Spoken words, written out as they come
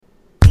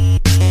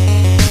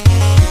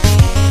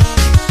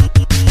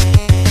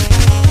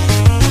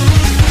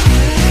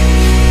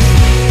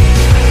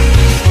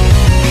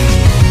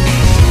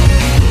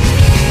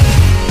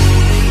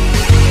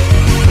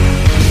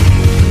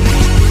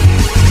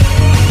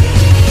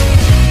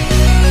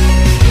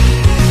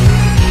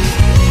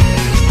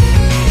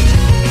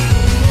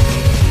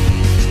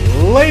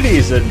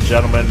Ladies and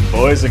gentlemen,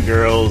 boys and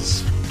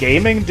girls,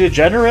 gaming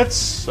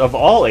degenerates of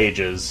all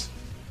ages,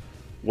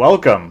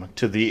 welcome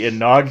to the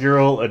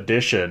inaugural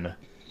edition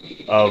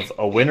of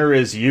A Winner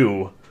Is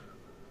You,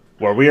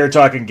 where we are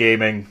talking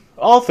gaming,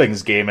 all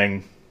things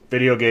gaming,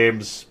 video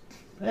games,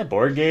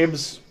 board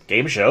games,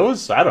 game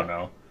shows, I don't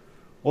know.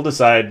 We'll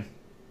decide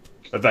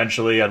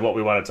eventually on what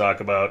we want to talk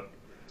about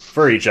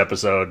for each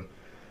episode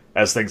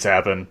as things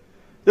happen.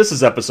 This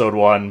is episode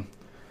 1.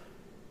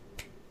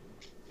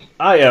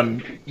 I am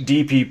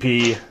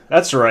DPP.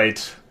 That's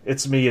right.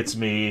 It's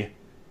me.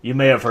 You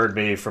may have heard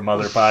me from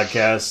other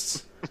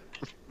podcasts.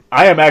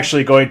 I am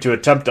actually going to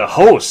attempt to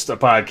host a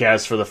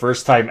podcast for the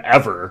first time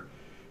ever.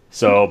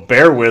 So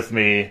bear with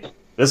me.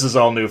 This is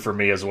all new for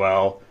me as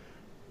well.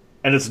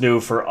 And it's new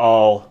for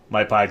all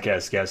my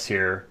podcast guests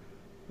here.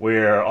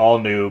 We're all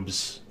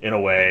noobs in a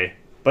way,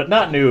 but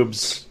not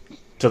noobs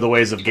to the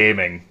ways of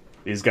gaming.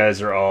 These guys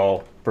are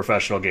all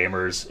professional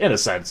gamers, in a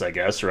sense, I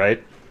guess,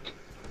 right?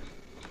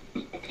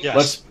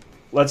 Yes.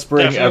 Let's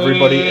bring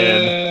everybody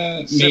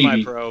in.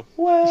 Semi-pro.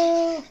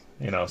 Well,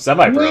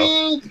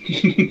 semi-pro.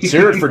 Let's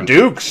hear it for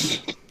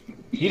Dukes.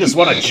 He just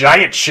won a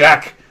giant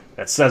check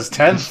that says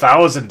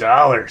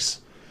 $10,000.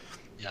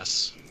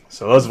 Yes.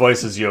 So those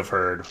voices you have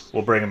heard,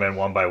 we'll bring them in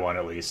one by one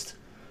at least.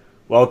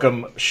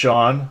 Welcome,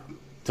 Sean,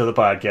 to the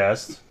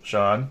podcast.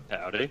 Sean.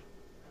 Howdy.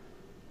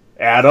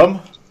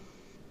 Adam.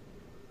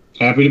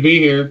 Happy to be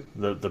here.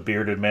 The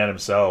bearded man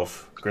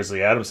himself.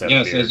 Grizzly Adams had a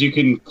Yes, beard. as you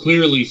can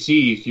clearly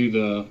see through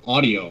the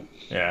audio.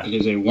 Yeah. It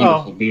is a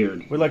wonderful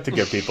beard. We like to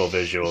give people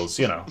visuals,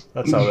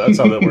 That's how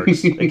that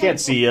works. They can't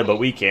see you, but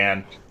we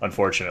can,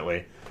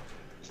 unfortunately.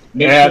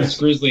 Make sure it's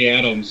Grizzly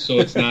Adams, so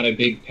it's not a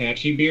big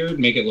patchy beard.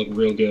 Make it look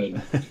real good.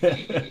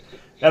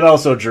 And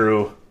also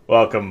Drew,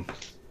 welcome.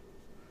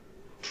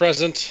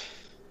 Present.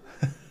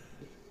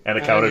 And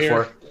accounted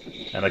for.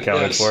 And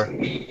accounted for.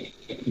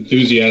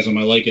 Enthusiasm,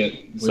 I like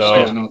it. We're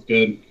starting off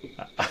good.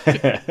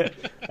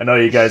 I know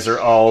you guys are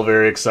all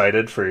very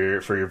excited for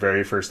your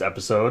very first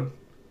episode.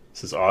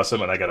 This is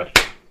awesome, and I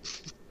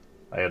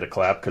had to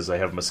clap because I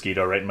have a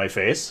mosquito right in my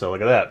face. So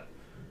look at that.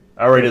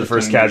 Already the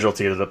first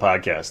casualty to the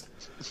podcast.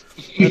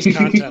 That's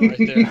content right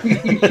there.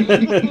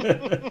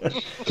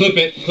 Clip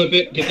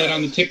it. Get that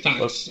on the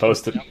TikToks.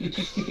 Post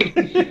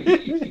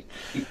it.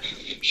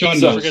 Sean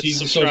knows.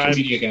 He's a social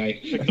media guy.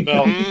 Click the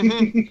bell.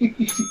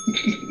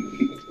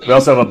 We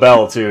also have a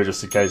bell too,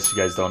 just in case you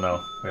guys don't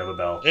know. We have a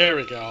bell. There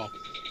we go.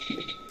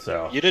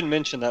 So you didn't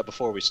mention that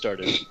before we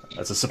started.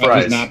 That's a surprise.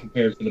 I was not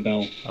prepared for the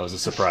bell. That was a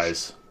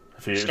surprise.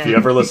 If you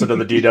ever listen to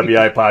the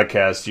DWI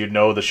podcast, you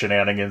know the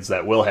shenanigans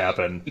that will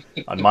happen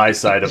on my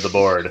side of the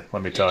board.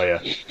 Let me tell you. All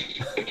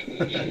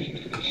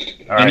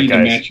right, I need guys.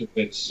 to match your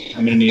bits.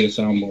 I'm gonna need a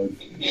soundboard.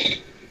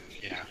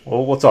 Yeah.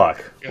 Well, we'll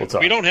talk.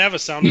 We don't have a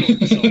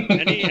soundboard, so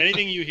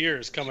anything you hear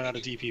is coming out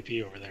of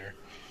DPP over there.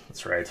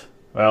 That's right.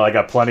 Well, I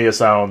got plenty of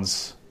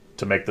sounds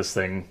to make this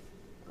thing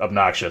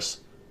obnoxious,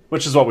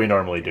 which is what we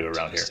normally do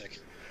around here.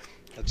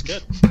 That's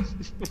good.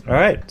 All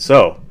right,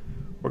 so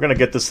we're going to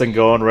get this thing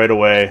going right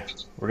away.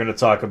 We're going to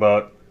talk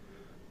about,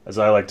 as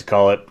I like to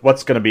call it,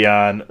 what's going to be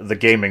on the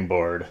gaming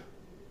board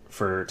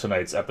for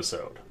tonight's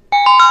episode.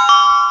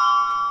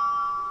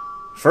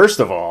 First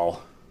of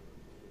all,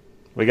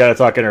 we got to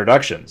talk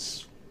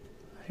introductions.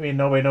 I mean,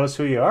 nobody knows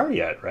who you are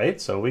yet,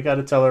 right? So we got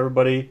to tell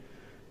everybody,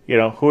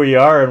 who you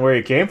are and where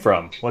you came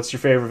from. What's your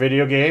favorite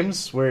video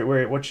games?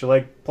 What you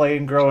like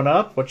playing growing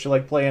up? What you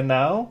like playing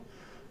now?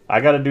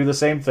 I got to do the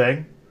same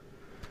thing.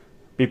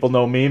 People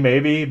know me,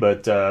 maybe,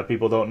 but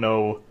people don't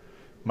know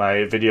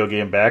my video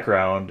game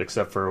background,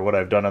 except for what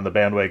I've done on the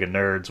Bandwagon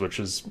Nerds, which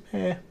is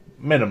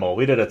minimal.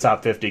 We did a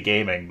top 50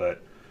 gaming,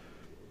 but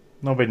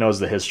nobody knows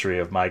the history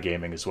of my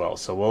gaming as well.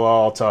 So we'll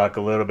all talk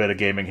a little bit of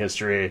gaming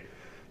history.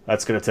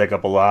 That's going to take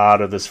up a lot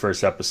of this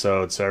first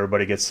episode, so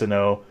everybody gets to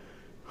know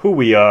who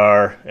we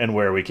are and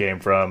where we came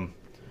from.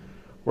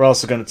 We're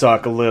also going to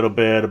talk a little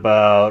bit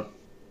about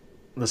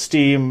the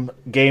Steam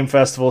Game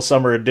Festival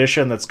Summer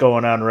Edition that's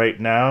going on right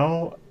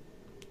now.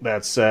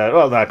 That's,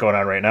 not going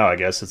on right now, I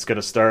guess. It's going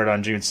to start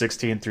on June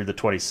 16th through the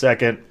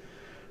 22nd,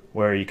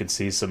 where you can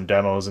see some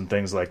demos and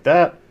things like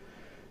that.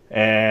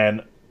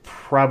 And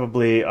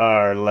probably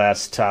our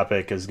last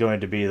topic is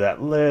going to be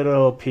that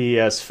little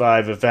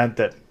PS5 event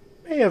that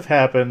may have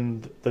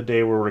happened the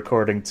day we're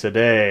recording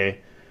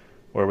today,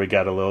 where we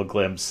got a little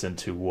glimpse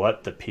into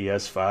what the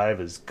PS5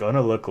 is going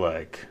to look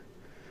like.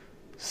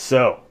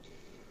 So,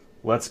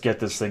 let's get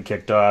this thing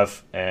kicked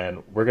off,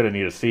 and we're going to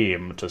need a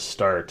theme to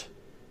start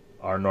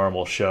our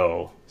normal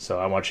show. So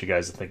I want you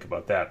guys to think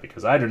about that,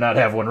 because I do not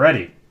have one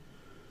ready.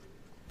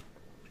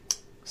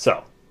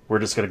 So, we're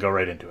just going to go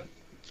right into it.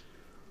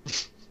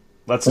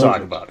 Let's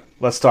talk about it.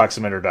 Let's talk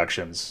some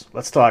introductions.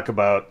 Let's talk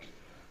about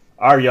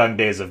our young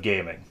days of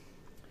gaming.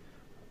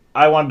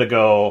 I wanted to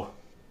go,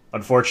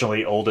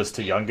 unfortunately, oldest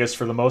to youngest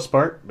for the most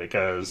part,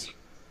 because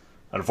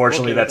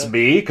unfortunately that's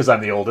me, because I'm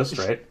the oldest,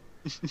 right?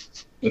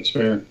 That's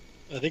fair.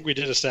 I think we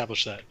did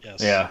establish that,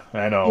 yes. Yeah,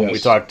 I know. Yes. We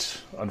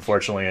talked,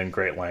 unfortunately, in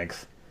great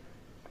length.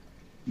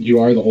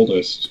 You are the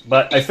oldest.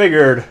 But I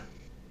figured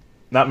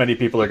not many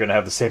people are going to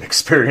have the same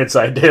experience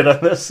I did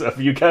on this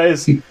of you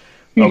guys,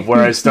 of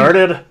where I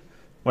started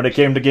when it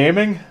came to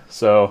gaming.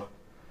 So,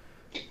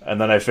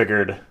 and then I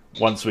figured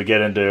once we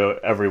get into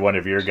every one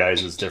of your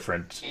guys'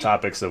 different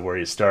topics of where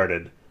you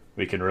started,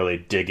 we can really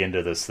dig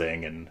into this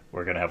thing, and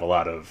we're going to have a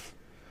lot of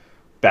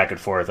back and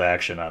forth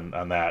action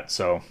on that.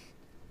 So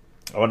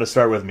I want to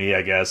start with me,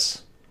 I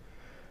guess,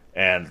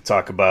 and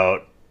talk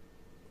about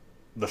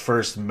the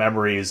first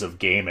memories of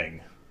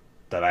gaming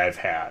that I've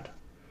had.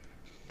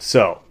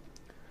 So,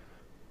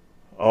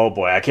 oh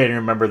boy, I can't even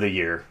remember the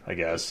year, I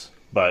guess.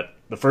 But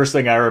the first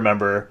thing I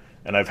remember,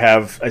 and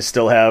I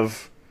still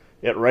have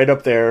it right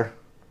up there,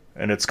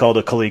 and it's called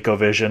a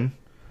ColecoVision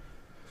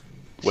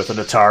with an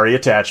Atari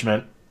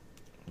attachment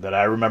that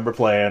I remember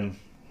playing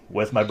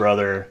with my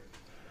brother.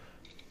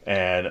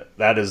 And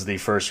that is the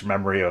first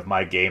memory of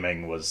my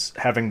gaming, was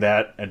having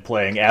that and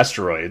playing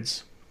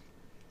Asteroids.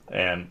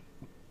 And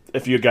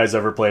if you guys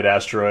ever played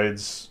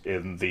Asteroids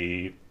in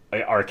the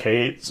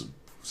arcades,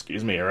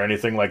 or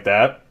anything like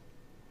that,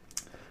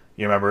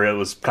 you remember it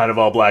was kind of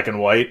all black and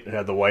white. It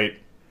had the white,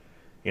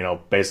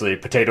 basically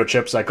potato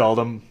chips, I called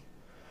them.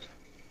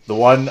 The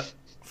one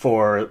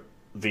for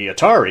the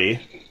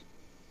Atari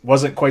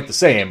wasn't quite the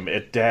same.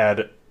 It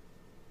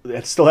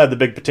still had the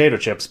big potato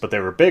chips, but they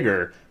were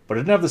bigger, but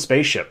it didn't have the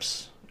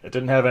spaceships. It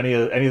didn't have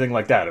anything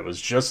like that. It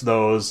was just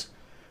those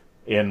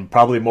in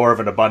probably more of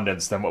an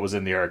abundance than what was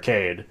in the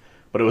arcade.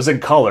 But it was in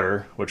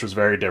color, which was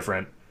very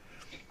different.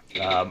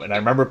 And I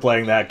remember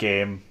playing that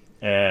game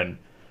and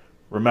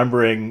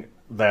remembering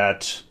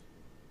that,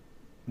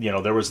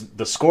 there was,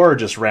 the score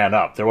just ran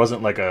up. There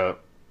wasn't like there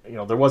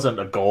wasn't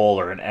a goal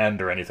or an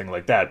end or anything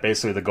like that.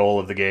 Basically, the goal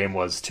of the game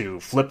was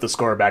to flip the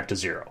score back to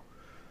 0.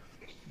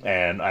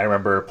 And I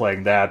remember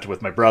playing that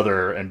with my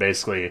brother and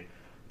basically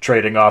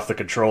trading off the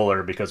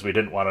controller because we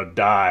didn't want to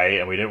die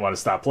and we didn't want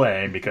to stop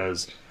playing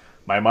because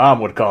my mom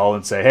would call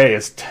and say, "Hey,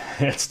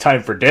 it's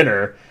time for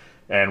dinner."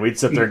 And we'd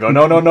sit there and go,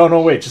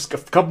 no, wait, just a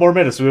couple more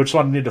minutes. We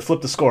just need to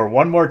flip the score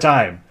one more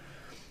time.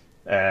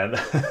 And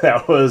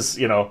that was,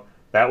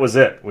 that was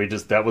it.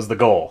 That was the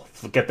goal.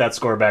 Get that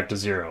score back to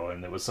 0.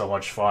 And it was so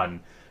much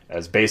fun,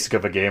 as basic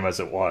of a game as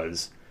it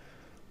was.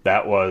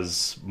 That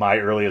was my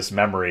earliest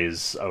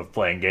memories of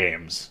playing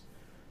games,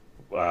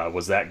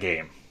 was that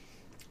game.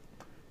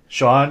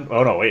 Sean?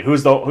 Oh, no, wait,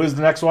 who's the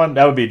next one?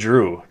 That would be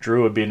Drew.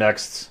 Drew would be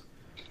next.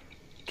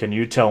 Can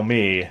you tell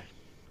me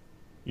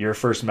your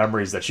first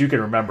memories that you can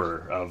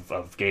remember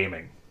of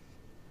gaming?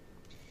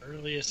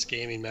 Earliest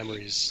gaming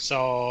memories.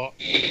 So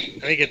I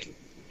think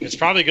it's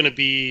probably going to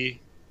be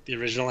the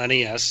original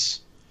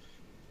NES.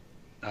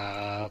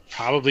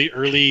 Probably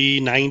early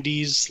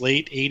 90s,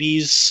 late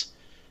 80s.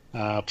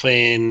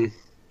 Playing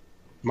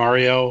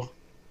Mario.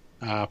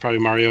 Probably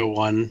Mario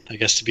 1, I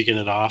guess, to begin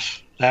it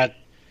off.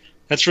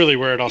 That's really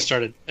where it all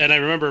started. And I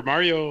remember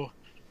Mario...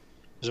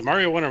 Was it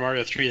Mario 1 or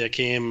Mario 3 that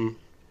came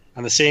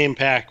on the same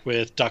pack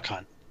with Duck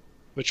Hunt?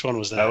 Which one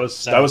was that?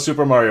 That was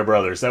Super Mario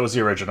Brothers. That was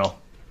the original.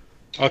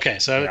 Okay,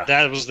 so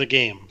That was the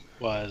game.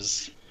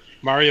 Was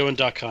Mario and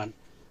Duck Hunt,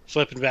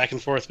 flipping back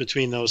and forth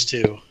between those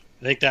two.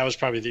 I think that was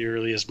probably the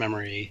earliest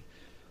memory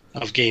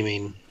of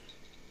gaming.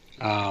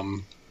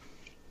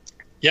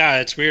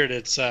 It's weird.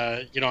 It's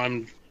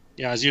I'm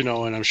as you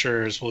know, and I'm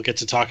sure as we'll get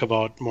to talk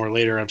about more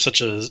later, I'm such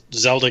a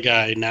Zelda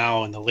guy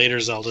now and the later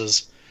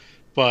Zeldas,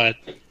 but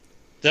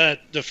the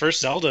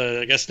first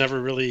Zelda, I guess, never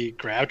really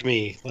grabbed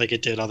me like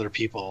it did other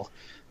people.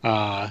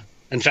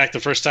 In fact, the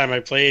first time I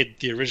played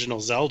the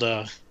original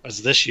Zelda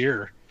was this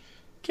year.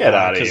 Get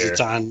out of here! Because it's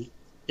on.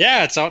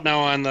 Yeah, it's out now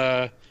on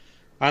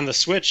the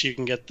Switch. You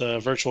can get the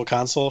Virtual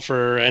Console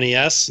for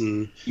NES,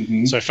 and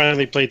so I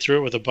finally played through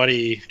it with a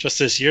buddy just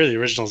this year. The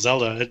original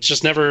Zelda. It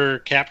just never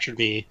captured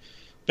me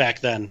back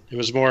then. It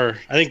was more,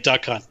 I think,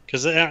 Duck Hunt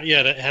because it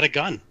had a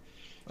gun.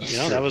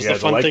 That was the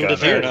fun thing to do.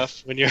 Fair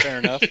enough. Fair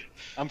enough.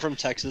 I'm from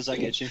Texas. I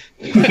get you.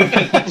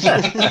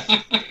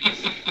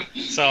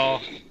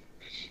 So,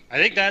 I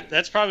think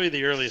that's probably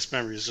the earliest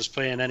memories, just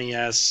playing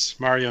NES,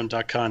 Mario and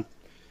Duck Hunt,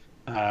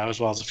 as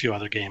well as a few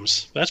other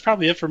games. But that's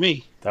probably it for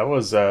me. That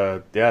was,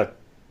 I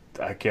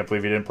can't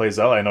believe you didn't play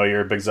Zelda. I know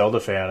you're a big Zelda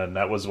fan, and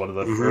that was one of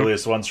the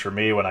earliest ones for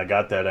me when I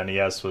got that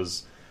NES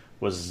was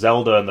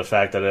Zelda, and the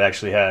fact that it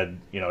actually had,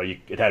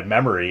 it had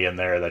memory in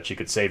there that you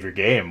could save your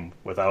game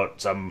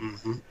without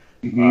some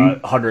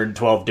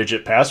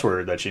 112-digit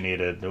password that you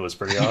needed. It was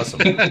pretty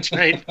awesome. That's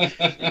right.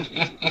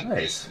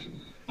 Nice.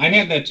 I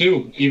had that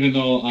too, even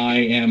though I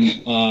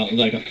am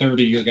like a third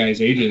of your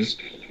guys' ages.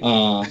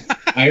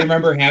 I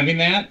remember having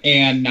that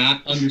and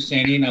not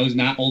understanding. I was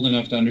not old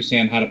enough to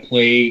understand how to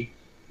play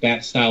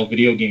that style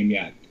video game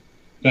yet.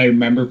 But I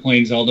remember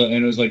playing Zelda, and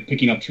it was like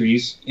picking up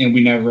trees, and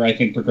we never, I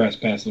think, progressed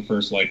past the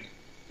first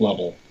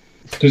level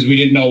because we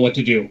didn't know what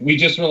to do. We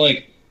just were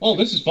like, "Oh,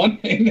 this is fun,"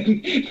 and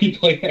then we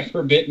played that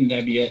for a bit, and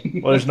that'd be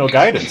it. Well, there's no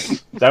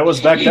guidance. That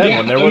was back then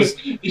when there was.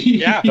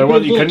 You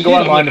couldn't go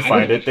online to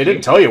find it. They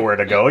didn't tell you where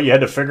to go. You had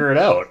to figure it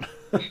out.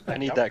 I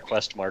need that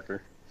quest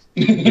marker.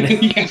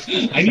 Yeah,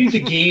 I need the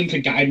game to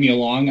guide me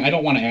along. I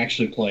don't want to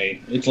actually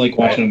play. It's like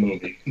watching a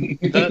movie.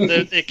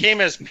 It came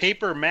as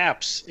paper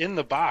maps in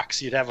the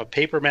box. You'd have a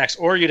paper maps,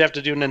 or you'd have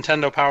to do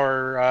Nintendo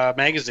Power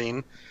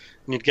magazine,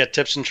 and you'd get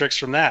tips and tricks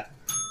from that.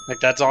 Like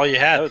that's all you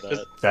had.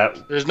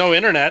 There's no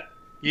internet.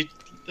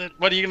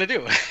 What are you gonna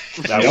do?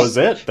 That was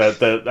it.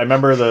 I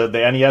remember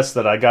the NES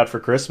that I got for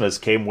Christmas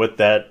came with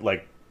that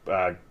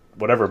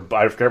whatever,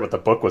 I forget what the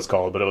book was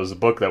called, but it was a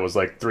book that was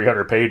like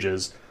 300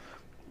 pages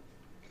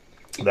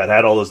that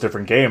had all those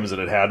different games, and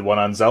it had one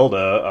on Zelda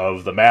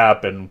of the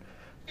map and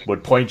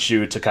would point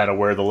you to kind of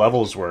where the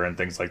levels were and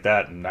things like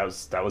that, and that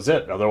was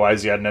it.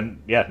 Otherwise, you had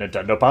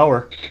Nintendo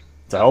Power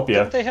to help you.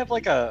 Didn't they have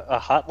like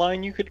a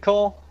hotline you could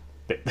call?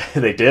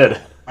 They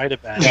did. Might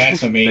have been.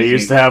 That's amazing. They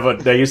used to have a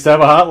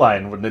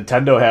hotline where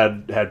Nintendo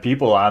had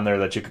people on there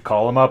that you could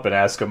call them up and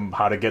ask them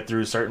how to get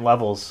through certain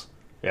levels.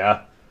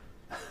 Yeah,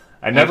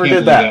 I never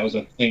did that. That was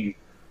a thing.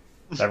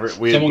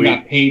 Someone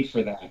got paid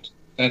for that.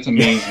 That's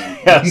amazing.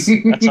 Yes,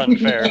 that's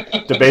unfair.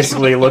 To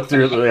basically look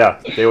through,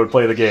 they would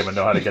play the game and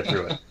know how to get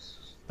through it.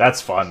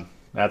 That's fun.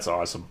 That's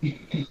awesome.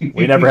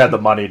 We never had the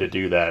money to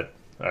do that.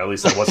 Or at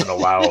least I wasn't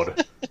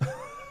allowed.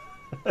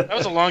 That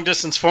was a long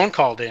distance phone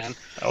call, Dan.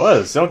 It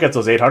was. Don't get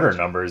those 800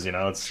 numbers.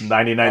 It's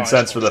 99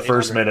 cents for the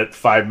first minute,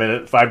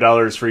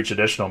 $5 for each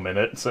additional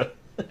minute. So.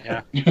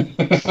 Yeah,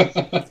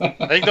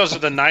 I think those are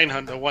the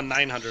 900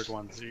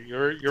 ones.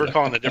 You're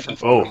calling a different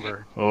phone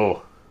number.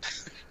 Oh.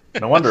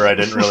 No wonder I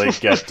didn't really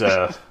get.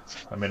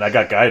 I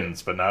got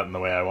guidance, but not in the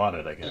way I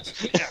wanted, I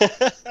guess.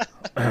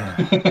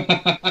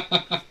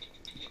 Yeah.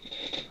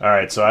 All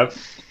right, so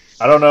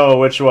I don't know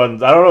which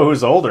one. I don't know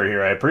who's older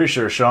here. I'm pretty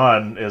sure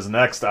Sean is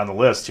next on the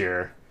list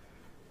here,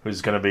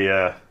 who's going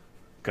to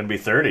be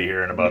 30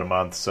 here in about a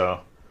month. So.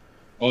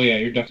 Oh yeah,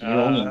 you're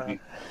definitely older than me.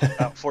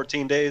 About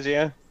 14 days,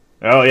 yeah.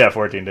 Oh yeah,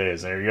 14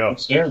 days. There you go.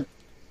 Sure.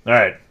 All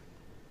right,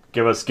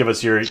 give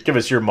us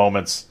your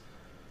moments.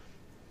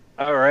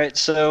 All right,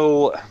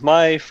 so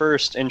my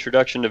first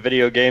introduction to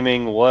video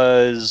gaming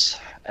was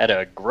at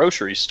a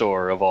grocery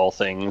store, of all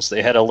things.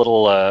 They had a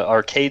little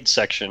arcade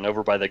section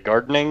over by the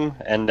gardening,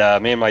 and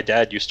me and my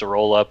dad used to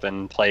roll up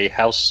and play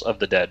House of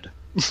the Dead.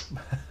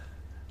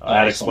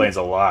 That explains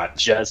a lot.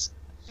 Just.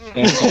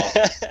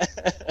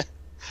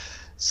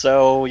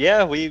 So,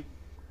 yeah,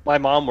 my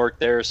mom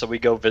worked there, so we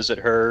go visit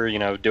her,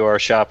 do our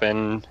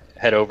shopping,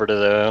 head over to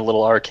the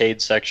little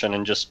arcade section,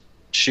 and just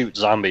shoot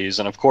zombies.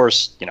 And, of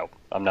course,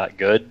 I'm not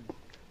good,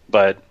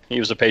 but he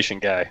was a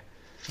patient guy.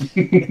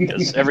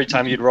 Because every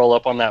time you'd roll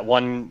up on that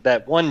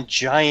one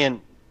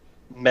giant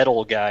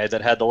metal guy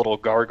that had the little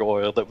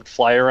gargoyle that would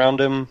fly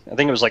around him, I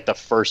think it was like the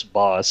first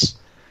boss.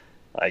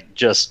 I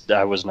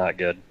was not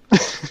good.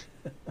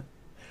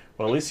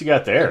 Well, at least you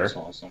got there. That's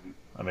awesome.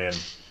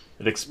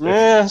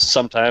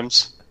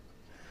 Sometimes.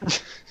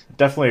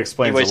 Definitely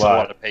explains he wastes a lot. A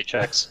lot of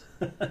paychecks.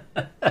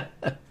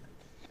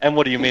 And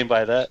what do you mean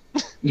by that?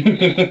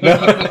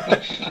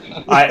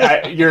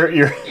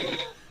 You're.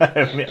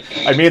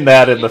 I mean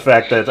that in the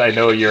fact that I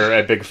know you're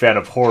a big fan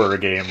of horror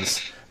games.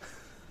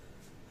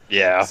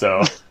 Yeah.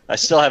 So I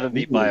still haven't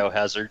beat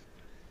Biohazard.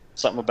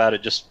 Something about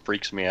it just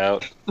freaks me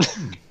out.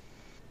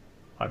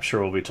 I'm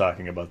sure we'll be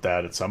talking about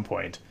that at some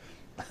point.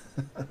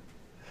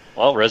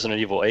 Well, Resident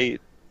Evil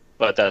 8,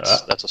 but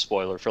that's a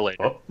spoiler for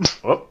later.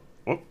 Whoop.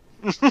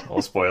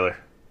 Little spoiler.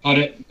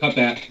 Cut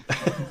that.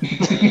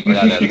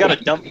 You got a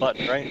dump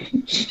button, right?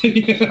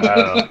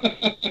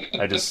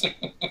 I don't know.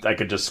 I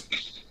could just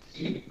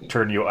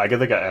turn you. I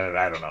don't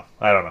know.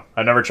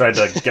 I never tried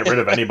to get rid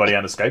of anybody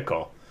on a Skype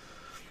call.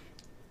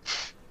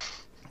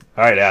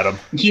 All right, Adam.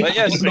 Yeah,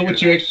 I don't know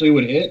what you actually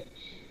would hit.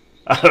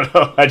 I don't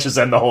know. I just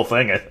end the whole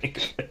thing, I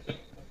think.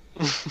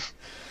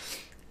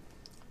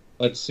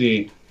 Let's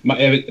see.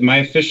 Am I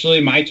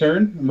officially my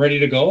turn? I'm ready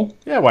to go?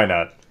 Yeah, why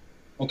not?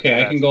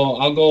 Okay, I can go.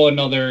 I'll go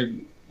another.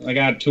 I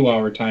got a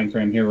 2-hour time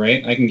frame here,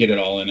 right? I can get it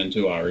all in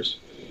 2 hours.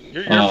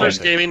 Your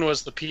first gaming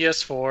was the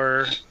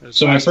PS4.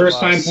 So my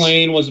first time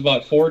playing was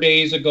about 4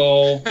 days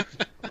ago,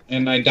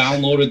 and I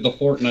downloaded the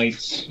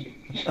Fortnites.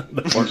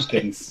 The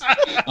Fortnites.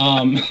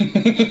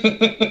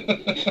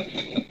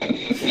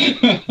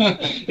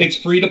 It's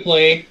free to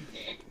play.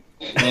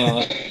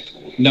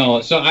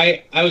 No, so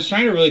I was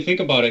trying to really think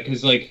about it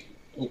because, like,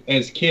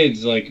 as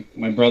kids, like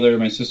my brother,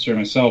 my sister, and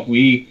myself,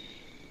 my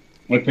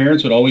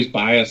parents would always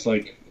buy us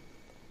like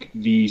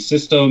the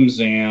systems,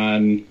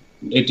 and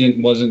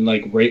wasn't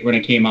like right when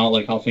it came out,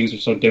 like how things are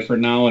so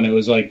different now. And it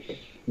was like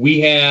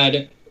we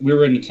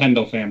were a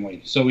Nintendo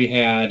family, so we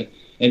had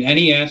an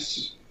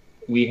NES,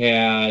 we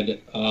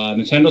had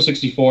Nintendo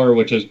 64,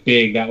 which was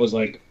big. That was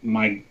like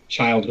my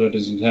childhood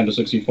is Nintendo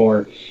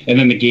 64, and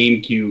then the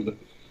GameCube.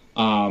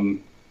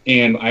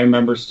 And I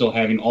remember still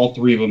having all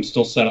three of them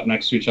still set up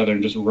next to each other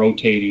and just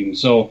rotating.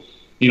 So,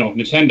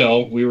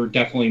 Nintendo, we were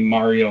definitely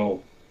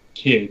Mario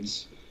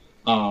kids.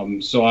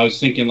 So I was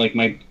thinking like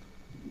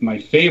my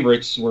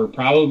favorites were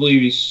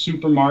probably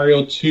Super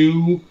Mario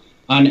 2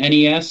 on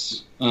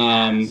NES.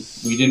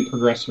 We didn't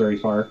progress very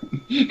far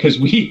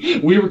because we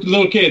were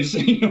little kids.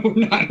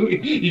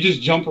 You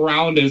just jump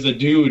around as a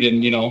dude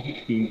and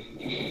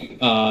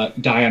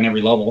die on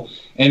every level.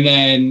 And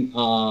then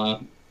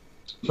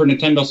for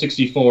Nintendo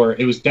 64,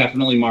 it was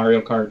definitely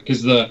Mario Kart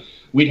because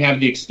we'd have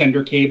the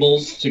extender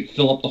cables to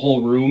fill up the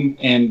whole room,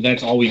 and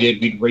that's all we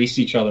did. We'd race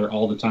each other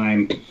all the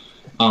time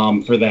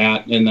for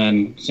that. And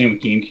then same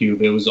with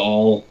GameCube. It was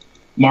all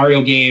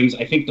Mario games.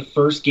 I think the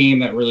first game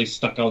that really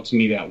stuck out to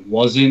me that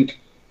wasn't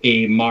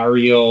a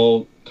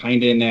Mario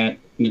kind of in that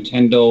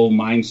Nintendo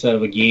mindset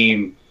of a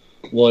game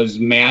was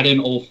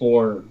Madden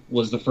 04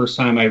 was the first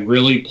time I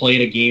really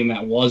played a game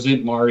that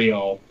wasn't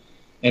Mario.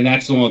 And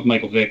that's the one with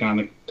Michael Vick on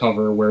the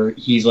cover where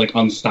he's like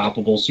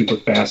unstoppable, super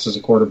fast as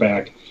a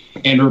quarterback.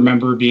 And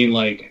remember being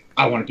like,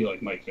 I want to be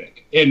like Mike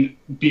Vick and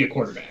be a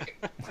quarterback.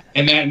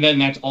 and then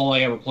that's all I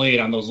ever played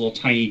on those little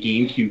tiny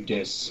GameCube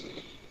discs.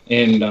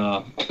 And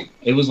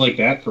it was like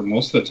that for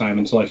most of the time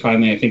until I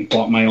finally, I think,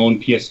 bought my own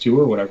PS2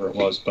 or whatever it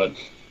was. But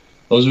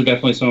those are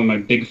definitely some of my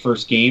big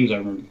first games I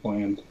remember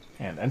playing.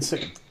 And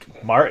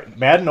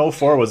Madden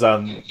 04 was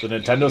on the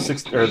Nintendo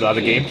 6 or the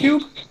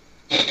GameCube?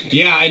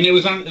 Yeah, and it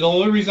was on. The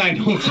only reason I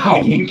know it's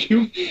on the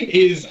GameCube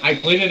is I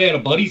played it at a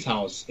buddy's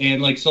house,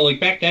 and like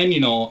back then,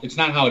 it's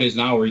not how it is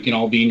now, where you can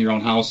all be in your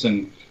own house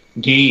and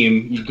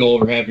game. You go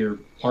over, have your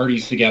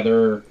parties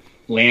together, or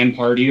LAN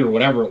party, or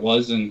whatever it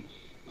was, and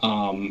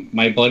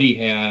my buddy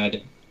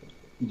had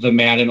the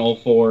Madden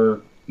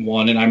 04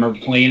 one, and I remember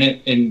playing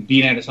it and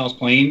being at his house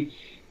playing,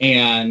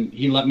 and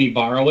he let me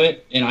borrow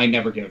it, and I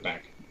never gave it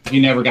back. He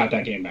never got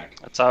that game back.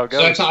 That's how it goes.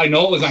 So that's how I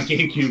know it was on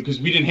GameCube,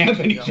 because we didn't have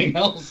anything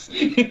else.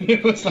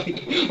 It was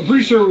like, I'm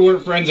pretty sure we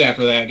weren't friends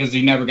after that, because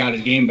he never got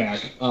his game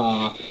back.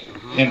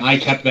 And I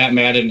kept that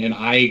Madden, and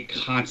I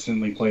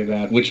constantly play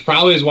that, which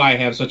probably is why I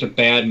have such a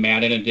bad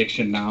Madden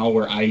addiction now,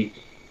 where I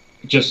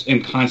just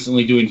am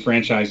constantly doing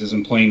franchises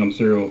and playing them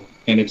through,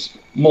 and it's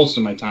most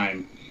of my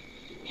time.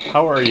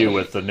 How are you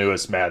with the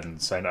newest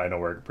Maddens? I know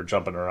we're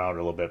jumping around a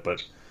little bit,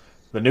 but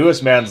the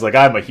newest Maddens, like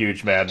I'm a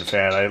huge Madden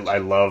fan. I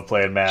love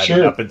playing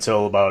Madden up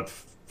until about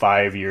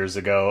 5 years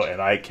ago,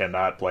 and I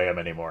cannot play them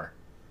anymore.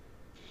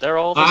 They're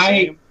all the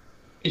same.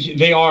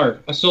 They are.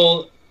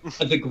 So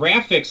the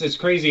graphics, it's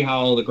crazy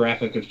how the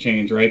graphics have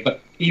changed, right?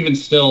 But even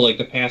still, like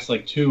the past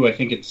two, I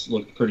think it's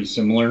looked pretty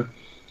similar.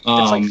 It's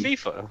like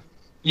FIFA.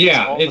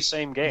 Yeah, it's all the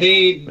same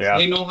game.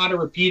 They know how to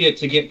repeat it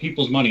to get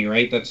people's money,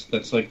 right?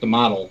 That's like the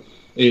model.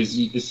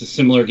 It's a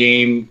similar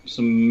game,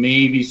 some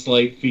maybe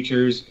slight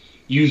features,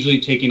 usually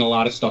taking a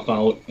lot of stuff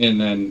out and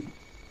then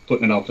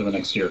putting it out for the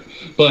next year.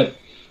 But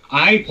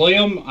I play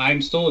them.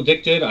 I'm still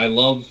addicted. I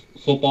love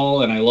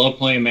football and I love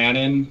playing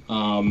Madden.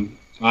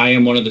 I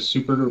am one of the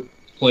super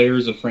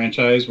players of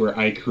franchise where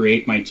I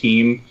create my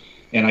team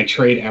and I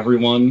trade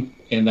everyone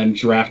and then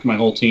draft my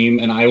whole team,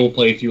 and I will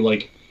play through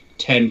like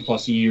 10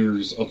 plus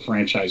years of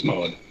franchise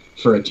mode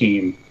for a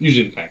team,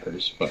 usually the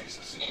Packers, but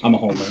I'm a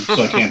homer, so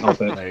I can't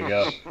help it. There you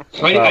go.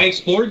 I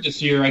explored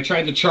this year. I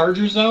tried the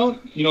Chargers out,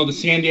 the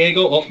San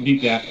Diego,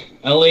 beat that,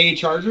 LA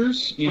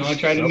Chargers. I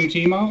tried a new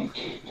team out.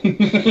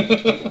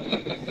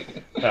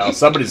 Well,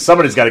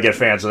 somebody's got to get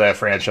fans of that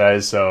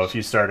franchise, so if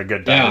you start a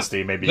good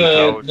dynasty, maybe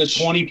the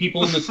 20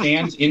 people in the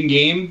stands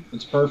in-game,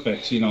 it's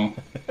perfect,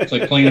 It's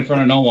like playing in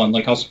front of no one,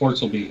 like how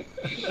sports will be.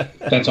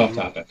 That's off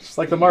topic. It's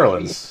like the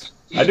Marlins.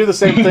 I do the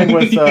same thing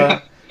with...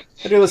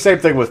 I do the same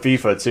thing with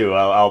FIFA, too.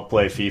 I'll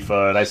play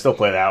FIFA, and I still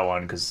play that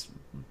one because,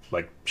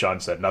 like Sean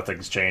said,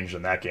 nothing's changed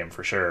in that game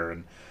for sure.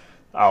 And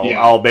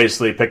I'll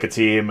basically pick a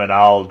team, and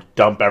I'll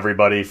dump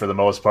everybody for the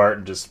most part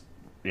and just,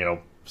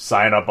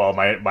 sign up all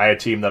my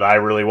team that I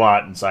really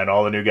want and sign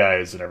all the new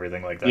guys and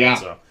everything like that. Yeah,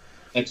 so.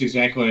 That's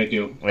exactly what I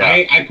do.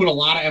 Yeah. I put a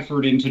lot of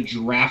effort into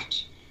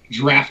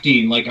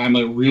drafting like I'm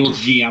a real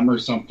GM or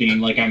something,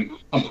 like I'm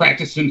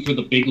practicing for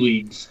the big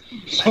leagues.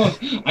 So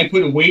I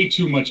put way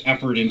too much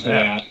effort into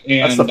that.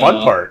 And that's the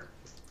fun part.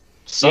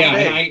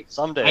 Someday.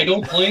 I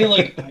don't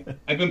play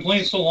I've been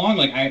playing so long,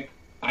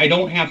 I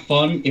don't have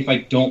fun if I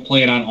don't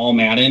play it on all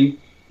Madden.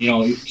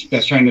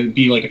 That's trying to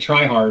be like a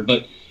try hard,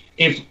 but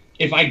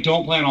if I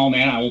don't play on all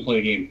Madden, I won't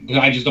play the game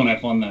because I just don't have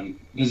fun then,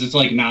 because it's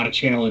like not a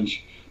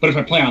challenge. But if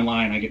I play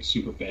online, I get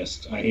super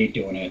pissed. I hate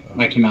doing it.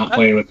 I cannot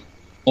play with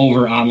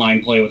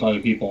online play with other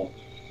people.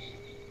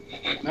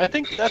 I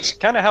think that's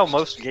kind of how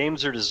most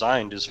games are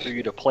designed, is for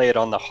you to play it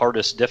on the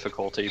hardest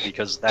difficulty,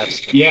 because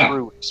that's the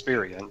true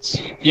experience.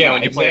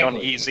 When you play it on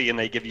easy and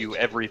they give you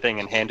everything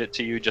and hand it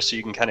to you just so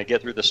you can kind of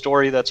get through the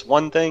story, that's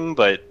one thing,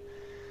 but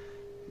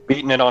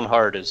beating it on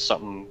hard is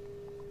something,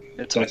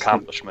 it's an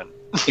accomplishment.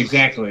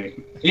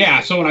 Exactly.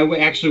 Yeah, so when I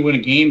actually win a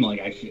game,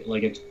 I feel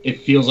like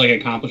it feels like an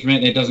accomplishment,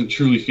 and it doesn't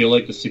truly feel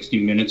like the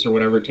 60 minutes or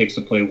whatever it takes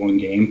to play one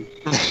game.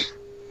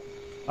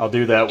 I'll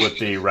do that with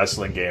the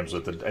wrestling games,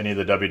 with any of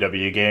the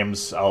WWE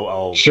games.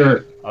 I'll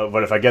sure.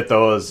 But if I get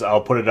those, I'll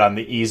put it on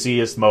the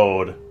easiest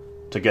mode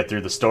to get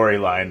through the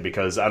storyline,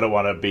 because I don't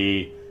want to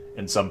be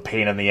in some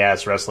pain in the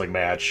ass wrestling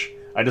match.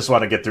 I just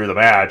want to get through the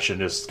match and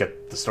just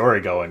get the story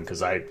going,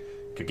 because I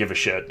could give a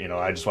shit.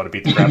 I just want to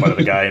beat the crap out of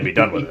the guy and be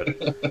done with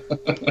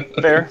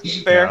it. Fair.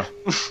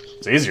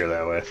 It's easier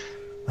that way.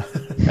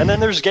 And then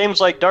there's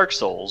games like Dark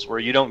Souls where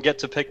you don't get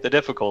to pick the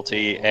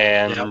difficulty,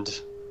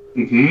 and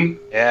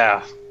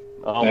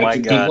Oh That's my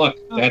good god! luck.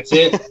 That's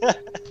it.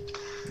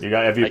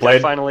 Have you I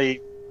played?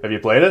 finally. Have you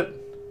played it,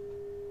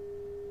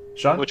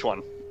 Sean? Which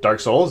one? Dark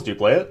Souls? Do you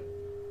play it?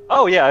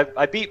 Oh yeah,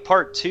 I beat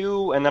part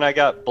 2, and then I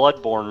got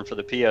Bloodborne for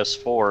the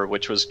PS4,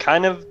 which was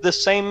kind of the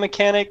same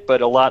mechanic, but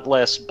a lot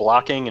less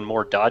blocking and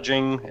more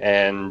dodging.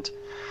 And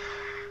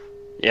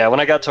yeah, when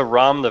I got to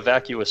Rom the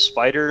Vacuous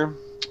Spider,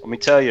 let me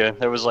tell you,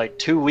 there was like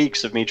 2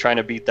 weeks of me trying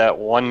to beat that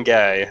one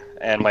guy,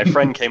 and my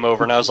friend came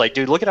over, and I was like,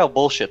 dude, look at how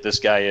bullshit this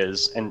guy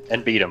is, and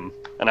beat him.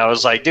 And I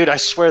was like, dude, I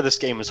swear this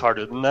game is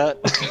harder than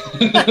that.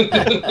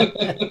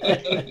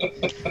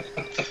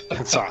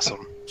 That's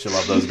awesome. Should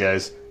love those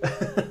guys.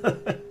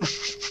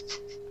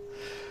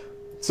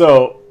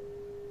 So,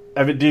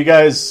 I mean, do you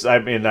guys? I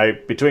mean,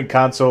 between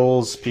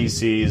consoles,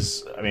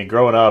 PCs. I mean,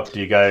 growing up, have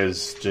you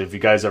guys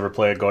ever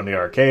played going to the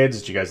arcades?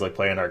 Did you guys like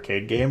playing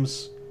arcade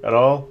games at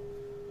all?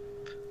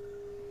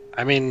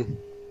 I mean,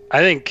 I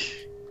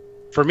think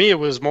for me it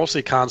was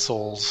mostly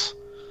consoles,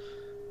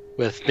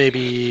 with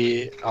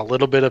maybe a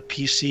little bit of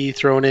PC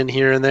thrown in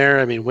here and there.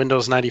 I mean,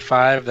 Windows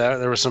 95.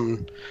 There were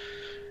some,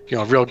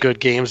 real good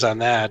games on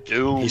that.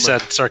 Doom. He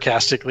said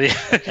sarcastically.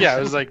 Yeah, it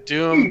was like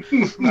Doom,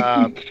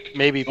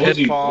 maybe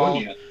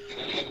Pitfall.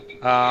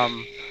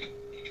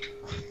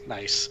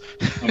 Nice.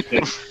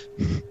 Okay.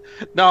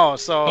 No,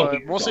 so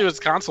Okay. mostly it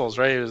was consoles,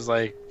 right? It was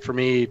like, for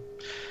me,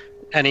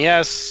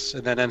 NES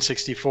and then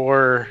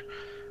N64.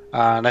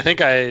 And I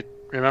think I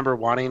remember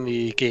wanting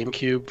the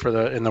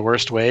GameCube in the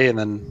worst way, and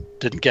then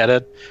didn't get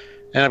it.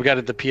 And I've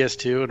got the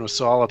PS2 and was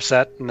so all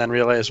upset, and then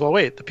realized, well,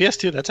 wait, the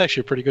PS2, that's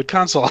actually a pretty good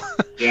console.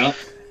 Yeah.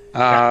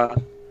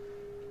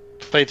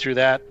 Played through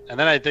that, and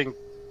then I think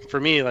for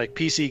me, like,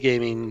 PC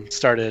gaming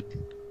started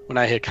when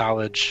I hit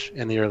college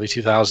in the early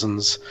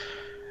 2000s,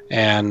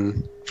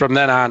 and from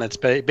then on, it's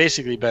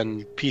basically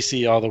been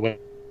PC all the way.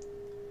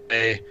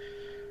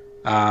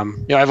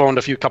 I've owned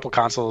a couple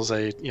consoles.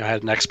 I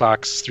had an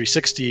Xbox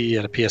 360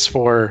 and a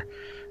PS4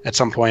 at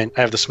some point.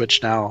 I have the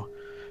Switch now,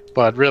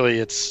 but really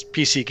it's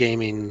PC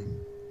gaming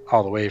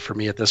all the way for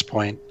me at this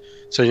point.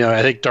 So,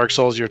 I think Dark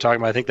Souls you were talking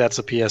about, I think that's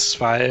a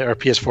PS5 or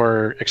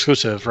PS4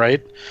 exclusive,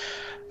 right?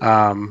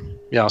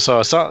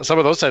 So some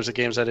of those types of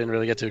games I didn't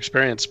really get to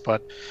experience,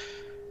 but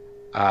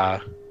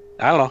I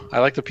don't know. I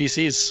like the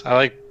PCs.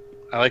 I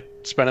like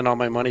spending all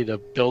my money to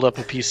build up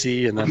a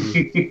PC and then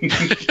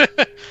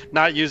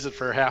not use it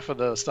for half of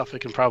the stuff it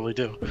can probably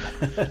do.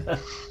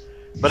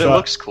 But it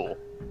looks cool.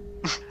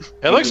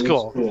 It looks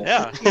cool.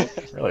 Yeah.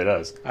 It really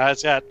does.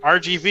 It's got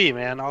RGB,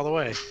 man, all the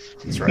way.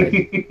 That's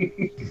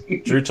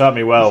right. Drew taught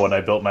me well when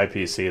I built my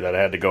PC that I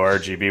had to go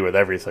RGB with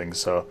everything,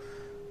 so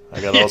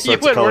I got all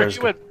sorts of colors.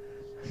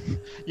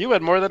 You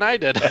went more than I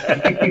did.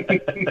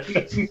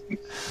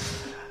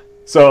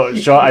 So,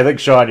 Sean, I think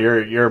Sean,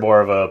 you're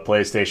more of a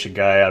PlayStation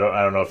guy. I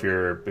don't know if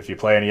you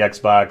play any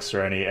Xbox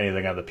or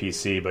anything on the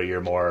PC, but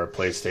you're more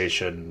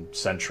PlayStation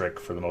centric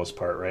for the most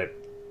part, right?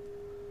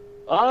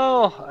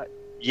 Oh,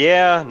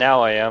 yeah,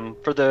 now I am.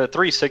 For the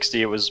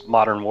 360, it was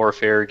Modern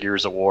Warfare,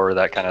 Gears of War,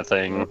 that kind of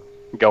thing,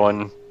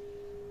 going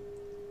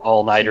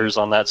all-nighters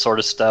on that sort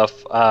of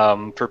stuff.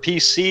 For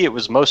PC, it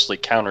was mostly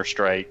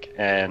Counter-Strike,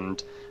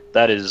 and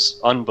that is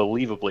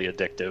unbelievably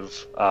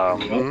addictive.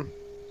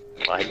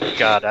 My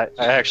God, I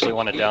actually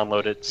want to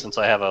download it since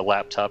I have a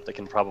laptop that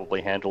can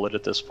probably handle it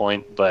at this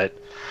point. But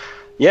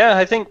yeah,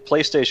 I think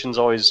PlayStation's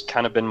always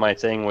kind of been my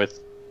thing with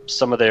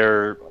some of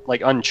their,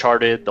 like,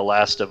 Uncharted, The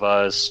Last of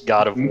Us,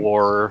 God of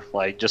War,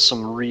 like, just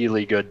some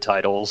really good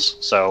titles.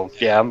 So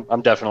yeah,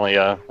 I'm definitely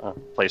a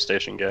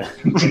PlayStation guy.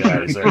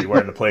 Yeah, he's already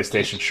wearing the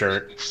PlayStation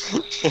shirt,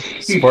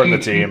 supporting the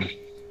team.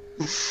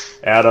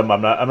 Adam,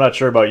 I'm not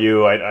sure about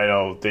you. I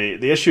know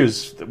the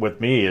issues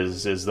with me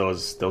is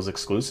those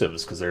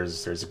exclusives, because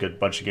there's a good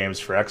bunch of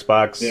games for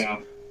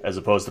Xbox, as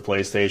opposed to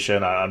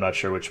PlayStation. I'm not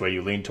sure which way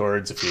you lean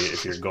towards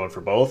if you're going for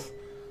both.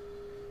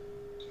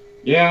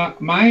 Yeah,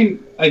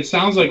 mine. It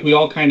sounds like we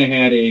all kind of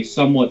had a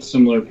somewhat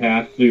similar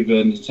path through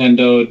the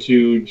Nintendo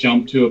to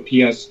jump to a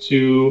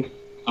PS2.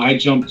 I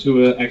jumped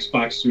to a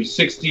Xbox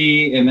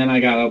 360, and then I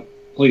got a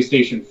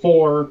PlayStation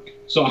 4.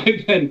 So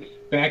I've been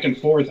back and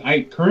forth.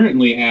 I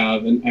currently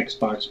have an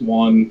Xbox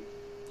One,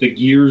 the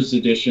Gears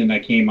edition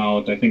that came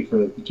out, I think,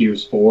 for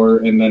Gears 4,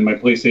 and then my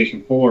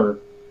PlayStation 4.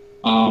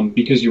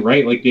 Because you're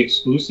right, like, the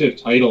exclusive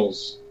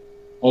titles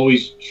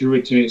always drew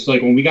it to me. It's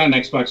like when we got an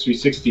Xbox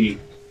 360,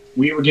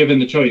 we were given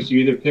the choice. You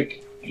either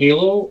pick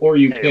Halo or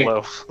you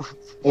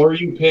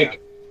pick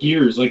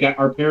Gears. Like,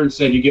 our parents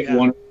said, you get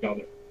one or the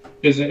other.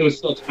 Because it was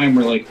still a time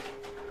where, like,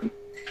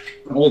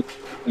 old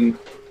and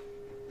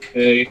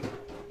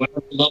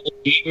whatever level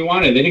game we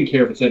wanted. They didn't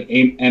care if it said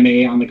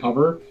MA on the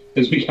cover,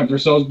 because we kept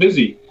ourselves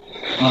busy.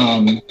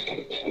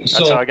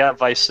 That's how I got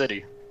Vice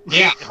City.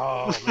 Yeah.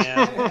 Oh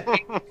man,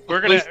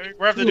 we're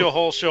have to do a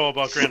whole show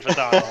about Grand Theft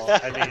Auto.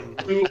 I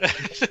mean,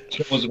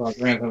 shows about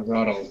Grand Theft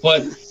Auto,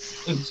 but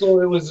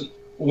so it was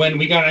when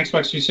we got an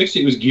Xbox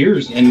 360. It was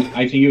Gears, and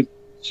I think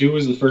 2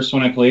 was the first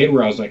one I played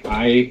where I was like,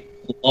 I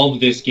love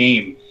this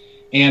game.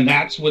 And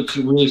that's what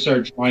really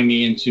started drawing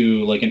me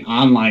into, like, an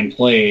online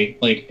play,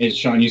 like, as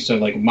Sean, you said,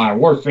 like, Modern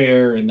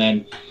Warfare, and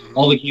then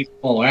all the games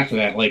follow after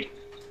that. Like,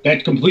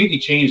 that completely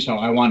changed how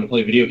I wanted to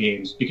play video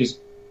games because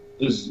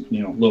as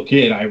little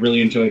kid, I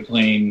really enjoyed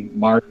playing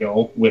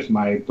Mario with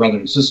my brother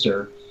and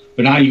sister.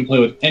 But now you can play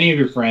with any of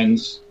your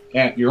friends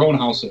at your own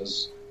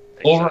houses,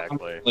 or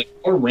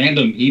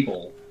random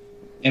people,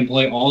 and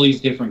play all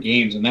these different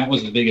games. And that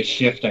was the biggest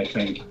shift, I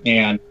think.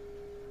 And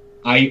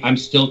I'm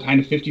still kind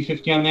of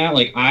 50-50 on that.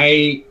 Like,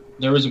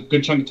 there was a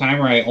good chunk of time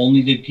where I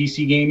only did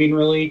PC gaming,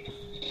 really.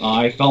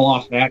 I fell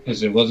off that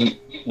because it wasn't.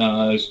 It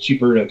was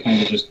cheaper to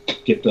kind of just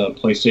get the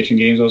PlayStation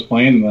games I was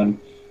playing, and then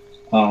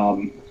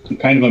I'm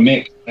kind of a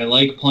mix. I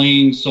like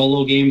playing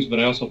solo games, but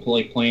I also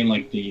like playing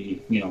like the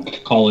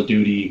Call of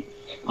Duty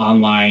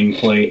online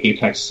play.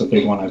 Apex is a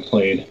big one I've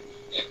played,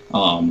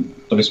 but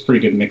it's a pretty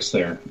good mix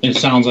there. It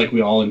sounds like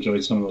we all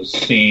enjoyed some of those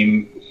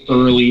same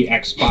early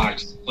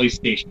Xbox,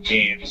 PlayStation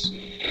games.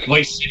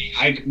 Vice City,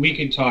 we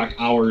could talk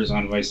hours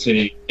on Vice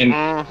City, and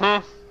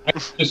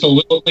just a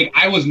little like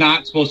I was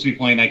not supposed to be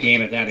playing that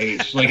game at that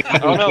age. Like,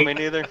 oh no, me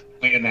neither.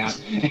 Playing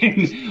that,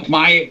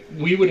 and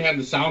we would have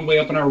the sound way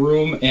up in our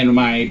room, and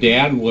my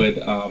dad would,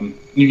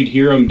 you could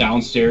hear him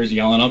downstairs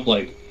yelling up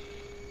like,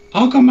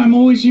 "How come I'm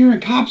always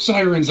hearing cop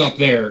sirens up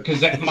there?"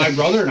 Because my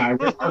brother and I,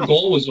 our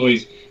goal was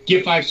always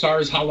get 5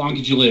 stars. How long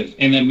could you live?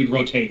 And then we'd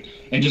rotate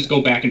and just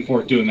go back and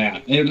forth doing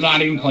that, and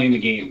not even playing the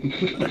game.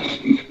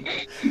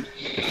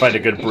 You find a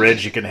good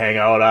bridge you can hang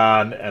out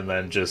on, and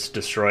then just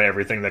destroy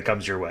everything that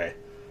comes your way.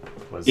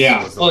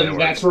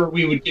 That's where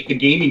we would get the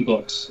gaming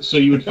books. So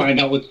you would find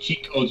out what the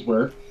cheat codes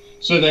were.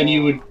 So then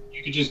you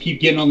could just keep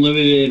getting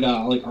unlimited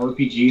like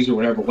RPGs or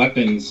whatever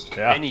weapons.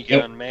 Yeah.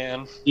 Minigun,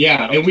 man.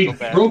 Yeah, and we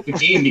broke the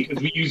game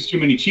because we used too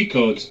many cheat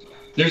codes.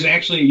 There's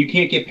actually you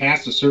can't get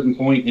past a certain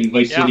point in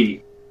Vice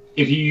City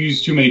if you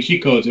use too many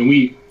cheat codes, and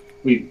we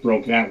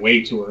broke that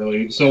way too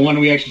early. So when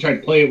we actually tried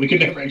to play it, we could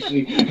never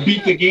actually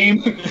beat the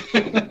game.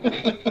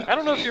 I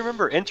don't know if you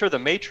remember Enter the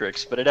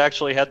Matrix, but it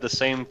actually had the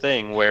same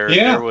thing where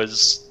there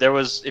was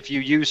if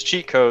you use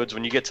cheat codes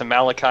when you get to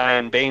Malachi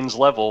and Bane's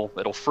level,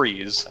 it'll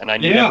freeze, and I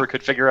never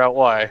could figure out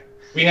why.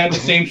 We had the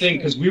same thing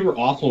because we were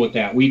awful with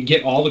that. We'd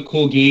get all the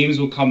cool games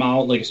would come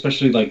out, like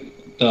especially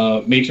like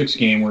the Matrix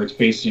game where it's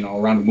based,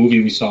 around a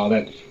movie we saw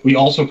that we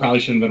also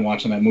probably shouldn't have been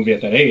watching that movie at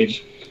that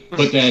age.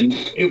 But then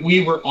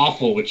we were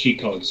awful with cheat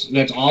codes.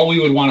 That's all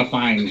we would want to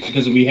find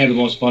because we had the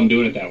most fun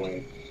doing it that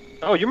way.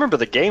 Oh, you remember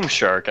the Game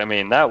Shark? I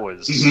mean, that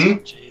was the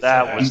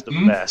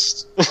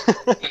best.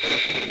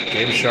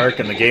 Game Shark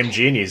and the Game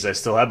Genies. I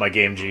still have my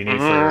Game Genie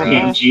for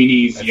Game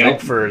Genies. I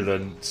think for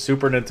the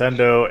Super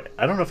Nintendo.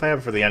 I don't know if I have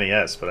it for the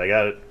NES, but I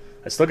got it.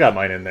 I still got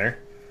mine in there.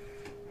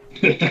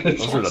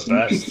 Those were the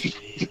best.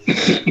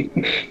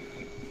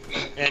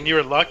 And you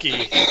were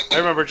lucky. I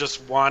remember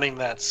just wanting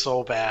that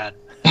so bad.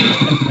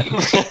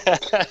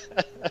 I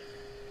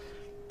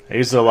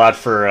used it a lot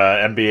for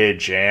NBA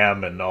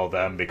Jam and all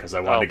them because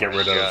I wanted to get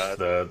rid of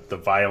the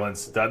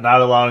violence,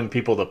 not allowing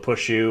people to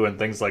push you and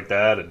things like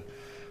that, and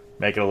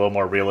make it a little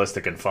more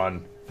realistic and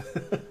fun.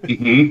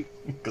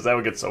 Because I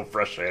would get so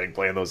frustrating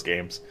playing those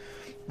games.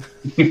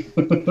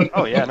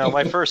 Oh yeah, no,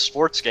 my first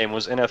sports game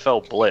was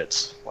NFL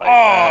Blitz. Like,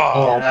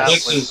 that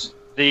was is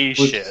the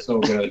Blitz shit. Is so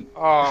good.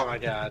 Oh my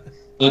god,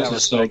 Blitz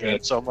is so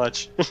good. So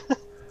much.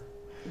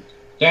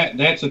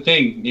 That's the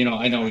thing,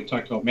 I know we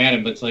talked about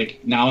Madden, but it's like,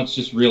 now it's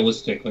just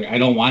realistic. Like, I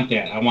don't want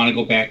that. I want to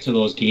go back to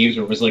those games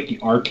where it was like the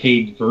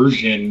arcade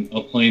version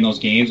of playing those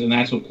games, and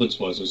that's what Blitz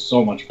was. It was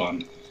so much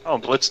fun. Oh,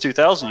 Blitz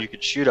 2000, you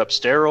could shoot up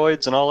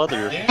steroids and all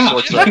other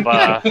sorts of,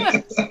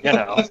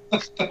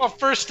 Well,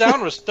 first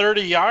down was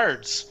 30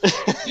 yards.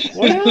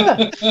 Well,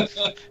 yeah.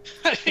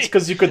 It's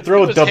because you could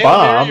throw the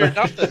bomb.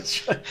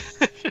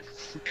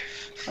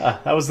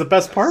 That was the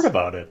best part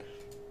about it.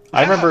 Yeah.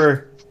 I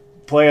remember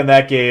playing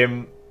that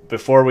game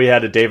before we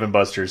had a Dave &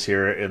 Buster's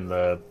here in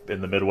the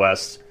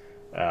Midwest.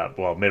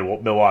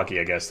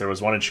 Milwaukee, I guess. There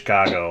was one in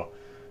Chicago.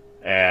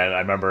 And I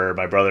remember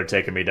my brother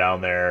taking me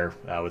down there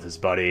with his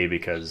buddy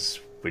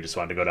because we just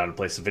wanted to go down and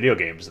play some video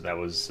games. And that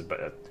was,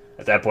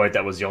 at that point,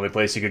 that was the only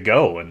place you could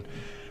go. And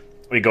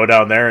we go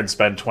down there and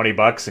spend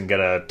 $20 and get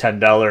a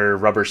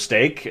 $10 rubber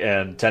steak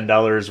and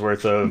 $10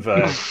 worth of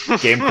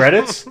game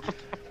credits.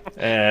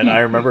 And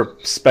I remember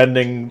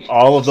spending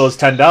all of those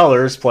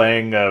 $10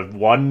 playing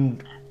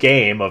one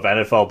game of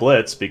NFL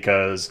Blitz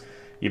because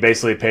you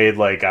basically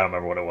paid I don't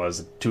remember what it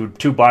was,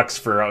 $2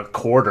 for a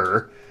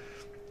quarter.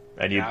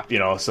 And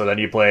so then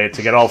you play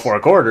to get all 4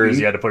 quarters.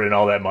 You had to put in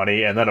all that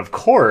money, and then of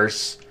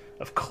course,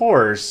 the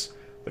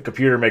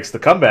computer makes the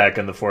comeback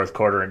in the 4th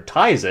quarter and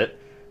ties it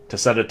to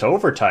send it to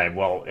overtime.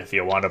 Well, if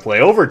you want to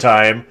play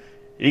overtime,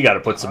 you got to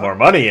put some more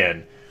money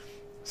in.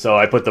 So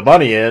I put the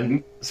money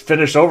in,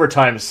 finished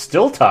overtime,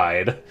 still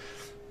tied.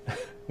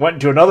 Went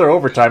into another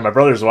overtime. My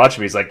brother's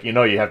watching me. He's like,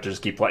 you have to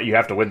just keep playing. You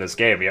have to win this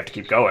game. You have to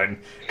keep going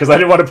because I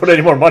didn't want to put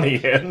any more money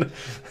in.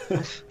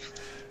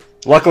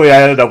 Luckily,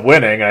 I ended up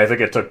winning. I think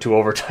it took 2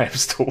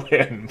 overtimes to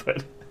win,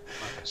 but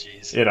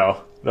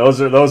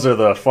those are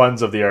the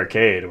funs of the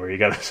arcade where you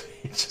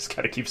just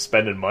gotta keep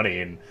spending money,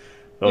 and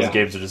those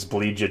games will just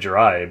bleed you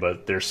dry.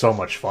 But they're so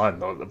much fun.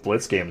 The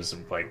Blitz game is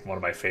one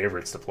of my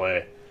favorites to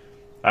play.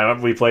 I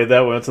remember we played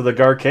that. We went to the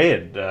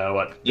Garcade.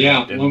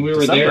 Yeah, in when we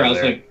were December there, I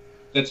was like,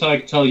 that's how I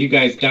could tell you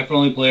guys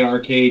definitely played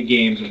arcade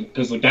games,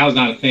 because like that was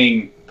not a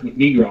thing with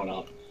me growing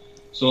up.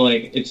 So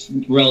like it's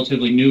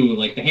relatively new.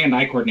 Like the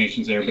hand-eye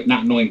coordination's there, but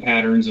not knowing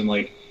patterns and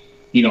like,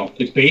 you know,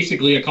 it's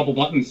basically a couple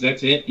buttons.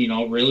 That's it. You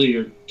know, really,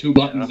 or two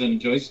buttons and a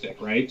joystick,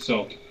 right?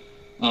 So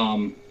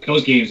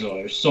those games though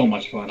are so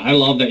much fun. I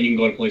love that you can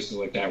go to places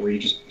like that where you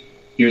just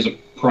here's a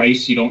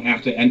price. You don't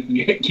have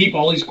to keep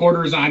all these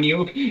quarters on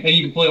you, and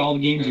you can play all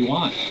the games you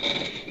want.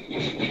 I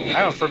don't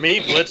know, for me,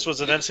 Blitz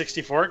was an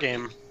N64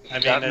 game. I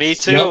mean, me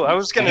too. Yep. I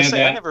was gonna say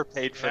that. I never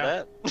paid for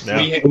that.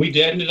 Yeah. We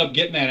did ended up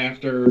getting that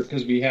after,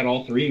 because we had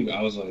all three.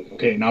 I was like,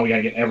 okay, now we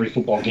gotta get every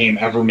football game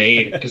ever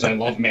made, because I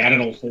love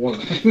Madden 04.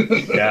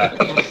 Yeah,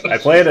 I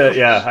played it.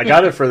 Yeah, I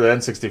got it for the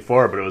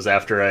N64, but it was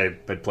after I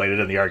had played it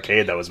in the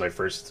arcade. That was my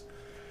first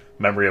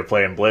memory of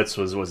playing Blitz.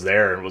 Was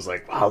there, and was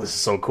like, wow, this is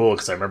so cool,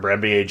 because I remember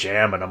NBA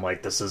Jam, and I'm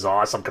like, this is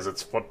awesome because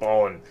it's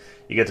football and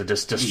you get to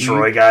just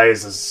destroy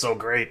guys. This is so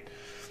great.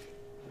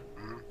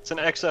 It's an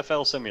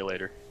XFL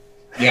simulator.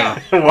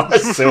 Yeah. It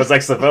was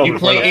XFL. You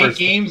before play the 8 first...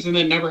 games and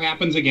it never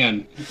happens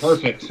again.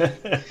 Perfect.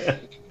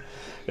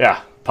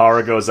 Yeah,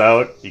 power goes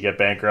out, you get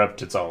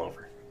bankrupt, it's all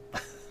over.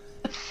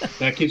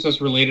 That keeps us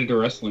related to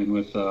wrestling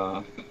with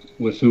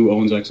who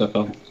owns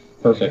XFL.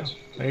 Perfect.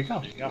 There you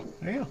go.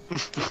 There you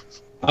go.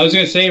 I was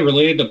gonna say,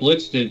 related to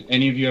Blitz, did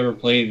any of you ever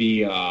play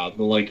the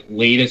like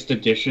latest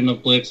edition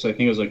of Blitz? I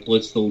think it was like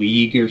Blitz the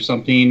League or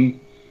something.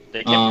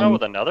 They came out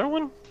with another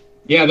one?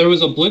 Yeah, there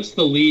was a Blitz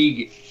the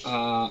League.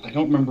 I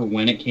don't remember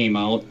when it came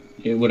out.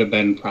 It would have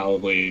been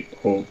probably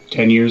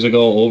 10 years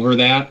ago, over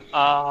that.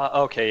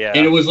 Okay, yeah.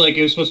 And it was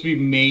supposed to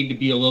be made to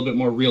be a little bit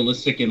more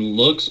realistic in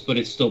looks, but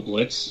it's still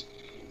Blitz.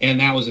 And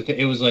that was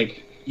it was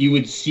like you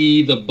would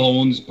see the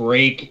bones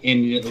break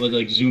and it would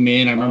like zoom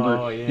in. I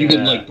remember you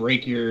could like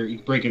break your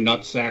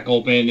nutsack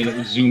open and it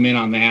would zoom in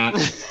on that.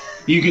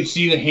 You could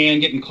see the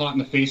hand getting caught in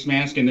the face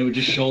mask, and they would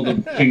just show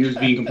the fingers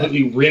being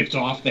completely ripped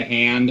off the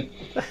hand.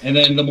 And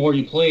then the more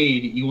you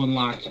played, you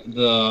unlocked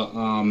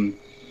the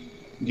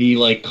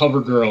like cover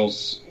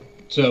girls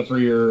for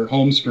your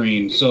home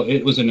screen. So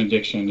it was an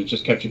addiction. It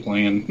just kept you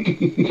playing.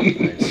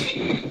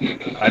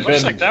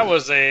 Looks like that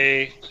was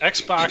a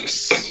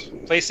Xbox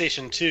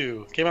PlayStation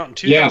 2. Came out in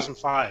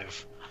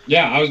 2005.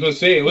 Yeah, I was going to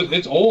say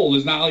it's old.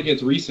 It's not like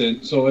it's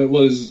recent. So it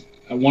was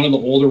one of the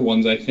older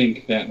ones, I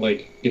think, that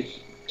like if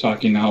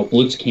talking now,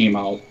 Blitz came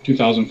out.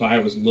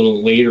 2005 was a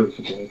little later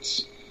for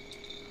Blitz.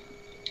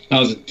 I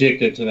was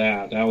addicted to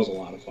that. That was a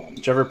lot of fun.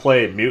 Did you ever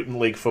play Mutant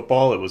League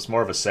Football? It was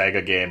more of a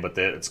Sega game, but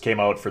it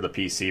came out for the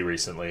PC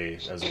recently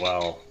as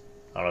well.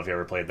 I don't know if you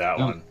ever played that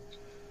one.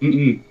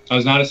 I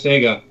was not a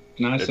Sega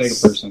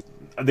person.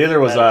 Neither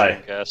was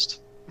I. Dreamcast.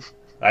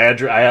 I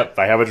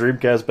have a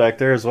Dreamcast back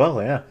there as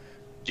well. Yeah.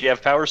 Do you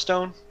have Power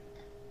Stone?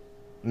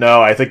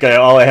 No, I think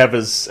all I have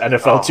is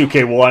NFL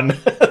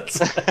 2K1.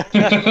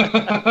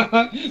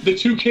 The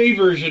 2K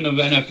version of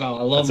NFL.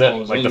 I love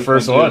those. Like those the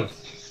first one. Too.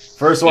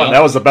 First one.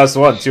 That was the best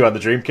one, too, on the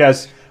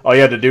Dreamcast. All you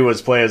had to do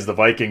was play as the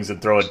Vikings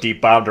and throw a deep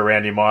bomb to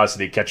Randy Moss,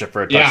 and he'd catch it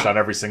for a touchdown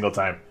every single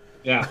time.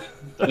 Yeah.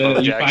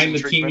 You find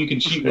the team you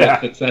can cheat with. Yeah,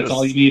 that's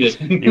all you needed.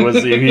 He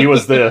was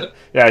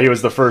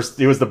the first.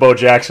 He was the Bo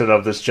Jackson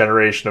of this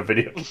generation of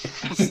video games.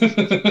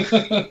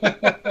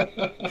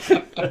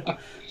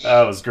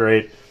 That was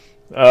great.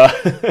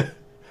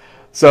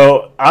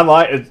 So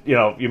online,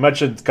 you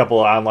mentioned a couple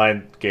of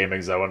online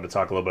gamings. I wanted to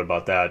talk a little bit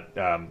about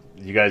that.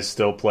 You guys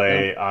still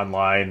play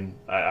online?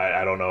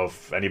 I don't know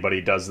if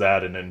anybody does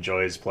that and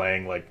enjoys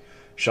playing. Like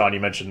Sean, you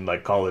mentioned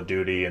like Call of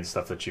Duty and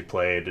stuff that you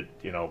played.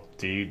 Do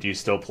you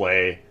still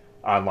play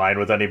online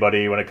with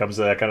anybody when it comes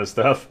to that kind of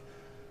stuff?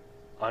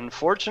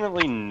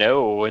 Unfortunately,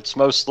 no. It's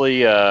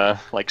mostly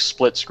like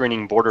split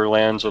screening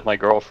Borderlands with my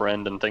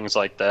girlfriend and things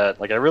like that.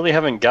 Like I really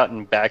haven't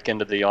gotten back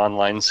into the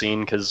online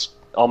scene because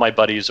all my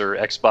buddies are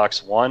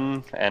Xbox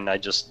One, and I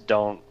just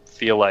don't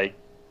feel like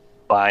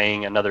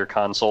buying another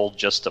console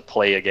just to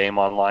play a game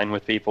online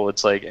with people.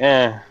 It's like,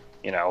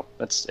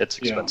 it's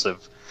expensive.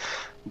 Yeah.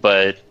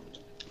 But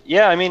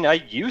yeah, I mean, I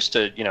used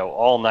to,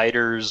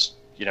 all-nighters,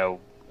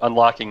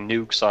 unlocking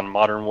nukes on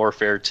Modern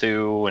Warfare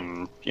 2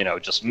 and,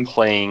 just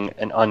playing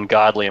an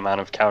ungodly amount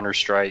of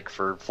Counter-Strike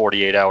for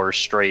 48 hours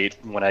straight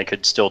when I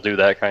could still do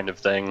that kind of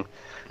thing.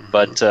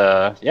 But,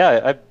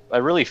 I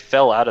really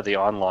fell out of the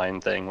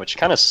online thing, which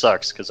kind of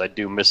sucks because I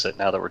do miss it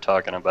now that we're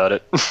talking about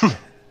it.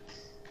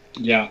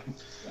 Yeah,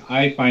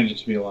 I find it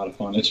to be a lot of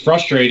fun. It's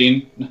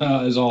frustrating,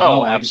 is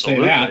all I can say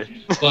that.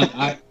 But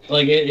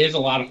it is a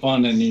lot of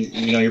fun, and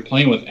you're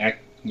playing with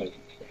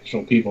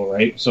actual people,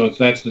 right? So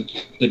that's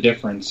the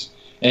difference,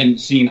 and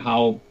seeing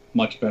how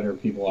much better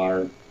people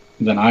are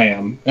than I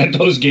am at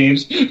those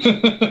games. I'd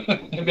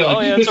be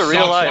like, it's a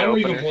real eye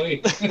opener.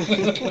 Why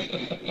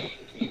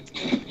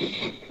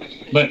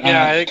But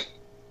I think.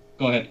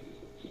 Go ahead.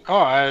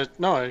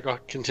 Go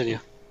continue.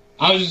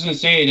 I was just gonna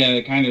say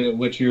to kind of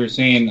what you were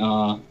saying.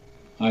 I'm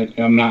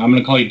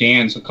gonna call you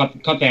Dan. So cut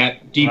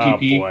that. DPP. Oh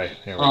boy,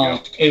 here we go.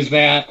 Is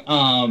that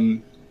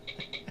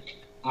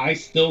I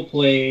still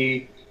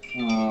play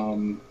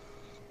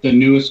the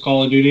newest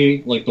Call of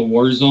Duty, like the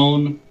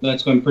Warzone,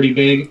 that's been pretty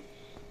big.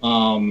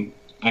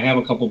 I have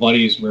a couple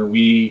buddies where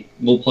we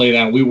will play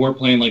that. We were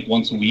playing like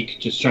once a week,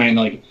 just trying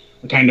like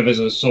kind of as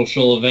a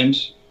social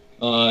event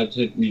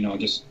to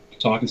just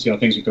talk and see how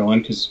things are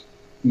going, because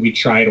we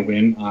try to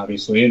win,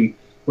 obviously, and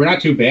we're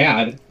not too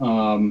bad.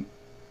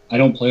 I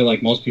don't play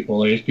like most people.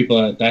 There's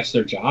people that's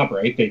their job,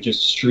 right? They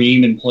just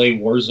stream and play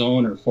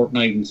Warzone or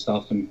Fortnite and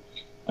stuff, and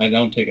I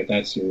don't take it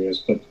that serious.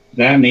 But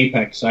that and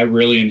Apex, I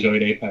really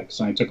enjoyed Apex,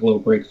 and I took a little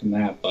break from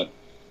that, but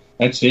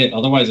that's it.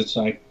 Otherwise,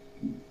 I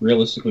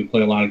realistically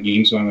play a lot of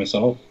games by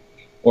myself,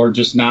 or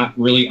just not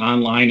really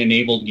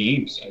online-enabled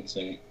games, I'd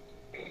say.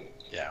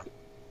 Yeah.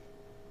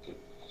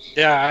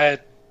 Yeah,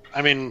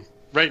 I mean,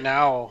 right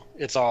now,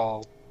 it's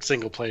all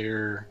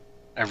single-player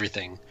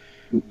everything.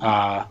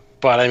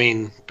 But I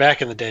mean,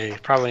 back in the day,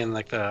 probably in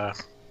like the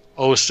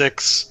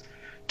 06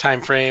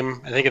 time frame,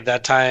 I think at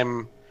that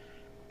time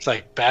it's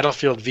like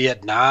Battlefield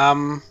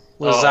Vietnam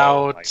was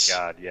out. Oh my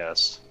god,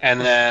 yes. And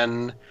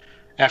then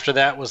after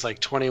that was like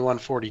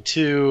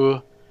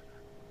 2142,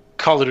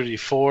 Call of Duty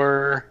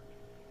 4.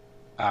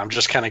 I'm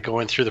just kind of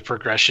going through the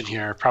progression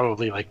here.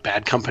 Probably like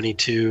Bad Company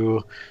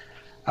 2.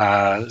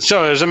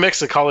 So there's a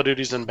mix of Call of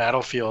Duties and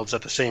Battlefields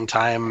at the same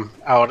time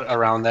out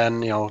around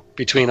then,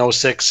 between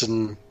 06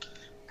 and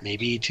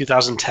maybe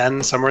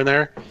 2010, somewhere in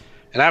there.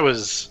 And I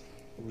was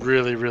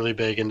really, really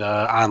big into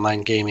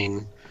online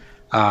gaming.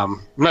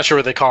 I'm not sure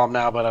what they call them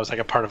now, but I was like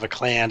a part of a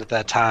clan at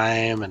that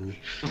time, and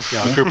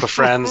a group of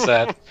friends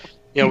that,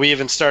 we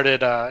even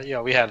started,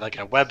 we had like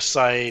a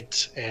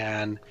website,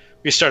 and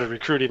we started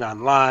recruiting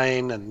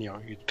online, and,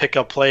 you'd pick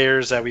up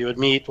players that we would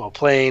meet while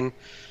playing.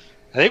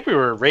 I think we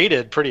were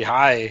rated pretty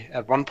high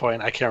at one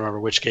point. I can't remember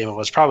which game it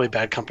was, probably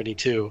Bad Company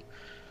 2.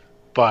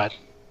 But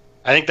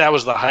I think that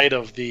was the height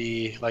of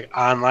the like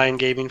online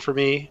gaming for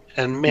me,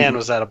 and man,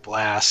 was that a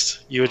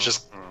blast! You would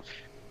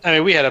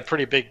we had a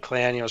pretty big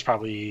clan. It was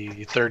probably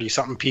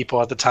 30-something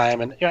people at the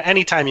time, and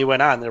anytime you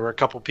went on, there were a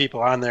couple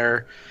people on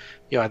there.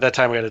 At that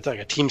time we had like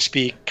a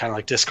TeamSpeak, kind of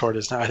like Discord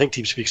is now. I think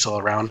TeamSpeak's still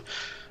around.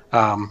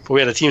 But we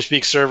had a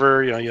TeamSpeak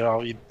server.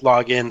 You'd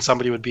log in,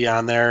 somebody would be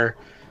on there,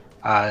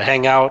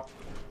 hang out,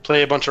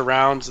 play a bunch of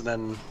rounds, and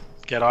then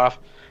get off.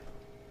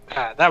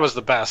 That was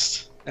the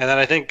best. And then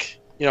I think,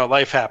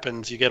 life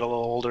happens. You get a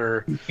little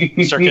older,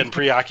 you start getting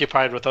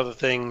preoccupied with other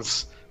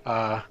things.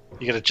 You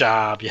get a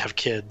job, you have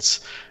kids,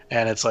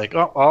 and it's like,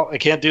 oh, well, I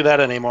can't do that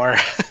anymore.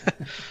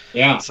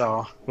 Yeah.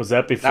 So was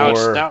that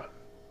before? Go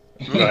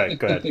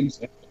ahead.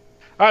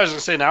 I was going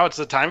to say, now it's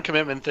a time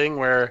commitment thing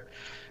where,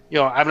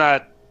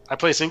 I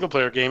play single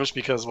player games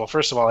because, well,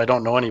 first of all, I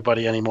don't know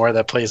anybody anymore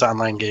that plays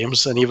online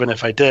games. And even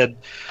if I did,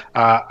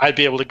 I'd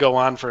be able to go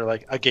on for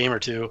like a game or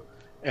two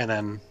and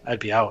then I'd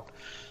be out.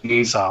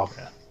 Mm-hmm. So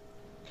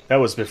that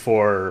was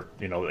before,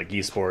 like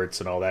esports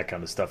and all that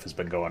kind of stuff has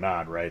been going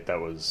on, right? That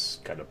was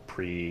kind of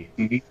pre.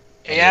 Mm-hmm.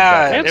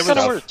 Yeah, it was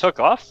where it took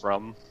off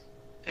from.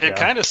 It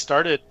kind of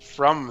started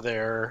from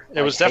there.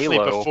 It was definitely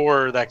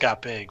before that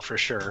got big, for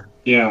sure.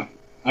 Yeah.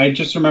 I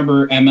just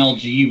remember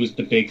MLG was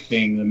the big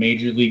thing, the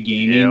Major League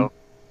Gaming. Yeah.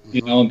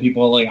 And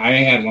people I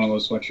had one of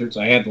those sweatshirts.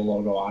 I had the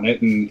logo on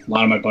it, and a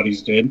lot of my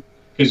buddies did,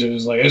 because it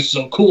was like, it's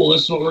so cool.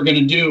 This is what we're going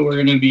to do. We're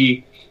going to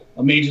be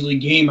a Major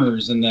League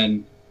Gamers, and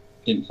then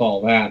didn't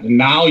follow that. And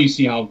now you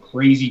see how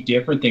crazy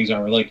different things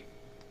are. Like,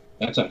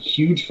 that's a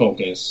huge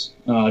focus.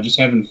 Just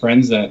having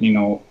friends that,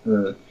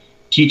 or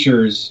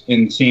teachers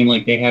and saying,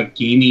 like, they have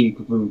gaming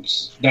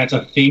groups. That's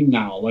a thing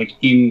now, like,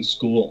 in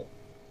school.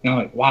 And I'm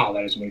like, wow,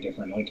 that is way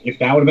different. Like, if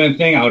that would have been a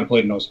thing, I would have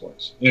played no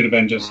sports. It would have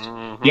been just,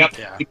 yep.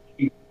 Yeah.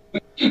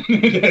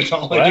 That's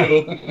all I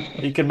do.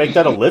 You can make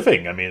that a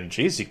living. I mean,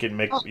 geez, you can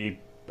make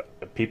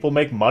people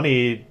make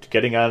money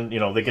getting on.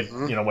 They get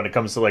when it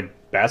comes to like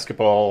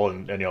basketball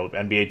and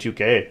NBA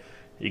 2K,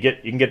 you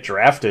can get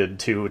drafted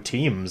to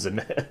teams,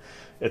 and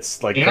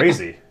it's like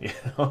crazy.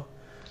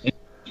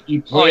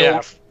 You play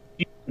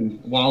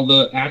while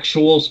the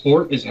actual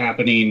sport is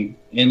happening,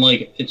 and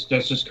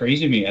that's just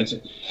crazy to me.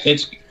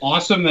 It's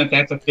awesome that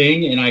that's a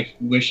thing, and I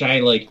wish I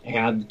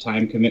had the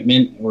time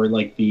commitment or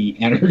the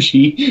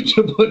energy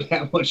to put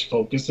that much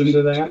focus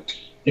into that.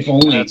 If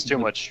only. That's too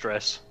much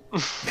stress.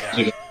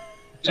 I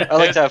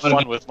like to have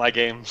fun with my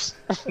games.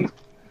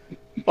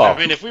 I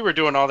mean, if we were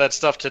doing all that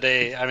stuff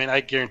today, I mean, I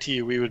guarantee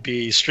you we would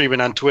be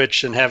streaming on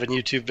Twitch and having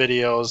YouTube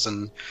videos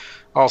and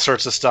all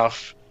sorts of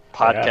stuff.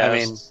 Podcasts. I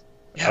mean,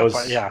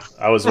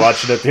 I was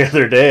watching it the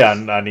other day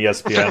on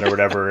ESPN or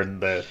whatever,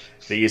 and the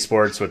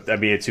esports with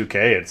NBA 2K.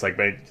 It's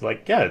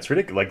it's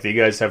ridiculous. Like, you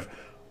guys have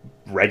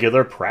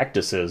regular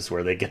practices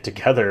where they get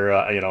together,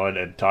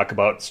 and talk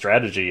about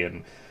strategy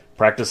and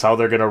practice how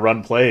they're going to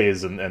run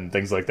plays and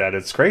things like that.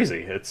 It's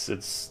crazy.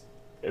 It's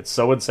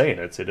so insane.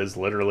 It is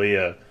literally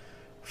a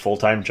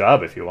full-time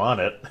job if you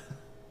want it.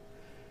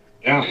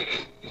 Yeah,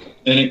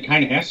 and it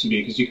kind of has to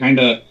be, because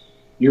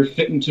you're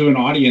fitting to an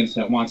audience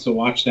that wants to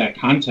watch that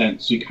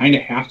content, so you kind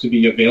of have to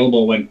be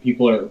available when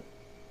people are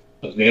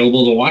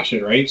available to watch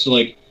it, right? So,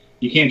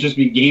 you can't just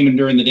be gaming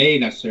during the day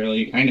necessarily.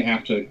 You kind of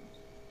have to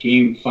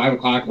game 5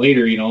 o'clock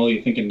later,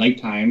 you're thinking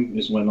nighttime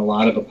is when a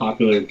lot of the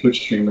popular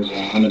Twitch streamers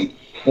are on,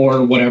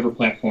 or whatever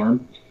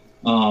platform.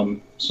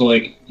 So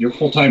like your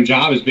full-time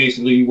job is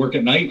basically work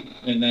at night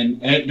and then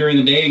edit during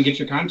the day and get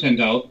your content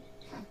out.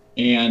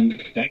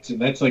 And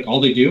that's like all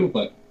they do,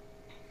 but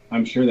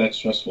I'm sure that's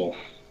stressful.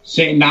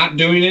 Not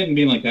doing it and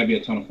being like, that'd be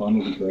a ton of fun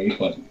would be great,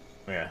 but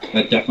Yeah.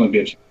 that'd definitely be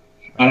a challenge.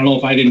 I don't know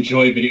if I'd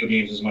enjoy video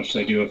games as much as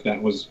I do if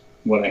that was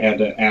what I had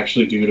to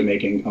actually do to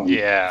make income.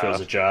 Yeah. If it was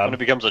a When job. it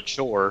becomes a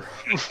chore.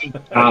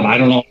 I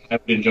don't know if I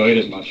would enjoy it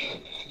as much.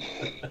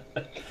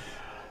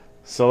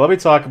 So let me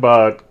talk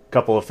about a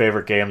couple of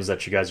favorite games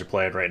that you guys are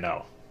playing right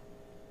now.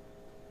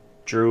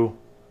 Drew,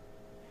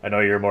 I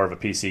know you're more of a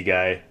PC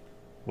guy.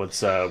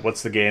 What's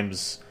the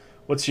games?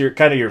 What's your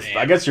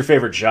I guess your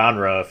favorite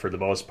genre for the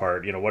most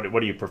part? What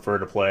do you prefer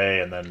to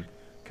play, and then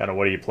kind of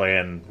what are you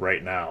playing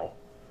right now?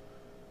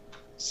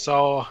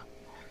 So,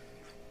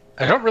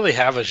 I don't really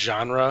have a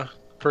genre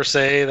per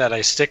se that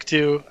I stick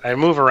to. I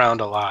move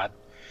around a lot.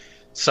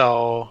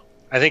 So,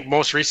 I think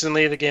most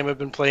recently the game I've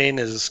been playing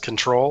is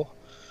Control.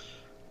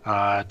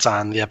 It's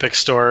on the Epic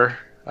Store.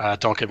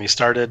 Don't get me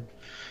started,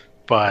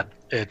 but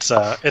it's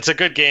a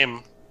good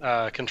game.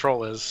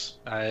 Control is.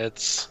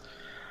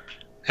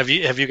 Have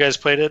you guys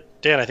played it?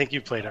 Dan, I think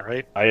you played it,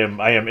 right? I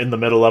am in the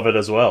middle of it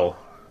as well,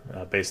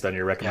 based on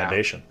your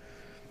recommendation.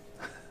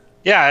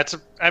 Yeah,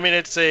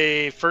 it's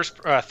a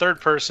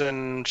third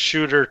person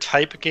shooter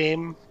type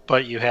game,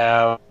 but you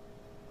have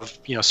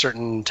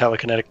certain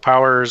telekinetic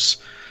powers.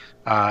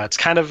 It's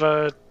kind of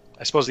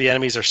I suppose the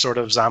enemies are sort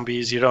of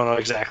zombies. You don't know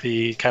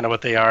exactly kind of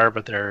what they are,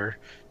 but they're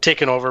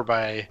taken over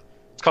by,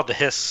 it's called the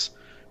Hiss,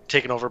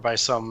 taken over by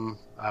some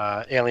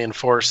alien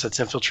force that's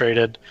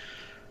infiltrated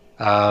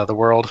the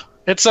world.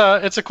 It's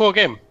a cool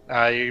game.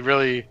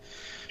 You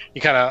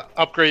kind of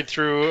upgrade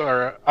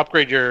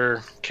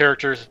your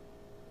characters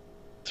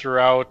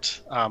throughout,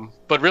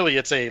 but really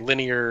it's a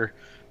linear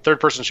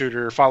third-person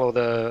shooter. Follow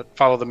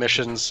the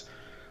missions.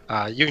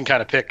 You can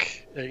kind of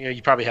pick.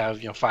 You probably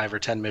have 5 or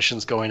 10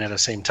 missions going at the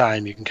same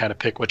time. You can kind of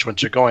pick which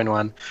ones you're going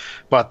on,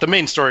 but the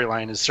main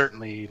storyline is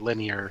certainly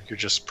linear. You're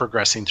just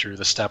progressing through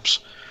the steps.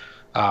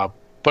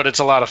 But it's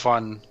a lot of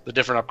fun. The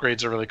different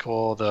upgrades are really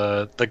cool.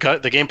 The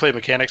gameplay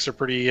mechanics are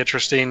pretty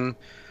interesting.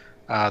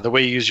 The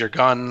way you use your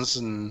guns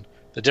and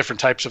the different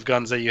types of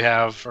guns that you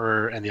have,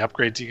 and the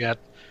upgrades you get,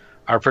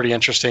 are pretty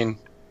interesting.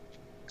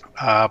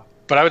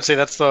 But I would say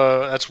that's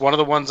one of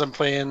the ones I'm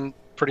playing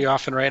pretty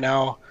often right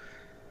now.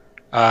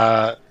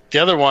 The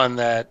other one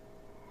that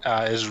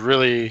is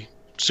really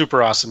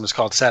super awesome is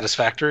called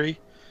Satisfactory.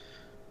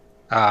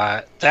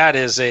 That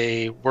is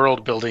a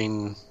world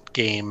building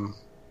game.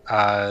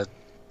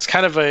 It's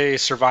kind of a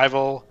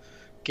survival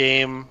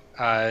game.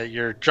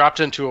 You're dropped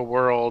into a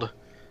world,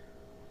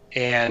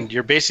 and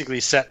you're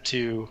basically set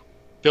to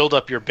build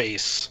up your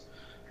base.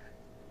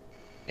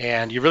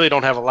 And you really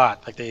don't have a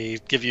lot. Like, they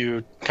give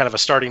you kind of a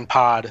starting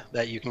pod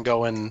that you can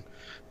go and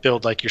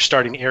build like your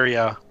starting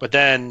area, but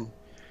then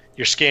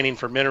you're scanning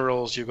for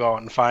minerals. You go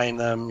out and find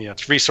them.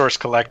 It's resource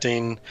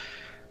collecting,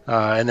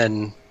 and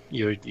then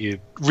you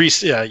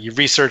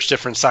research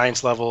different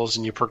science levels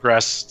and you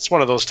progress. It's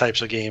one of those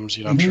types of games.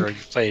 I'm sure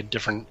you've played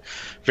different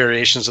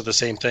variations of the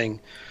same thing,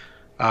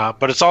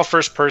 but it's all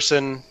first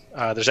person.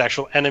 There's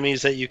actual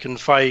enemies that you can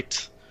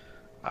fight.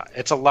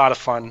 It's a lot of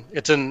fun.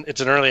 It's an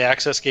early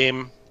access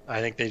game. I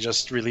think they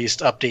just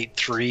released update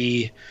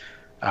 3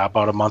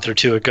 about a month or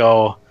two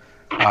ago.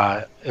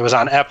 It was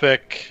on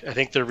Epic. I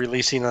think they're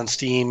releasing on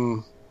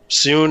Steam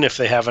soon if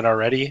they haven't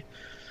already.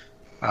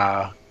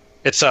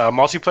 It's a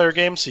multiplayer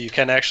game, so you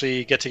can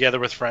actually get together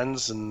with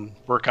friends and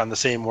work on the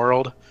same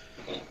world.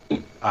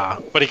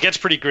 But it gets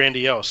pretty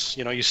grandiose.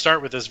 You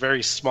start with this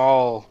very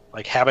small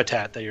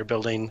habitat that you're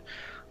building,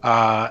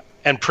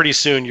 and pretty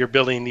soon you're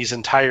building these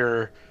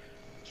entire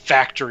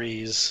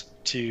factories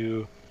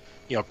to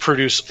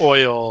produce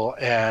oil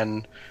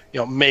and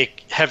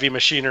make heavy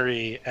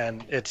machinery,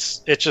 and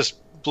it just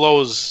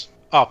blows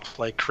up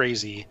like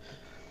crazy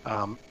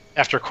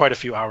after quite a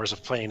few hours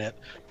of playing it.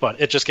 But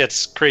it just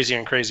gets crazier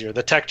and crazier.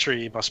 The tech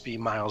tree must be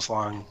miles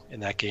long in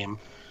that game,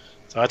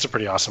 so that's a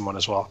pretty awesome one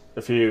as well.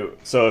 If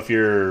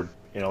you're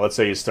let's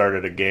say you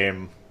started a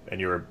game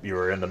and you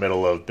were in the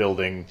middle of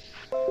building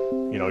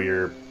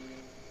your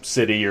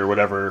city or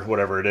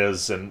whatever it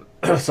is, and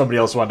somebody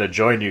else wanted to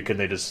join you, can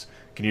you just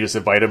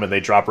invite them and they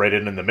drop right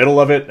in the middle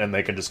of it and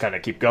they can just kind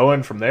of keep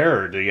going from there,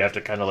 or do you have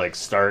to kind of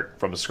start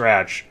from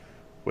scratch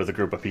with a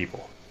group of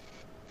people?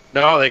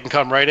 No, they can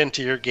come right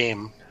into your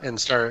game and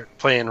start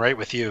playing right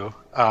with you.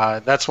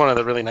 That's one of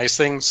the really nice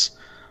things.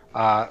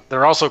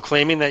 They're also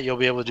claiming that you'll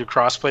be able to do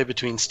crossplay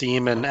between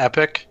Steam and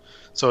Epic,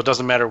 so it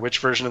doesn't matter which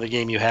version of the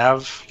game you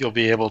have, you'll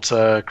be able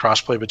to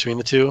crossplay between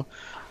the two.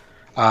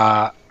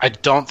 I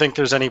don't think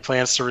there's any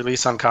plans to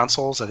release on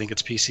consoles. I think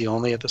it's PC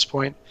only at this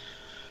point.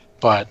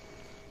 But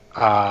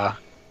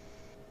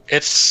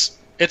it's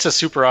a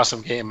super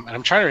awesome game, and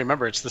I'm trying to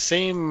remember. It's the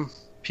same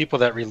people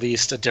that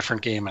released a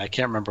different game. I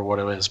can't remember what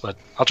it is, but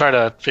I'll try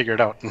to figure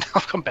it out and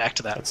I'll come back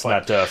to that. It's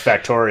not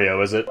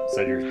Factorio, is it? Is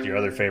that your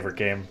other favorite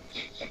game?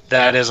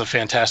 That is a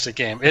fantastic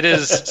game. It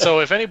is. So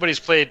if anybody's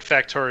played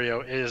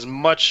Factorio, it is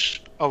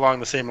much along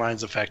the same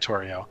lines of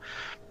Factorio,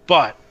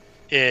 but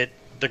the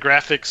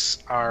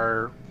graphics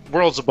are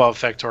worlds above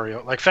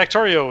Factorio. Like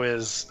Factorio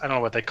is, I don't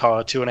know what they call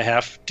it,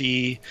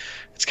 2.5D.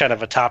 It's kind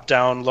of a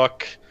top-down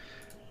look.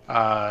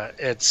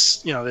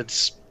 It's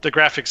the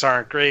graphics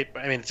aren't great.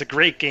 I mean, it's a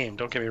great game.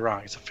 Don't get me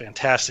wrong. It's a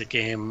fantastic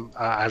game.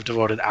 I've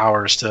devoted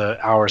hours and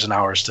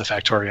hours to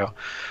Factorio,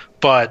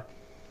 but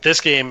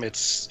this game,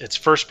 it's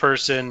first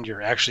person.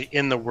 You're actually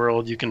in the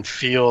world. You can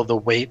feel the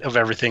weight of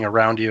everything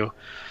around you.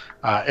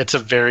 It's a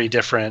very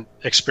different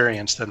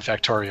experience than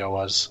Factorio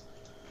was.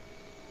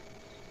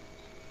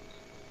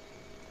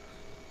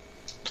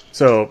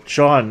 So,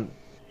 Sean,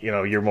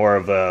 you're more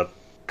of a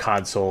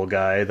console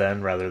guy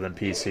then rather than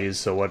PCs.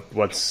 So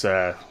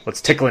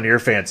what's tickling your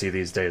fancy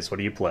these days? What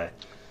do you play?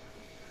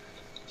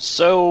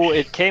 So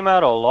it came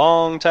out a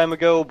long time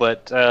ago,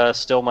 but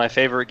still my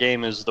favorite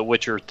game is The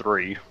Witcher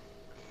 3.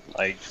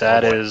 Like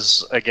that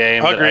is a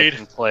game Agreed. that I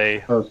can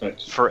play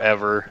Perfect.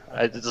 forever.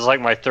 It's like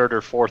my third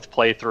or fourth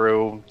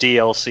playthrough,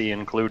 DLC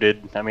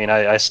included. I mean,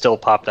 I still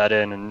pop that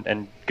in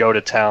and go to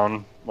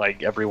town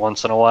like every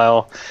once in a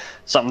while.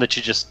 Something that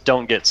you just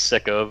don't get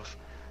sick of.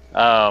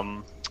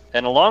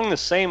 And along the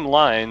same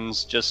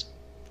lines, just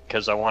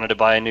because I wanted to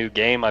buy a new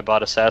game, I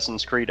bought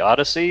Assassin's Creed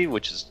Odyssey,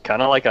 which is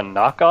kind of like a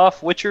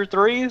knockoff Witcher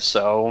 3.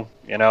 So,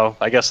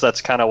 I guess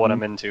that's kind of what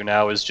I'm into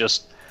now, is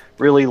just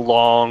really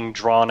long,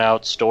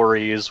 drawn-out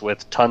stories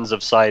with tons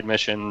of side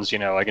missions.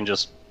 I can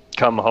just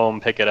come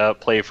home, pick it up,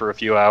 play for a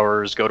few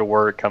hours, go to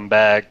work, come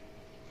back,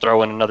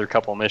 throw in another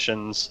couple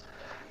missions.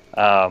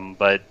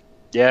 But,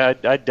 yeah,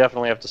 I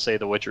definitely have to say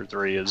The Witcher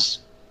 3 is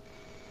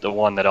the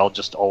one that I'll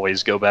just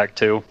always go back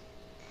to.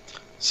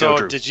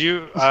 So did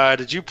you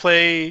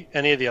play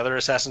any of the other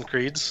Assassin's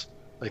Creeds,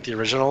 like the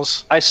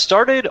originals? I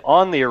started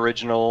on the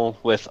original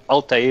with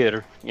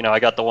Altair. I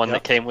got the one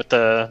that came with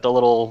the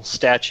little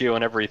statue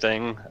and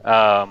everything.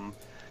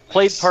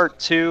 Played part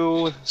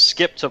 2,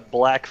 skipped to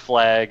Black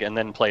Flag, and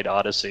then played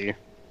Odyssey.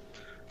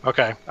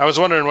 Okay, I was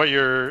wondering what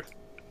your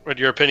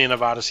opinion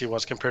of Odyssey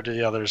was compared to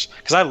the others,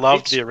 because I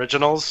loved the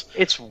originals.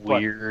 It's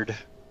weird.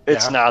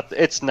 It's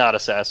not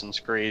Assassin's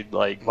Creed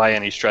by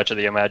any stretch of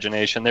the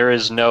imagination. There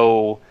is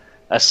no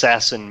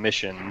assassin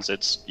missions.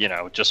 It's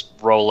just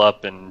roll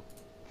up and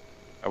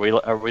are we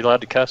allowed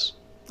to cuss?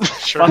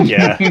 Sure. Fuck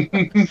yeah.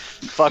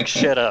 Fuck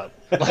shit up.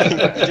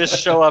 Just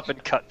show up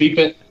and cut. Beep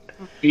it.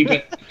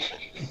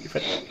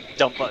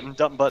 Dump button.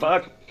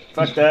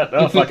 Fuck that.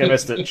 Oh fuck, I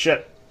missed it.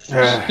 Shit.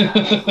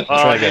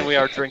 And we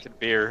are drinking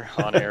beer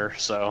on air,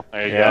 so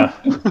there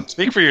you go.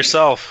 Speak for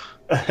yourself.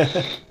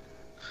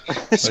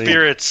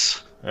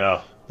 Spirits. Oh,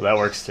 well, that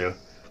works too.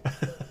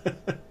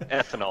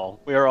 Ethanol.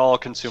 We are all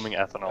consuming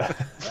ethanol.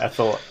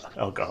 Ethyl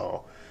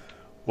alcohol.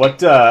 What?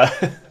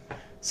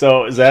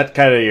 So is that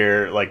kind of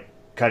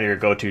your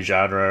go-to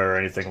genre or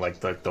anything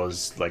like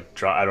those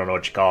I don't know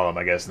what you call them.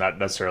 I guess not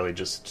necessarily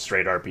just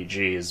straight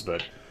RPGs,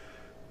 but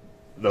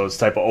those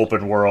type of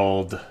open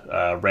world,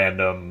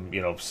 random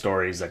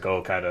stories that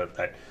go kind of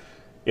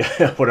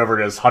whatever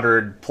it is,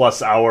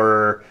 100+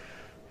 hour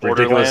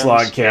ridiculous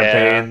long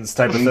campaigns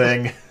type of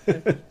thing.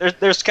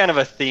 There's kind of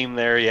a theme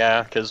there,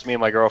 yeah, because me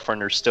and my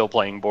girlfriend are still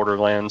playing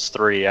Borderlands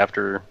 3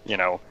 after,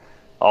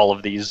 all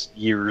of these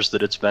years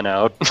that it's been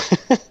out.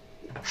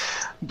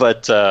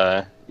 But,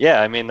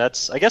 yeah, I mean, I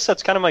guess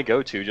that's kind of my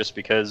go-to, just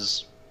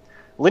because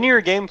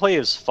linear gameplay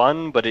is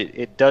fun, but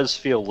it does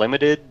feel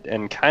limited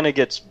and kind of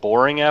gets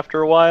boring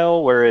after a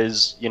while,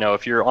 whereas,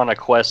 if you're on a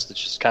quest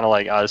that's just kind of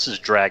like, this is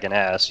dragging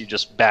ass, you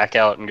just back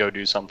out and go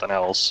do something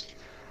else.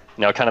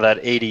 Kind of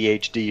that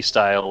ADHD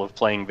style of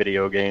playing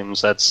video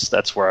games.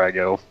 That's where I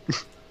go.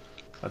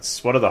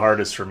 That's one of the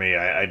hardest for me.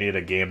 I need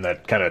a game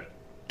that kind of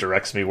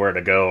directs me where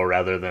to go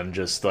rather than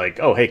just like,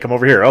 oh, hey, come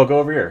over here. Oh, go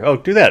over here. Oh,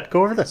 do that.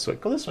 Go over this way.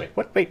 Go this way.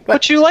 What? Wait, what?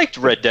 But you liked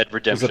Red Dead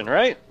Redemption,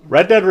 right?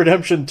 Red Dead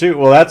Redemption 2.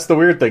 Well, that's the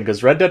weird thing,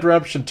 because Red Dead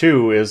Redemption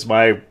 2 is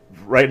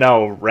right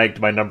now ranked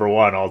my number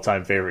 1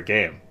 all-time favorite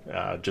game.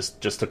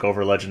 Just took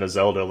over Legend of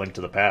Zelda: Link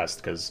to the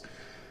Past, because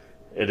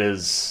it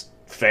is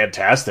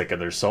fantastic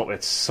and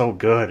it's so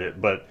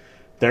good, but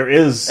there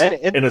is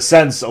in a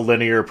sense a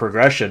linear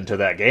progression to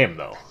that game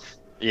though.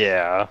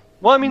 Yeah,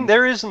 well, I mean,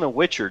 there is in The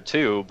Witcher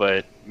too,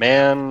 but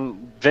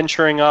man,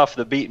 venturing off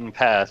the beaten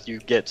path, you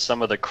get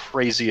some of the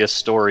craziest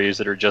stories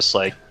that are just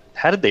like,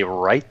 how did they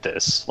write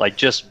this? Like,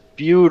 just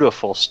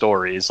beautiful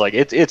stories. Like,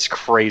 it's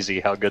crazy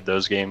how good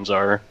those games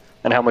are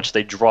and how much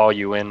they draw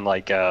you in,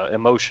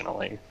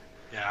 emotionally.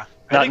 Yeah,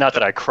 not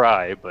that I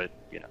cry, but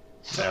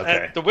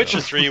Okay. The Witcher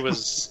 3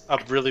 was a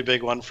really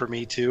big one for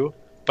me too,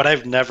 but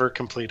I've never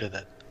completed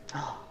it.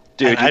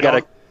 Dude, you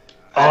gotta.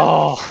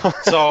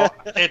 So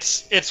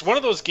it's one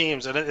of those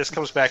games, and this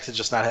comes back to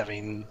just not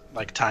having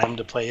time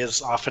to play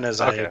as often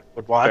as I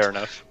would want. Fair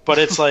enough. But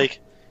it's like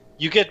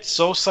you get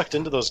so sucked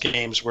into those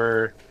games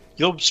where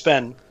you'll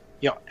spend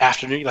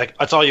afternoon, like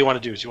that's all you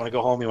want to do is you want to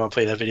go home, you want to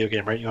play that video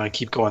game, right? You want to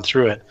keep going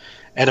through it,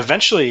 and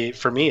eventually,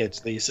 for me,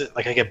 it's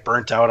like I get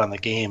burnt out on the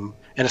game,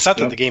 and it's not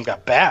that the game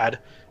got bad,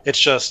 it's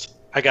just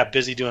I got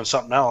busy doing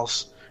something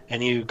else,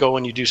 and you go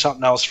and you do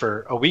something else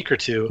for a week or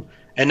two,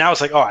 and now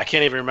it's like, oh, I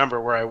can't even remember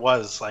where I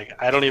was, like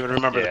I don't even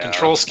remember the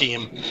control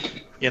scheme,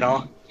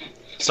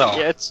 So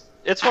yeah,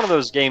 it's one of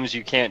those games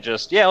you can't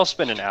just, I'll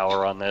spend an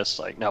hour on this.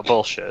 Like, no,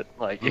 bullshit.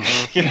 Like,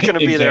 you're going to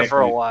be there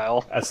for a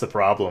while. That's the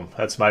problem.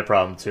 That's my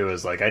problem, too,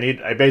 is, like,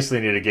 I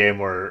basically need a game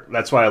where,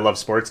 that's why I love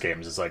sports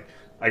games. It's like,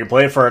 I can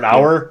play it for an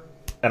hour,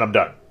 and I'm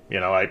done.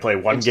 I play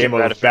one game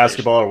of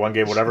basketball or one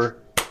game whatever.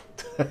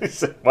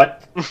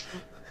 What?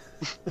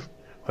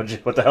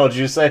 What the hell did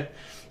you say?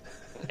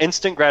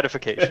 Instant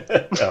gratification.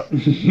 Oh.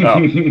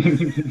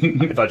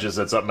 I thought you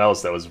said something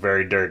else that was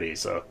very dirty,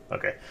 so,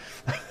 okay.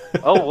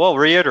 Oh, well,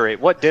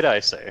 reiterate. What did I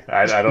say?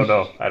 I don't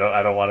know. I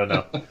don't want to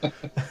know.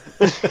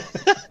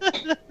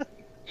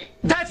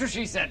 That's what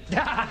she said.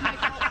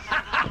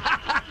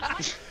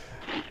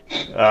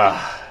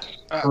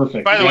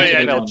 Perfect. By the way,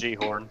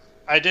 MLG horn.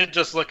 I did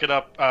just look it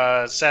up.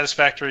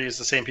 Satisfactory is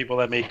the same people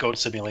that made Goat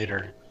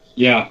Simulator.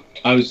 Yeah,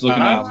 I was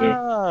looking at it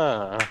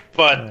too.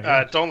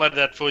 But don't let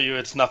that fool you.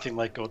 It's nothing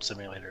like Goat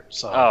Simulator.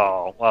 So.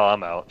 Oh, well,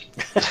 I'm out.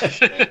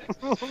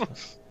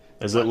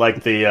 Is it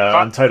like the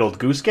Untitled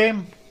Goose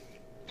Game?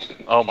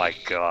 Oh my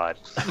god.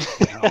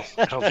 No,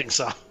 I don't think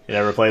so. You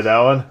never played that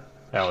one?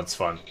 That one's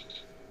fun.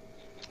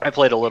 I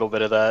played a little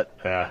bit of that.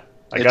 Yeah.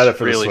 I got it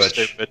for really the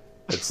Switch. Stupid.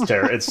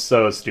 It's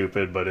so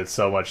stupid, but it's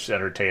so much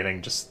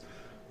entertaining. Just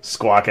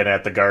squawking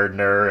at the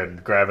gardener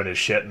and grabbing his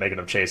shit and making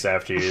him chase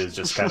after you is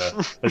just kind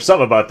of... There's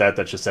something about that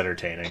that's just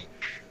entertaining.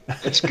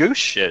 It's goose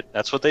shit.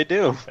 That's what they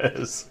do.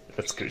 It's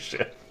goose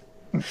shit.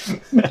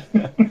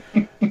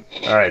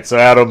 All right, so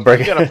Adam,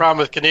 You got a problem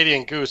with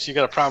Canadian Goose. You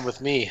got a problem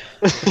with me.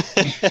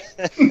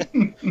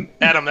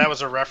 Adam, that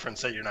was a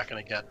reference that you're not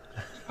going to get.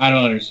 I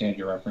don't understand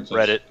your references.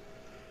 Reddit.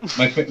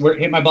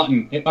 Hit my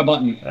button. Hit my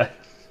button.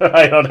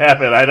 I don't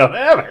have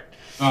it.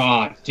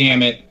 Oh,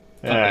 damn it.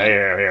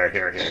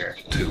 Here.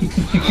 You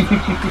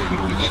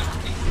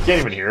can't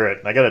even hear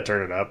it. I gotta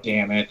turn it up.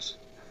 Damn it.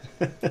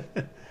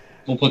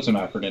 We'll put some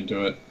effort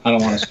into it. I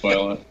don't want to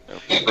spoil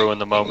it. Ruin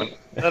the moment.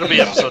 That'll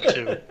be episode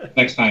 2.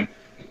 Next time.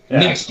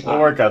 Yeah, we'll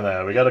work on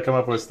that. We gotta come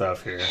up with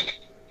stuff here.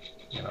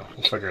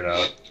 We'll figure it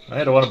out. I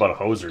had one about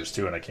hosers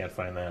too, and I can't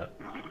find that.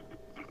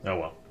 Oh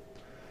well.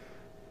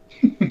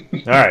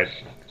 All right.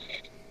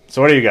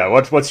 So what do you got?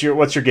 What's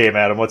your game,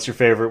 Adam? What's your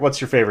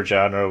favorite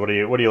genre? What do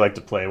you like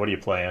to play? What are you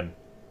playing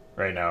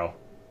right now?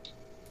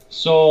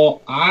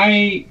 So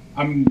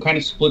I'm kind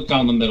of split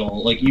down the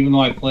middle. Like, even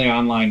though I play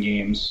online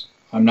games,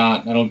 I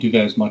don't do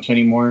that as much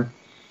anymore.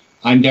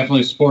 I'm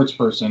definitely a sports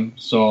person,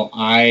 so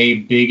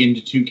I big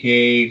into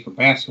 2K for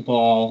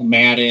basketball,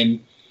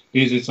 Madden,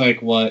 because it's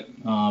like what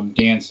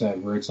Dan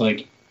said, where it's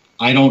like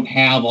I don't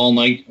have all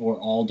night or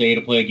all day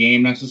to play a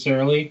game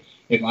necessarily.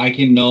 If I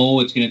can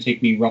know it's going to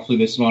take me roughly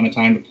this amount of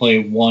time to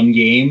play one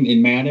game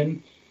in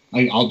Madden,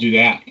 I'll do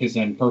that, because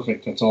then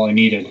perfect, that's all I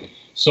needed.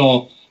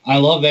 So I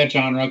love that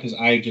genre because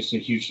I'm just a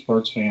huge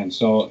sports fan,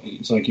 so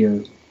it's like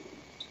you're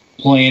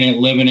playing it,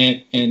 living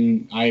it,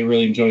 and I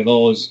really enjoy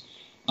those.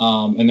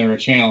 And they're a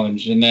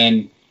challenge. And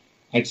then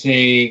I'd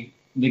say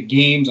the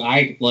games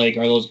I like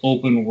are those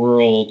open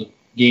world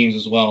games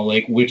as well,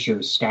 like Witcher,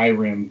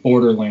 Skyrim,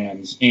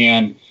 Borderlands.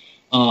 And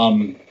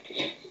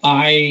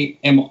I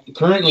am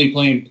currently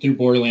playing through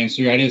Borderlands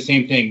 3. I did the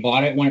same thing.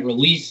 Bought it when it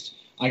released.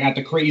 I got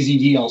the crazy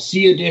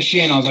DLC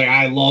edition. I was like,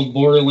 I love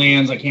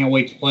Borderlands. I can't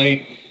wait to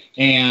play.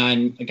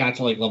 And I got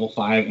to like level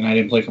 5, and I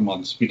didn't play for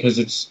months because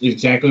it's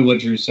exactly what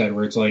Drew said,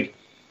 where it's like,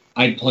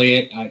 I'd play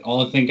it.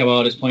 All I think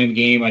about is playing the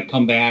game. I'd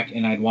come back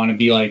and I'd want to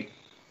be like,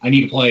 I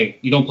need to play.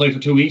 You don't play for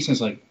 2 weeks, and it's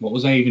like, what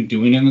was I even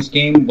doing in this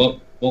game? What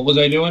was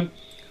I doing?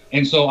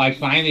 And so I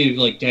finally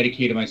like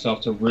dedicated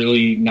myself to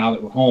really, now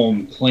that we're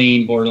home,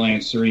 playing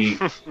Borderlands 3.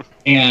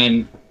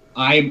 And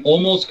I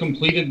almost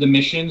completed the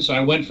mission. So I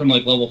went from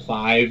like level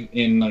 5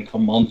 in like a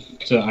month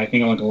to I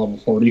think I'm like a level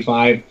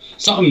 45.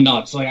 Something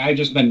nuts. Like I've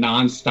just been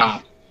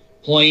nonstop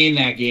playing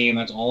that game.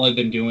 That's all I've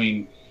been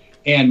doing.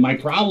 And my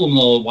problem,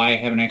 though, why I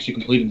haven't actually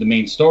completed the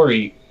main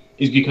story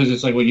is because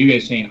it's like what you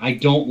guys are saying. I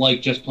don't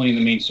like just playing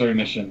the main story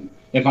mission.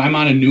 If I'm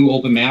on a new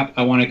open map,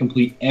 I want to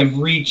complete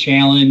every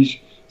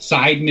challenge,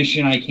 side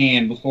mission I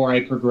can before I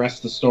progress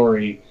the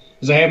story,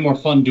 because I have more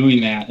fun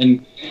doing that.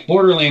 And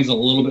Borderlands is a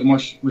little bit more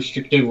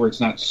restrictive, where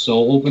it's not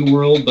so open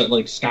world, but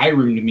like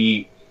Skyrim to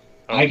me,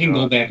 I can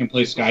go back and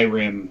play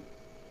Skyrim,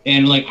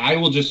 and like I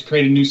will just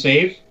create a new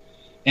save,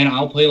 and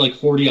I'll play like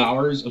 40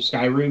 hours of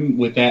Skyrim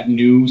with that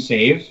new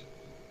save.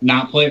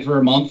 Not play it for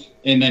a month,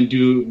 and then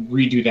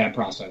redo that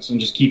process, and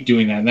just keep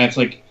doing that. And that's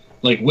like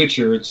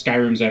Witcher,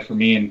 Skyrim's that for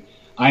me. And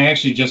I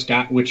actually just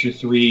got Witcher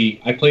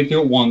 3. I played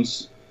through it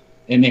once,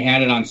 and they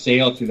had it on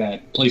sale through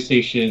that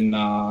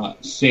PlayStation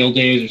sale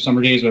days or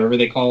summer days, whatever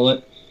they call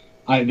it.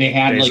 They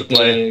had Days like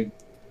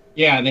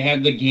they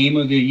had the Game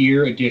of the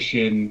Year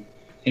edition,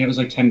 and it was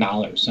like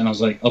 $10. And I was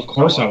like, of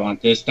course I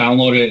want this.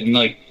 Download it, and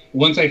like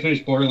once I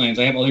finish Borderlands,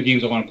 I have other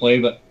games I want to play,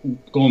 but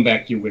going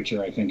back to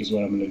Witcher, I think, is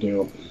what I'm going to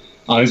do.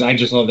 Because I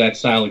just love that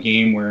style of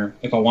game where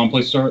if I want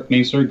to play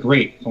main story,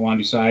 great. If I want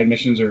to do side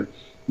missions or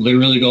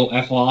literally go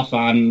F off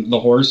on the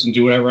horse and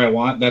do whatever I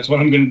want, that's what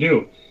I'm going to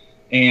do.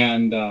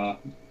 And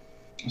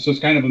so it's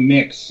kind of a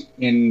mix.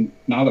 And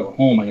now that we're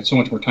home, I got so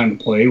much more time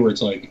to play where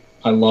it's like,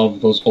 I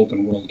love those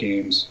open world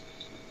games.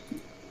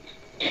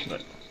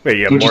 Wait,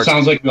 you have Which more it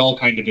sounds like we all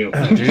kind of do.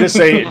 Did you just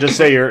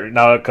say you're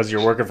now because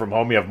you're working from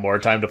home, you have more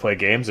time to play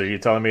games? Are you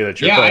telling me that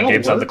you're playing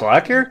games on the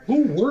clock here?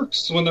 Who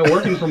works when they're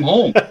working from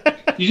home?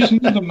 You just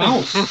move the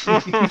mouse.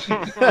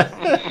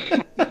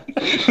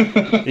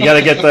 You got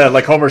to get the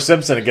like Homer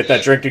Simpson and get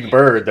that drinking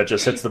bird that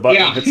just hits the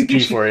button, hits the key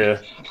for you.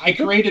 I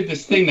created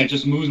this thing that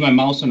just moves my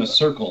mouse in a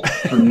circle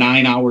for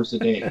 9 hours a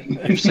day.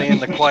 You're saying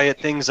the quiet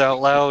things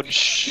out loud.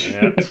 Shh.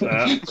 Yeah,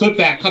 Clip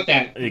that, cut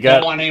that.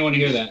 Don't want anyone to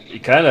hear that. You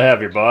kind of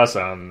have your boss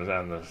on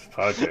the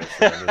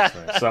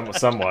podcast,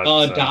 somewhat.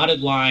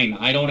 Dotted line.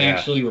 I don't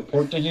actually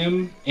report to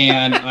him,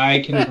 and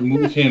I can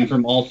remove him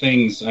from all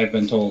things, I've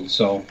been told,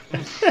 so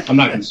I'm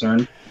not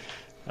concerned.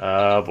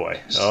 Oh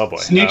boy.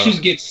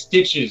 Snitches get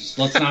stitches.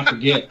 Let's not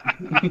forget.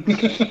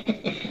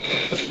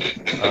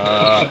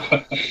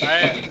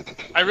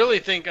 I really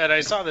think, and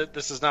I saw that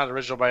this is not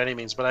original by any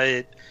means, but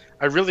I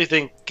really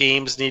think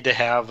games need to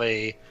have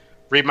a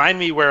remind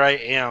me where I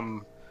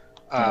am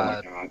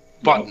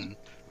button.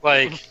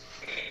 Like,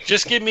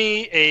 just give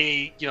me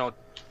a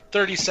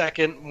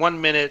 30-second,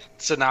 1 minute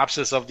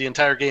synopsis of the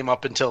entire game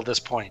up until this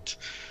point,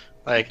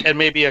 like, and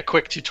maybe a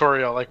quick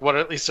tutorial, like what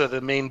at least are the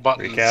main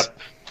buttons. Recap.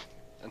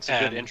 And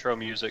some good intro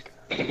music.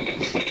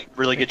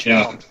 Really get you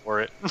pumped for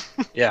it.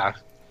 Yeah.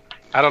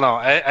 I don't know.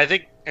 I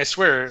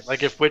swear,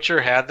 like, if Witcher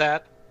had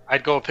that,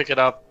 I'd go pick it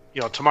up,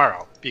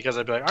 tomorrow. Because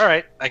I'd be like, all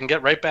right, I can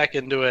get right back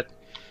into it.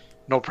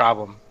 No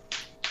problem.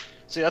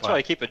 See, that's why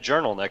I keep a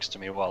journal next to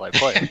me while I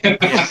play.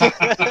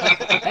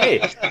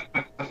 Hey,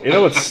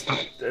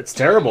 it's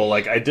terrible.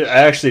 Like, I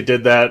actually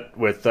did that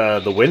with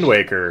the Wind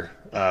Waker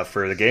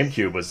for the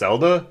GameCube with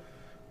Zelda.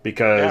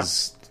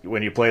 Because...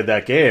 when you played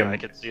that game, I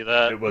could see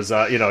that. It was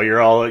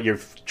you're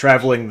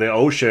traveling the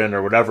ocean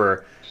or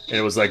whatever, and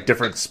it was like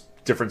different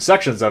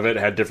sections of it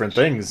had different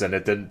things, and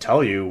it didn't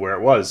tell you where it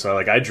was. So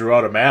like I drew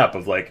out a map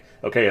of like,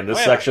 okay, in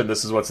this section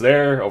this is what's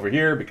there over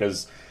here,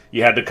 because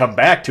you had to come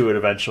back to it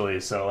eventually.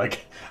 So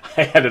like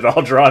I had it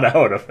all drawn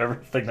out of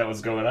everything that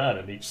was going on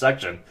in each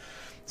section,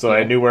 so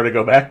I knew where to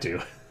go back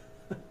to.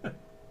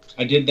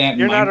 I did that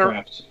in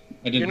Minecraft.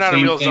 You're not a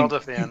real Zelda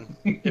fan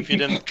if you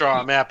didn't draw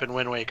a map in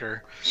Wind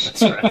Waker.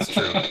 That's right. That's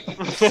true.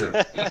 That's true.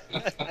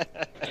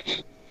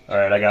 All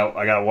right, I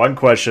got one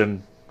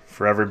question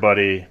for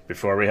everybody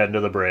before we head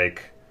into the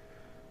break.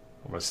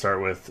 I'm going to start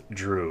with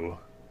Drew,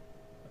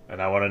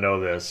 and I want to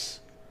know this.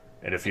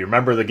 And if you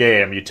remember the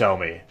game, you tell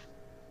me.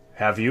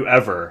 Have you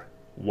ever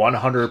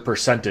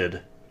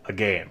 100%ed a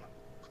game?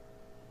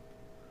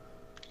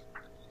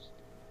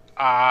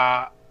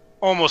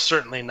 Almost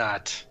certainly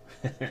not.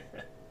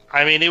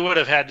 I mean, it would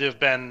have had to have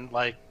been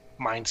like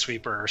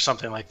Minesweeper or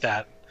something like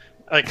that.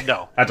 Like,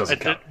 no. That doesn't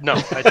count. No.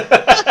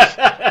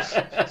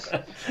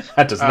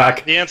 That does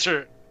not. The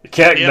answer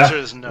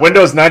is no.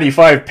 Windows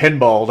 95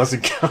 pinball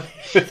doesn't count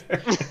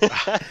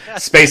either.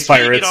 Space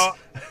Pirates.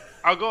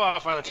 I'll go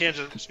off on a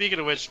tangent. Speaking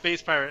of which,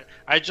 Space Pirate,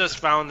 I just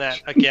found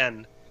that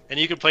again, and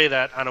you can play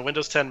that on a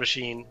Windows 10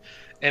 machine,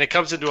 and it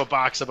comes into a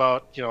box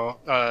about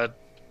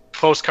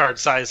postcard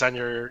size on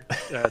your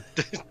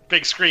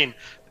big screen,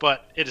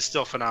 but it is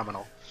still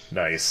phenomenal.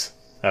 Nice.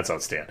 That's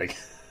outstanding.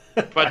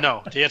 But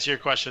no, to answer your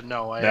question,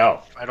 no.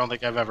 I don't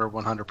think I've ever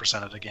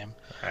 100%ed a game.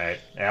 All right.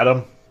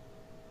 Adam?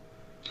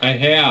 I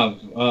have.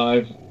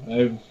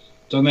 I've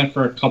done that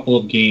for a couple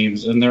of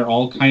games, and they're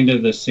all kind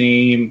of the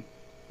same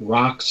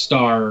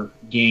Rockstar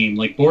game.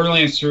 Like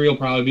Borderlands 3 will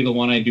probably be the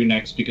one I do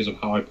next because of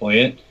how I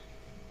play it.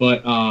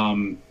 But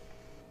I'm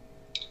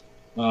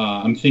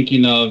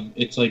thinking of,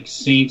 it's like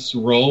Saints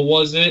Row,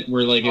 was it?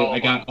 Where like I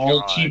got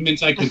all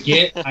achievements I could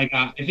get.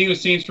 I think it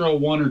was Saints Row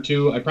 1 or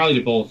 2. I probably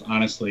did both,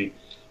 honestly.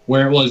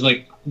 Where it was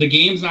like, the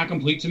game's not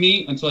complete to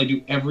me until I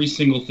do every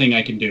single thing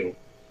I can do.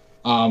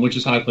 Which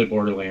is how I play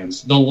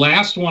Borderlands. The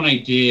last one I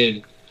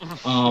did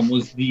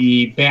was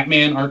the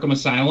Batman Arkham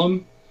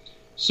Asylum.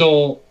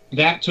 So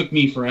that took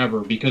me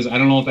forever because I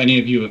don't know if any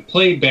of you have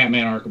played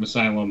Batman Arkham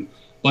Asylum,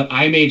 but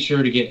I made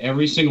sure to get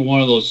every single one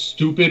of those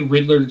stupid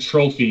Riddler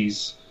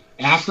trophies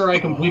after I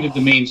completed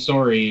the main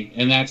story,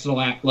 and that's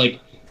the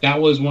that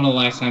was one of the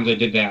last times I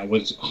did that.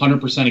 Was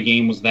 100% a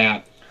game was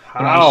that.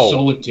 But I was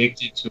so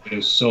addicted to it. It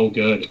was so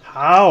good.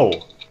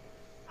 How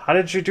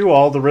did you do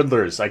all the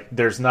Riddlers? Like,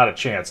 there's not a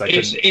chance.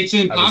 It's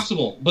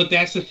impossible. But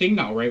that's the thing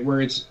now, right?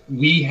 Where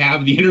we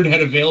have the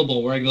internet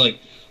available. Where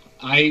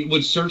I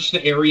would search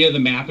the area, the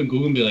map, and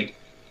Google and be like,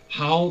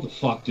 how the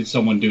fuck did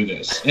someone do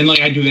this? And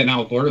I do that now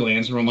with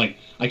Borderlands, where I'm like,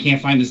 I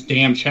can't find this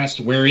damn chest.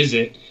 Where is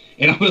it?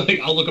 And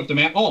I'll look up the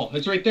map. Oh,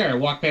 it's right there. I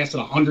walked past it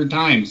 100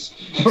 times.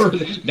 Or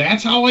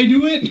that's how I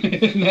do it,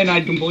 and then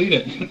I'd complete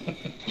it.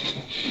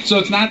 So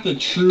it's not the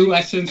true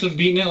essence of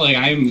beating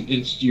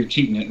it. You're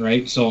cheating it,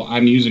 right? So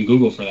I'm using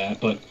Google for that.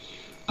 But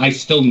I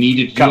still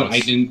needed to do it. Counts. I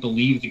didn't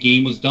believe the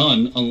game was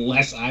done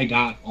unless I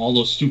got all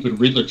those stupid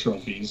Riddler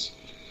trophies.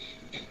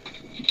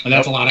 And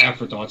that's a lot of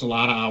effort, though. It's a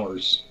lot of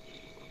hours.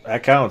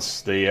 That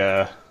counts.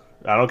 I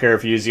don't care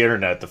if you use the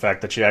internet. The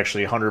fact that you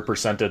actually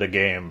 100%ed a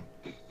game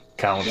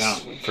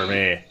counts for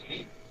me.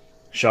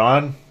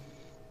 Sean?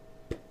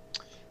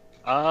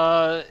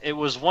 It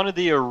was one of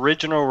the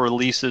original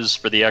releases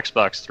for the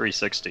Xbox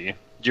 360. Do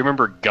you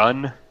remember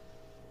Gun?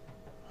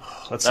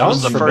 That That was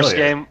sounds the familiar. first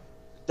game.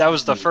 That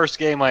was the first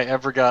game I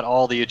ever got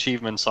all the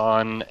achievements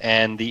on,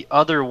 and the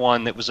other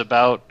one that was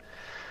about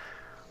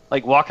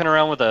like walking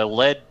around with a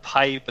lead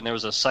pipe, and there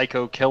was a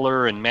psycho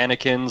killer and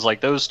mannequins.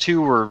 Like those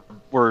two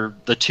were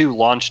the two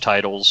launch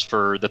titles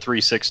for the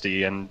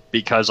 360, and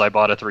because I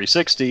bought a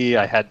 360,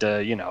 I had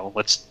to,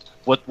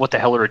 what the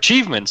hell are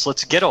achievements?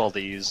 Let's get all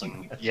these,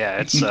 and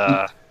yeah, it's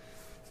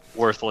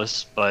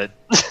worthless, but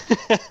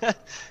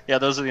yeah,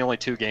 those are the only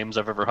two games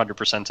I've ever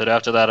 100%ed.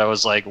 After that, I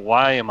was like,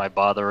 why am I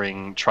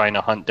bothering trying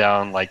to hunt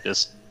down like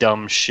this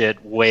dumb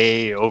shit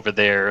way over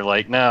there?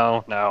 Like,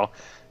 no,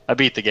 I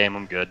beat the game,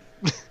 I'm good.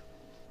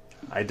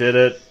 I did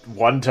it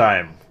one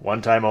time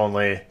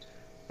only,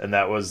 and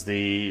that was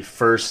the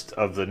first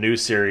of the new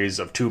series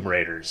of Tomb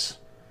Raiders.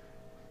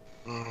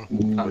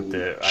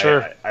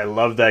 Sure. I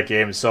loved that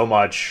game so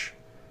much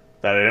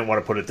that I didn't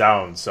want to put it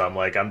down. So I'm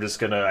like, I'd finish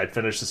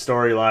the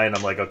storyline.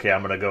 I'm like, okay,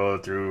 I'm gonna go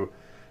through,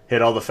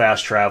 hit all the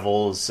fast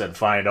travels and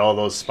find all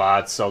those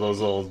spots, all those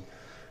little,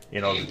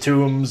 the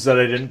tombs that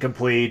I didn't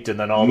complete, and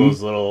then all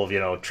those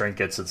little,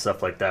 trinkets and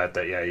stuff like that.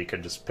 That you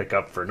can just pick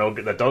up for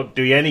that don't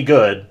do you any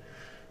good.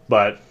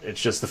 But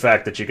it's just the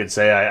fact that you can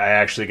say I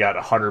actually got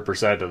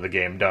 100% of the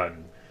game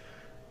done.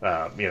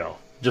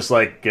 Just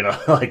like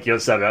like you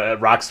said at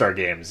Rockstar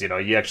games,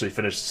 you actually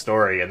finish the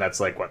story, and that's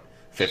like what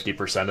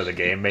 50% of the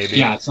game, maybe.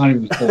 Yeah, it's not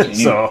even the full game.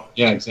 So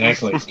yeah,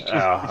 exactly.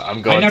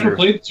 I'm going. I never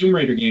played the Tomb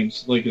Raider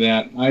games like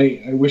that.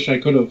 I wish I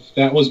could have.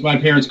 That was my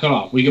parents'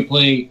 cutoff. We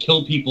could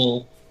kill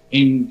people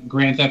in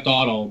Grand Theft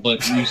Auto,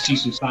 but you see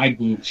some side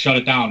boob, shut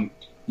it down.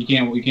 You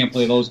can't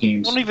play those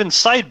games. It wasn't even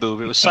side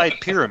boob; it was side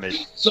pyramid.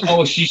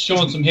 So, she's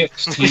showing some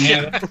hips.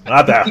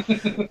 Not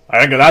that. I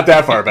think not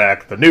that far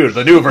back. The new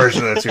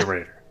version of the Tomb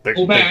Raider.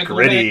 Go back,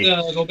 gritty.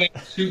 go back to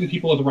shooting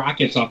people with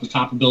rockets off the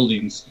top of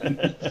buildings.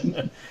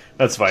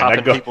 That's fine.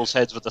 Popping people's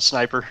heads with a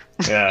sniper.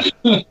 Yeah.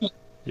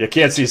 You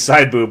can't see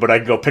side boob, but I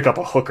can go pick up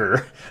a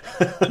hooker.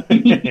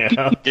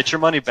 Get your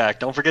money back.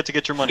 Don't forget to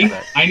get your money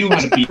back. I knew how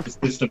to beat the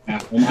system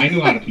at home. I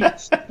knew how to beat the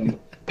system.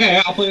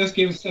 Yeah, I'll play this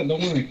game instead.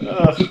 Don't worry.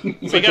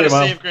 We gotta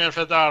save Grand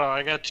Theft Auto.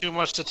 I got too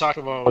much to talk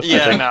about.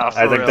 Yeah,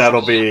 I think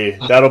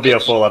that'll be a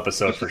full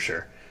episode for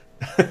sure.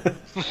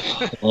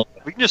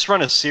 We can just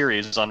run a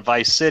series on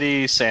Vice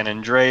City, San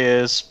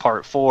Andreas,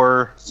 Part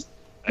 4.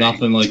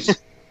 Nothing like.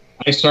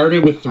 I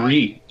started with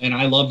 3, and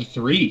I loved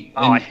 3.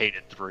 Oh, I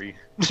hated 3.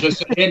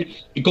 And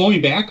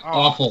going back,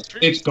 awful.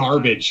 Three's It's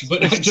garbage.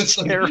 But I just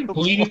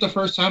playing it the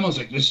first time, I was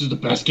like, "This is the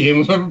best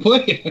game I've ever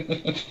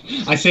played."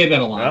 I say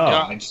that a lot.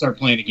 Oh. I start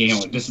playing a game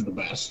like, "This is the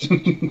best."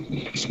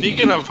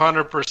 Speaking of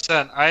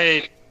 100%,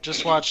 I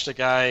just watched a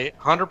guy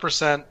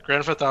 100%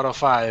 Grand Theft Auto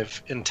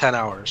 5 in 10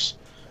 hours.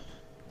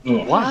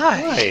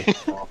 Why?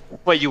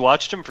 Wait, you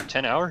watched him for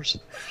 10 hours?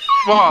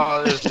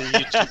 Well, there's a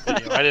YouTube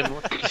video. I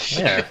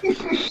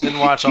didn't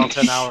watch all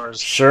 10 hours.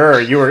 Sure,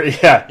 you were.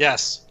 Yeah.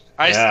 Yes.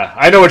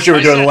 I know what you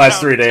were doing the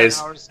last 3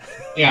 days.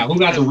 Yeah, who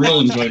got the real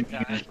enjoyment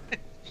here?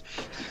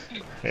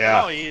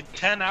 Yeah. No, he had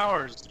 10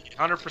 hours.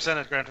 100%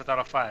 at Grand Theft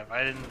Auto 5.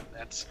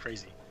 That's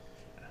crazy.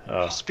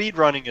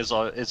 Speedrunning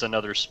is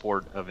another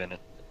sport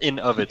in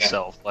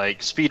itself. Like,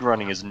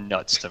 speedrunning is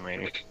nuts to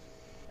me.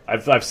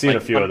 I've seen a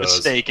few of those.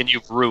 Mistake and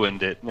you've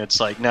ruined it, and it's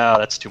like, no,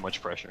 that's too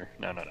much pressure.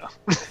 No.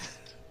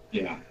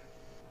 Yeah.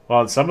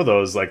 Well, in some of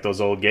those, like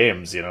those old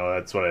games,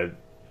 that's what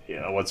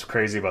what's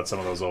crazy about some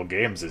of those old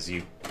games is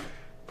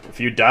if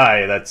you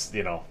die, that's,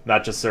 not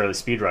necessarily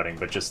speedrunning,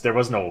 but just there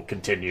was no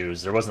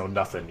continues, there was no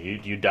nothing.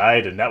 You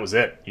died and that was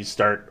it. You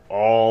start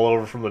all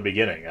over from the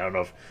beginning. I don't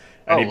know if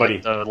anybody...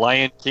 like the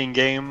Lion King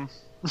game?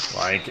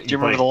 Do you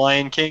remember the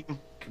Lion King?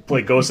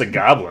 Play Ghosts and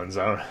Goblins.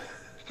 I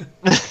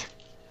don't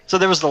So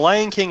there was the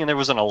Lion King and there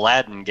was an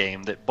Aladdin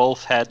game that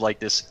both had like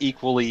this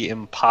equally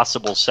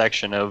impossible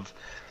section of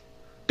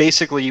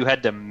basically you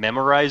had to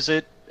memorize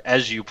it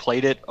as you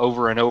played it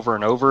over and over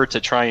and over to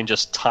try and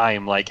just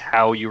time like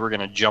how you were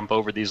going to jump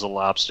over these little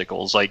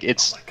obstacles. Like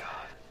it's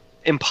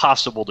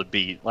impossible to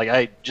beat. Like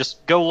I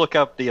just go look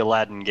up the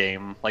Aladdin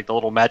game, like the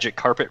little magic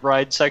carpet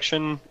ride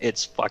section.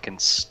 It's fucking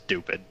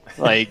stupid.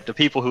 Like the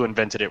people who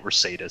invented it were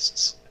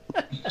sadists.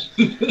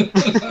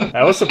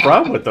 That was the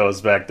problem with those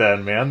back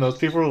then, man. Those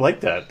people were like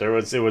that.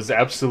 It was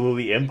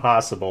absolutely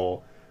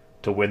impossible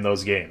to win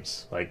those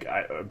games. Like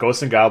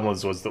Ghosts and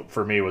Goblins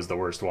for me was the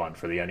worst one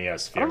for the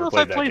NES. If you ever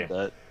played that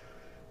game,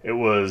 it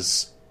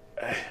was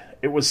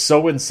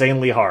so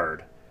insanely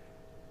hard.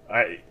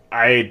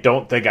 I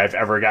don't think I've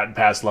ever gotten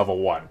past level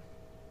 1.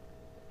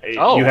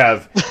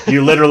 Oh.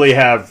 You literally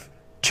have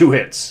 2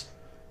 hits.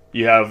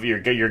 You have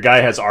your guy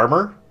has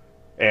armor.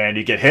 And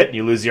you get hit, and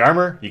you lose the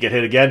armor. You get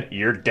hit again,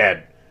 you're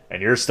dead.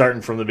 and you're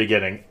starting from the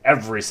beginning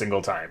every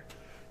single time.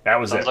 That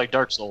was Sounds it. like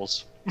Dark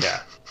Souls. Yeah.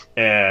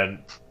 And,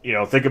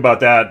 think about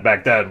that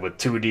back then with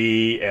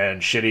 2D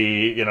and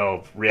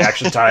shitty,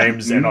 reaction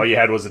times, and all you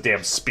had was a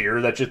damn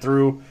spear that you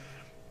threw.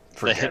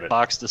 The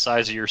hitbox the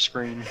size of your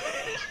screen.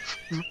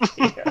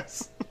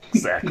 Yes,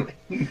 exactly.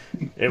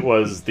 It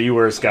was the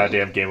worst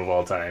goddamn game of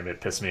all time.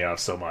 It pissed me off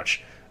so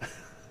much.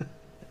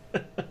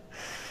 All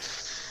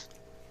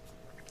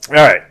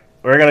right.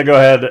 We're going to go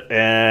ahead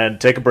and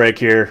take a break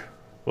here.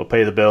 We'll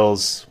pay the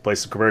bills, play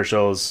some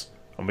commercials.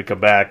 When we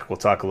come back, we'll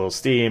talk a little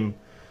Steam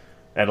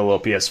and a little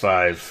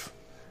PS5.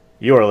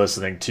 You are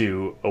listening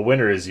to A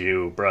Winner Is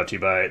You, brought to you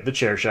by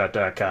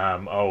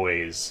TheChairShot.com.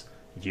 Always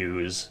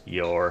use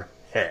your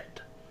head.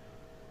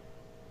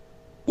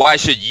 Why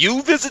should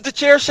you visit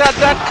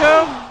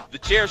TheChairShot.com?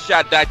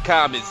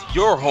 TheChairShot.com is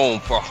your home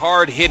for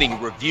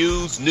hard-hitting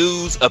reviews,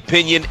 news,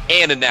 opinion,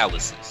 and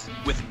analysis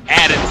with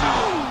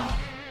attitude.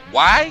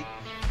 Why?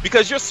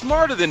 Because you're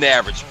smarter than the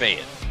average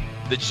fan.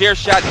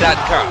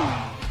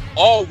 TheChairShot.com.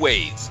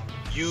 Always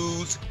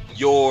use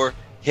your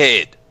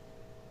head.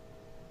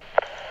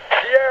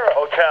 Sierra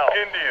Hotel,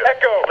 India,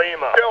 Echo,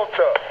 Lima,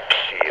 Delta,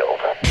 Shield.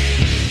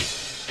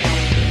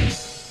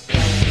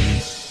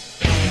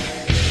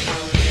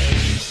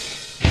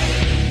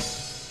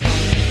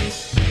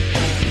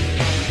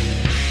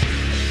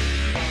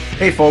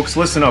 Hey folks,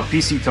 listen up,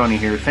 PC Tony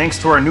here. Thanks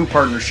to our new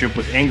partnership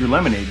with Angry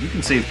Lemonade, you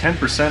can save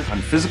 10% on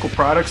physical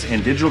products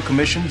and digital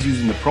commissions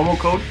using the promo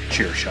code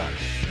ChairShot.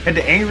 Head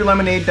to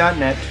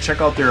angrylemonade.net to check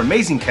out their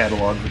amazing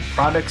catalog of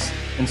products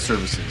and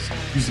services.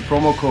 Use the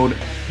promo code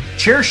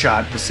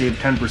ChairShot to save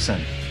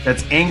 10%.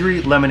 That's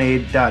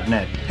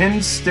angrylemonade.net.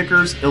 Pins,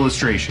 stickers,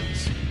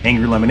 illustrations.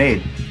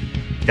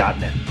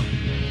 angrylemonade.net.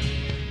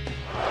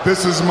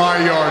 This is my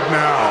yard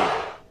now.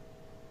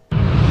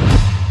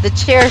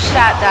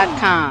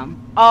 TheChairShot.com.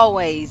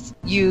 Always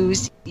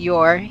use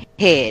your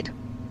head.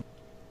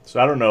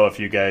 So I don't know if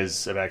you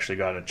guys have actually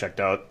gone and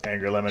checked out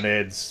Angry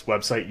Lemonade's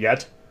website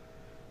yet,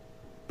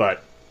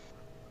 but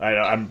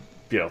I'm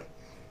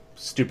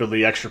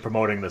stupidly extra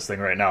promoting this thing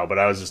right now. But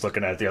I was just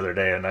looking at it the other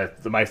day, and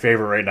my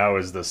favorite right now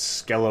is the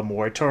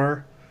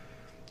Skelemotor,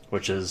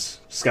 which is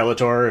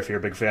Skeletor. If you're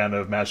a big fan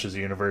of Masters of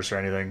the Universe or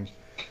anything,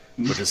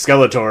 which is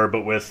Skeletor,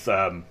 but with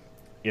the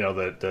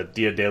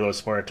Dia de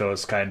los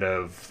Muertos kind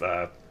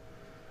of.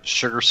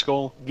 Sugar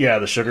Skull? Yeah,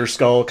 the Sugar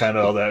Skull, kind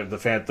of all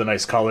the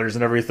nice colors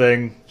and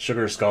everything.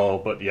 Sugar Skull,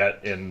 but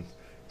yet in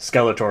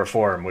Skeletor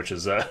form, which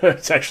is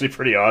it's actually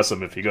pretty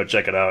awesome if you go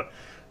check it out.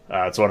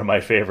 It's one of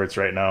my favorites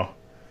right now.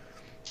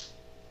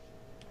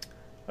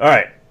 All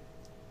right,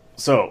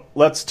 so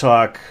let's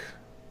talk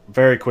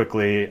very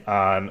quickly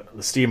on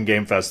the Steam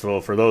Game Festival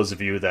for those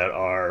of you that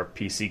are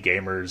PC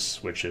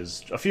gamers, which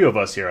is a few of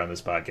us here on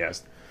this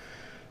podcast.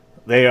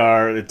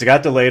 It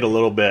got delayed a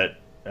little bit,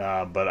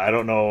 but I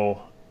don't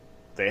know.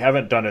 They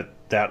haven't done it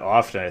that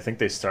often. I think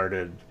they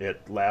started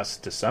it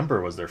last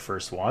December was their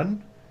first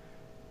one,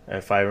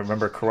 if I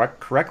remember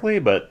correctly.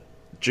 But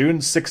June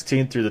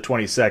 16th through the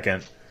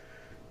 22nd,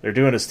 they're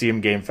doing a Steam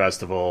Game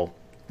Festival,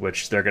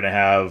 which they're going to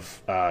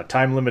have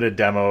time-limited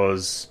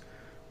demos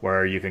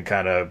where you can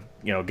kind of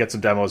get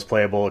some demos,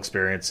 playable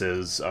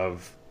experiences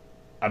of.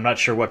 I'm not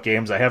sure what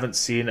games. I haven't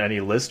seen any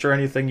list or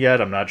anything yet.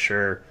 I'm not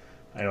sure.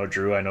 I know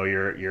Drew. I know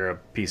you're a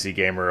PC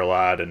gamer a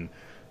lot, and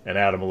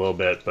Adam a little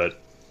bit, but.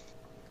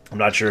 I'm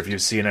not sure if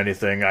you've seen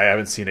anything. I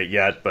haven't seen it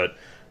yet, but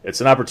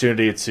it's an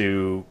opportunity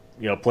to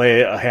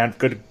play a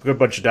good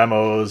bunch of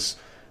demos.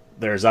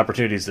 There's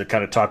opportunities to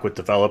kind of talk with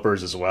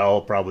developers as well,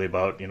 probably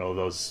about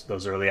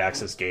those early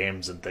access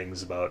games and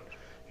things about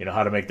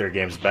how to make their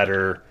games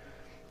better,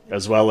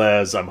 as well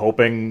as I'm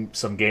hoping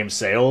some game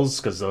sales,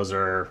 because those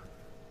are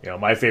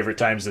my favorite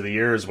times of the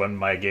year is when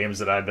my games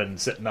that I've been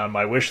sitting on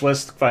my wish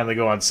list finally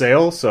go on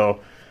sale.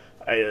 So.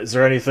 Is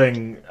there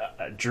anything,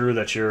 Drew,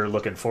 that you're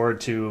looking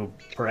forward to,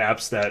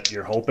 perhaps, that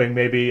you're hoping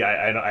maybe?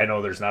 I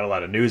know there's not a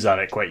lot of news on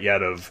it quite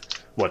yet of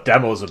what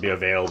demos will be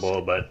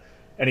available, but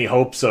any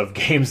hopes of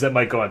games that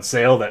might go on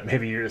sale that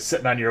maybe you're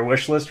sitting on your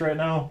wish list right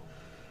now?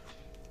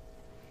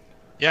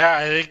 Yeah,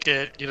 I think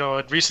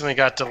it recently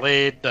got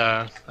delayed,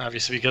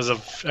 obviously because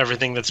of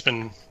everything that's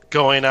been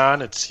going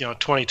on. It's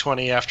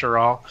 2020 after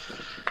all,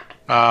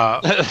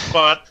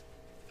 but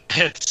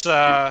it's.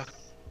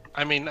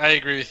 I mean, I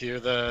agree with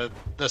you. The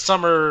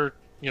summer,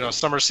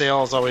 summer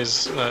sale is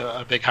always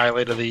a big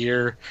highlight of the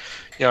year.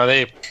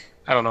 I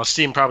don't know,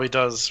 Steam probably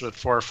does with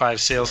 4 or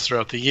 5 sales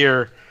throughout the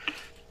year.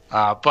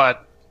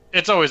 But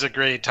it's always a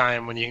great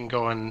time when you can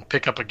go and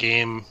pick up a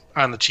game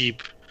on the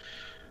cheap.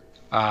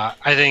 I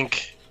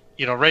think,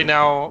 right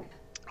now,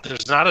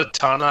 there's not a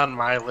ton on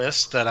my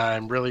list that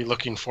I'm really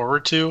looking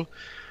forward to.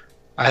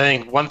 I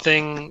think one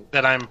thing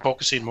that I'm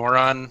focusing more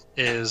on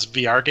is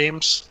VR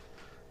games.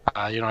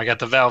 I got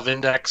the Valve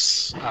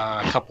Index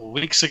a couple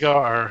weeks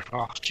ago,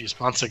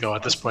 months ago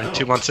at this point,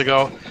 2 months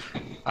ago.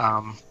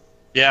 I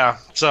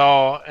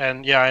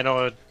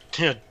know,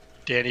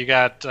 Dan, you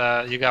got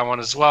one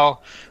as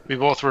well. We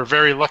both were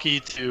very lucky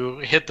to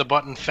hit the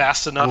button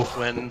fast enough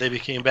when they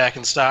became back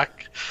in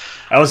stock.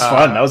 That was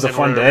fun. That was a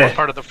fun day. We're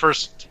part of the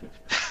first.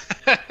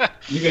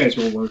 You guys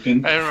were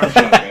working. I remember.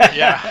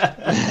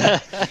 Yeah.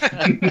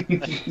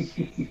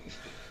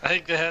 I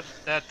think they had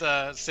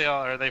that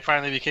sale, or they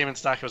finally became in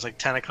stock. It was like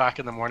 10 o'clock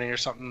in the morning or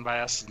something by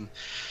us, and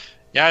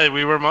yeah,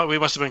 we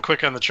must have been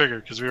quick on the trigger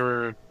because we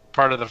were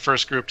part of the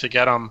first group to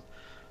get them.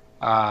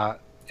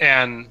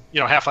 And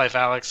Half-Life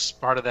Alyx,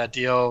 part of that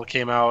deal,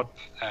 came out.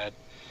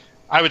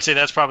 I would say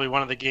that's probably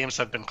one of the games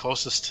I've been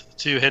closest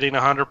to hitting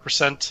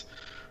 100%.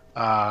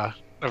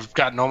 I've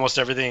gotten almost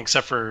everything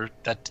except for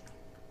that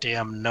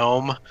damn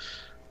gnome,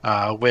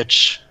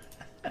 which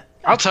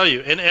I'll tell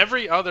you, in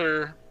every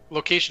other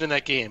location in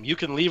that game, you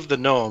can leave the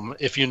gnome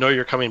if you know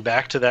you're coming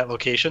back to that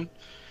location.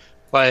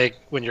 Like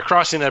when you're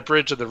crossing that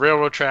bridge of the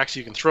railroad tracks,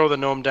 you can throw the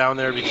gnome down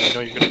there because you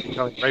know you're going to be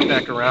coming right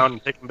back around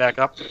and pick him back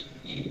up.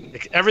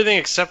 Everything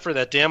except for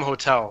that damn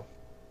hotel.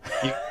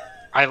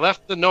 I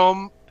left the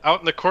gnome out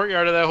in the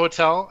courtyard of that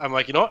hotel. I'm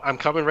like, you know what? I'm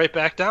coming right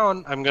back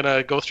down. I'm going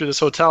to go through this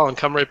hotel and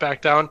come right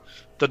back down.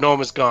 The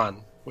gnome is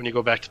gone when you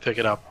go back to pick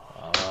it up.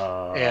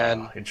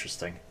 And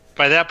interesting.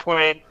 By that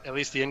point, at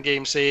least the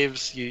in-game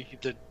saves,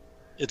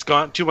 it's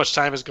gone. Too much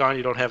time is gone.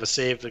 You don't have a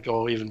save to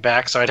go even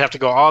back. So I'd have to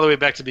go all the way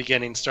back to the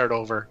beginning, start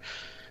over.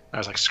 I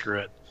was like, screw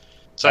it.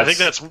 So I think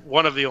that's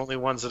one of the only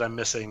ones that I'm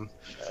missing.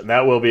 And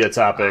that will be a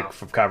topic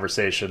of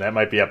conversation. That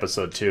might be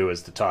episode 2,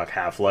 is to talk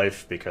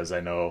Half-Life, because I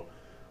know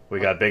we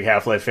got big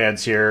Half-Life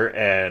fans here,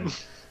 and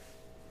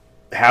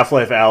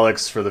Half-Life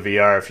Alyx for the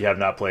VR, if you have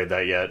not played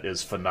that yet,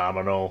 is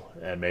phenomenal.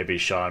 And maybe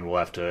Sean will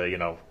have to,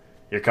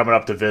 you're coming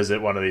up to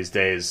visit one of these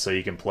days so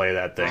you can play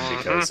that thing,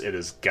 because it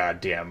is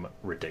goddamn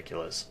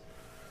ridiculous.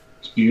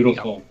 It's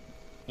beautiful. Yep.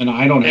 And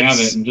I don't have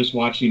it, and just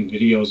watching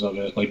videos of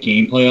it, like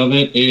gameplay of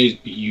it is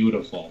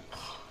beautiful.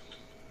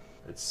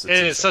 It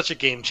is such a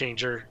game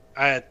changer.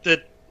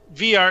 The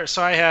VR,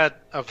 so I had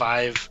a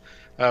Vive,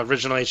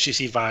 original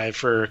HTC Vive,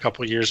 for a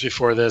couple of years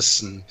before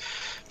this, and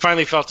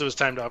finally felt it was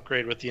time to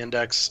upgrade with the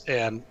Index.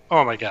 And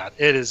oh my god,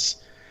 the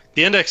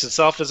Index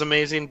itself is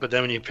amazing, but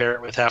then when you pair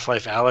it with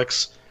Half-Life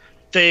Alyx,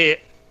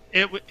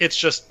 it's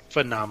just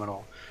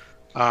phenomenal.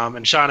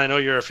 And Sean, I know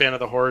you're a fan of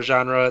the horror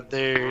genre.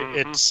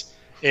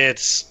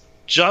 It's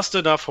just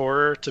enough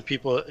horror to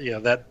people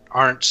that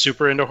aren't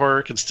super into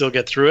horror can still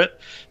get through it,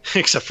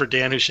 except for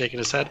Dan, who's shaking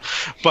his head.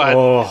 But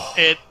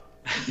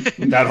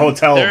that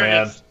hotel,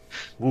 man.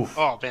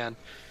 Oh man,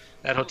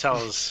 that hotel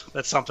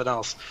that's something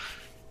else.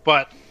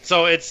 But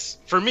so it's,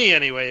 for me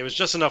anyway, it was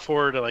just enough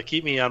horror to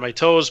keep me on my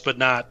toes, but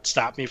not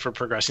stop me from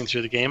progressing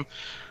through the game.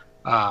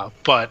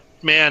 But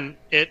man,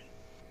 it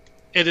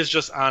is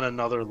just on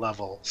another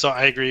level. So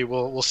I agree.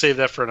 We'll save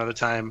that for another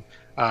time.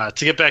 To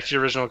get back to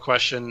your original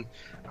question,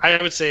 I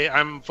would say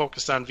I'm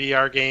focused on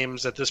VR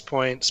games at this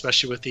point,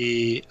 especially with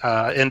the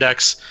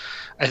Index.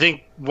 I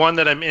think one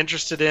that I'm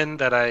interested in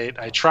that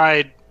I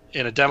tried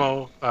in a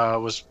demo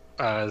was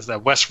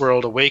that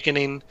Westworld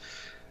Awakening.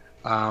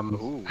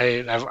 I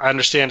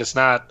understand it's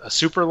not a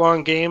super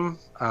long game,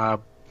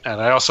 and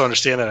I also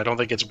understand that I don't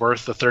think it's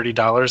worth the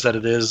 $30 that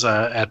it is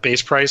at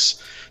base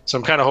price. So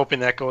I'm kind of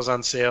hoping that goes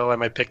on sale. I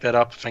might pick that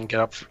up if I can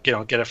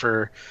get it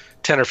for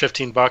 $10 or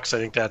 $15. I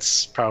think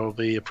that's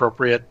probably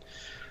appropriate.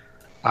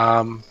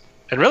 And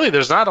really,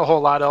 there's not a whole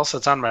lot else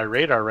that's on my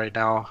radar right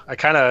now. I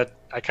kind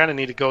of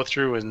need to go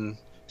through and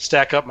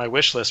stack up my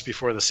wish list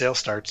before the sale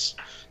starts.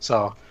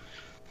 So,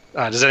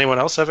 does anyone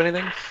else have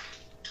anything?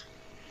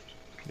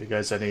 You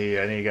guys,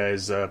 any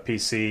guys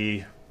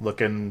PC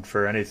looking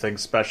for anything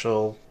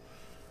special?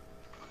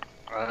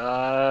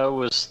 I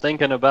was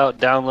thinking about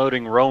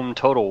downloading Rome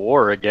Total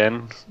War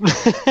again,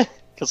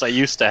 because I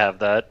used to have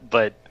that,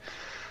 but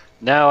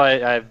now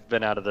I've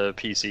been out of the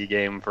PC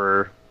game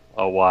for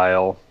a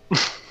while,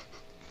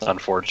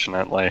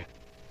 unfortunately.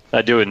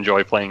 I do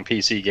enjoy playing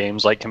PC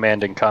games like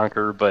Command &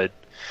 Conquer, but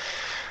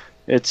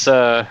it's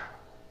a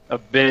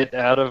bit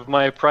out of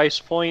my price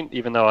point,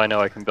 even though I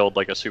know I can build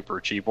a super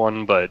cheap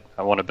one, but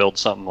I want to build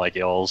something like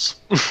Ills.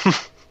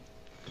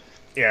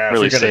 Yeah,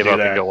 really save up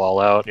and go all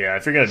out. Yeah,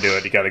 if you're gonna do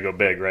it, you got to go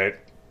big, right?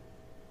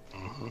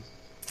 Mm-hmm.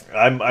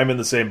 I'm in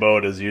the same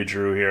boat as you,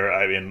 Drew. Here,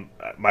 I mean,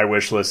 my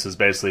wish list is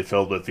basically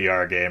filled with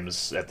VR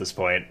games at this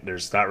point.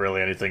 There's not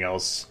really anything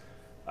else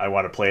I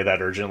want to play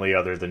that urgently,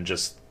 other than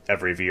just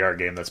every VR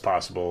game that's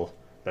possible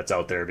that's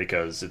out there,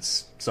 because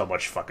it's so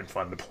much fucking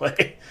fun to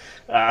play.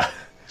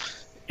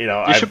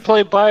 You should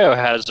play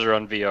Biohazard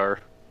on VR.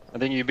 I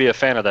think you'd be a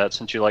fan of that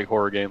since you like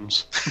horror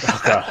games.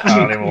 I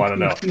don't even want to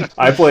know.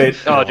 I played.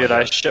 Oh, dude,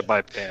 I shit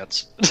my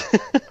pants.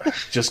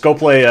 Just go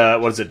play.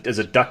 What is it? Is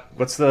it Duck?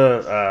 What's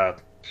the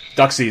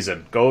Duck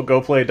Season?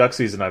 Go play Duck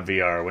Season on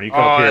VR. When you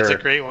come up here, that's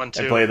a great one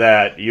too. And play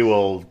that, you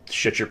will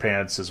shit your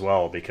pants as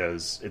well,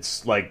 because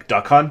it's like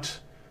Duck Hunt,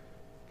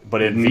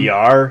 but in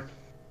VR,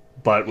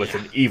 but with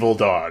an evil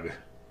dog.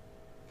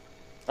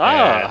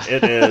 And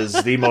it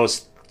is the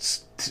most.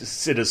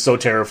 It is so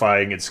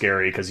terrifying and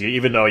scary, because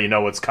even though you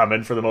know what's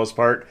coming for the most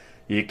part,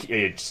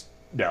 it's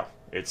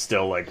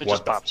still like,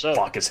 what the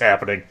fuck is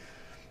happening?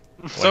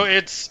 So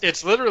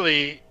it's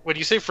literally, when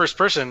you say first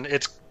person,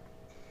 it's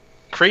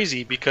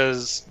crazy,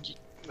 because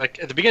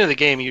at the beginning of the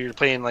game you're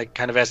playing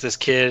kind of as this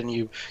kid, and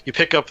you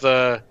pick up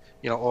the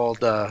old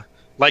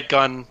light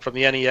gun from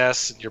the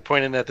NES, and you're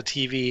pointing at the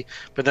TV.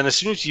 But then as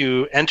soon as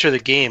you enter the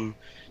game,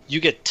 you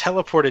get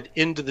teleported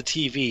into the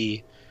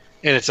TV,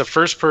 and it's a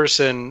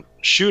first-person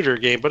shooter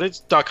game, but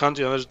it's duck hunt.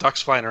 There's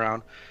ducks flying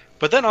around.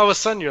 But then all of a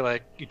sudden,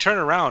 you turn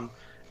around,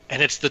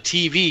 and it's the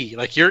TV.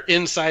 Like, you're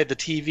inside the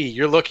TV.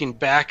 You're looking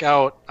back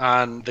out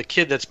on the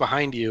kid that's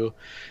behind you,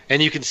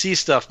 and you can see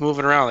stuff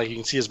moving around. Like, you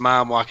can see his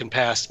mom walking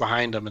past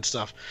behind him and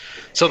stuff.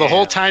 So the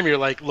whole time, you're,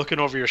 looking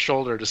over your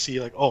shoulder to see,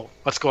 oh,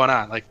 what's going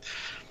on? Like,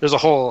 there's a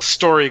whole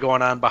story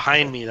going on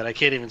behind me that I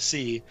can't even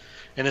see.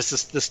 And it's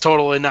this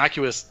total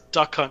innocuous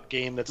duck hunt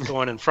game that's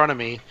going in front of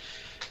me.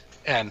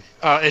 And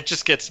it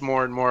just gets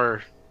more and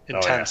more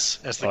intense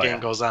as the game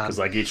goes on.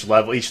 Because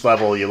each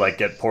level you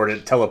get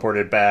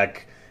teleported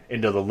back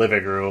into the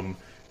living room,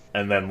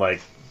 and then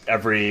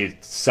every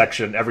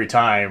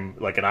time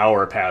an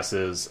hour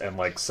passes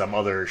and some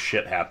other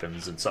shit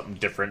happens and something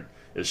different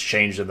is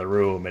changed in the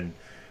room, and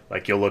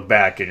you'll look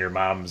back and your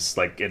mom's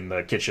in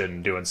the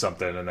kitchen doing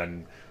something, and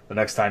then the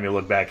next time you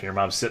look back and your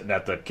mom's sitting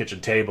at the kitchen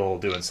table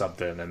doing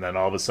something, and then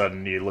all of a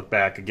sudden you look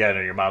back again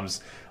and your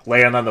mom's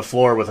laying on the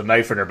floor with a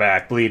knife in her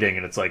back bleeding,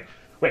 and it's wait,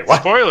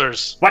 what?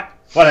 Spoilers.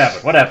 What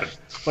happened?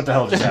 What the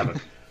hell just happened?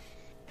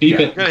 Beep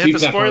it. Gotta hit the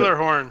spoiler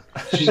horn.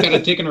 She's got a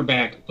tick in her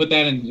back. Cut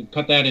that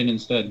in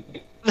instead.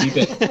 Beep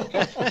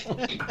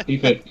it.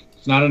 Beep it.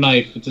 It's not a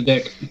knife. It's a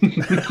dick.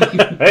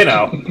 Hey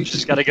now.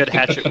 She's got a good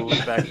hatchet move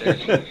back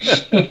there.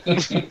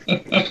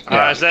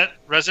 Is that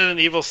Resident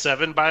Evil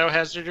 7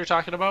 Biohazard you're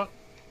talking about?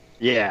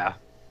 Yeah.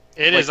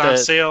 It is on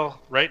sale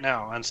right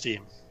now on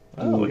Steam.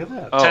 Oh, look at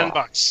that.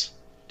 $10.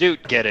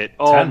 Dude, get it.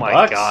 Oh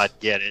my god,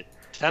 get it.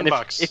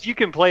 $10. If you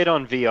can play it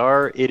on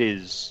VR, it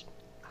is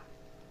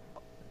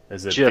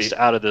just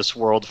out of this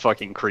world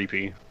fucking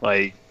creepy.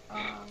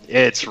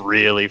 It's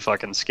really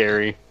fucking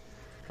scary.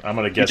 I'm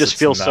gonna guess you just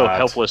feel so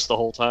helpless the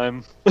whole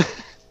time.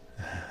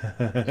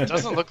 It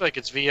doesn't look like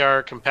it's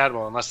VR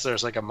compatible unless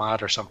there's a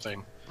mod or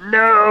something.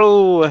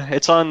 No,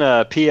 it's on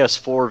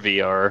PS4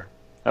 VR.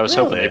 I was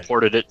hoping they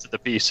ported it to the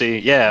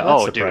PC. Yeah.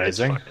 That's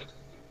surprising.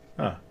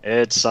 Dude,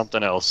 it's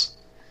something else.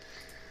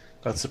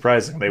 That's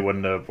surprising. They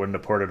wouldn't have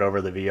ported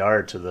over the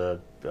VR to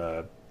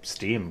the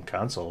Steam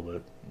console,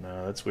 but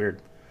no, that's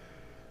weird.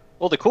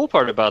 Well, the cool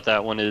part about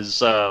that one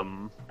is, all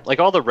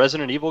the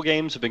Resident Evil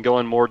games have been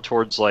going more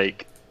towards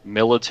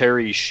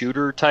military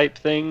shooter type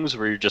things,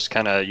 where you're just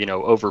kind of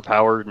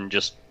overpowered and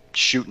just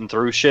shooting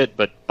through shit.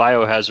 But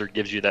Biohazard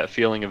gives you that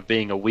feeling of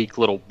being a weak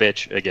little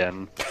bitch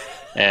again.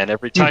 And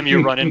every time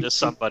you run into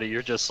somebody,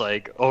 you're just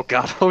like, oh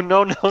god, oh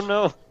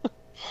no.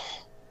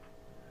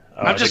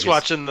 I'm just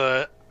watching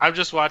the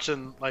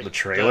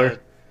trailer. The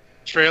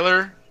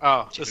trailer.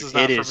 Oh, this is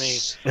not for me.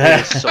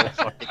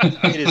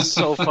 It is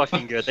so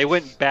fucking good. They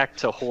went back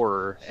to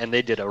horror and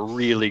they did a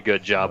really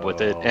good job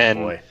with it. And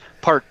boy.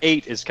 Part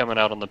 8 is coming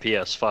out on the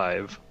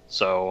PS5.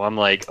 So I'm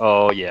like,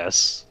 oh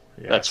yes.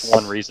 That's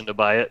one reason to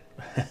buy it.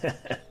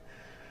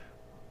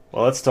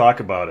 Well, let's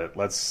talk about it.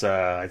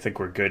 I think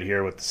we're good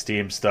here with the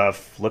Steam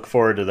stuff. Look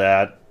forward to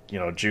that.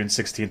 June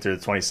 16th through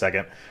the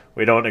 22nd.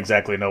 We don't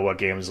exactly know what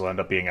games will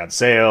end up being on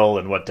sale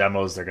and what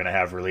demos they're going to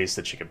have released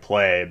that you can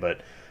play,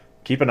 but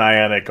keep an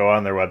eye on it. Go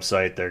on their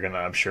website. They're going to,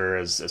 I'm sure,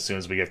 as soon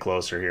as we get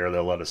closer here,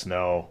 they'll let us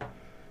know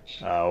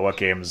what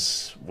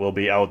games will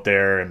be out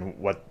there and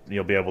what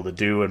you'll be able to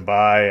do and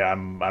buy.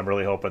 I'm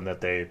really hoping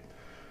that they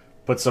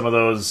put some of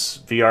those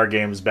VR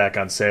games back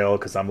on sale,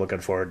 because I'm looking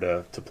forward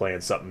to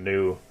playing something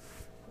new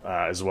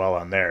as well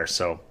on there.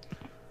 So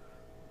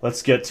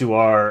let's get to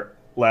our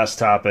last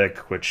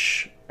topic,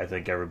 which I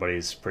think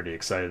everybody's pretty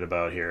excited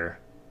about here,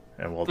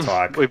 and we'll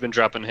talk. We've been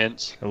dropping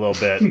hints a little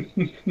bit,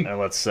 and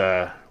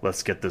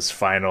let's get this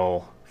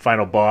final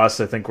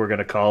boss. I think we're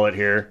gonna call it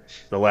here,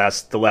 the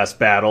last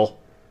battle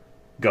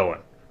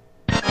going.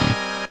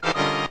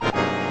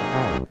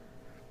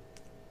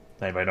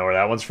 Anybody know where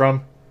that one's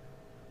from?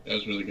 That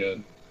was really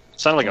good. It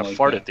sounded like a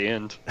fart at the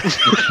end.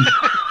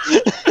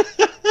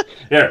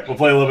 Here, we'll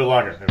play a little bit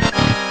longer.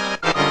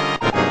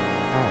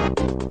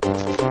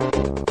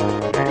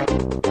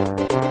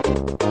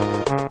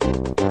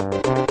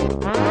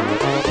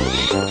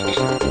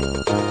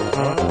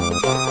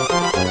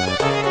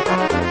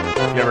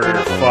 You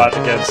ever fought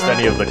against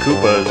any of the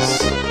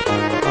Koopas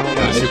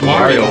in Super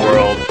Mario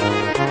World?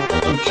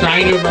 I'm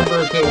trying to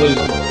remember if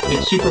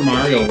it's Super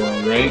Mario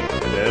World, right?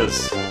 It is.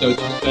 So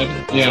it's just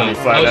that, yeah. So you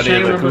fight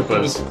any of the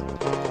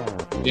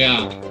Koopas.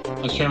 Yeah,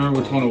 I was trying to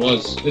remember which one it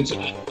was. It's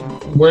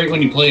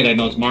when you play it, I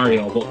know it's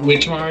Mario, but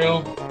which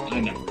Mario? I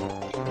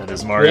never. It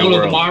is Mario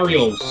World. One of the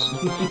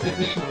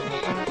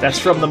Marios. That's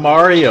from the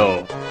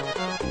Mario.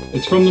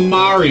 It's from the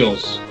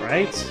Marios,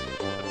 right?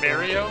 The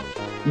Mario.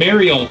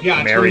 Mario,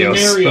 yeah,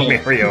 it's from the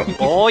Mario.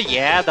 Oh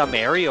yeah, the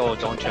Mario.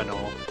 Don't you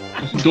know?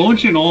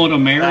 Don't you know the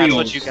Mario? That's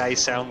what you guys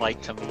sound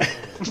like to me.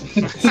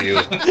 You.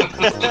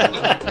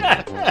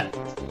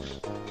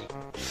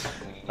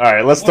 All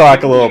right, let's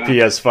talk a little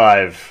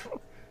PS5.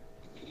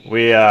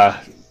 We,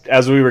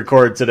 as we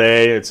record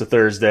today, it's a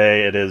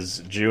Thursday. It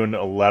is June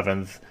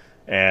 11th,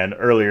 and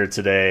earlier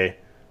today,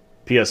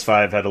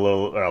 PS5 had a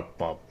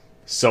little.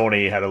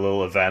 Sony had a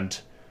little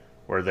event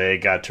where they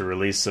got to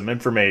release some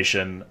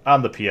information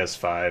on the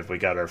PS5. We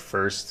got our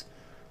first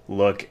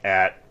look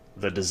at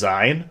the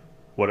design,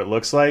 what it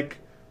looks like,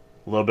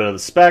 a little bit of the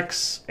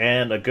specs,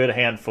 and a good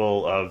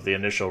handful of the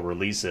initial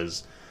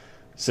releases.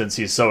 Since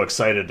he's so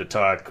excited to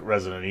talk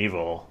Resident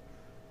Evil,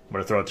 I'm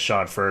going to throw it to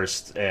Sean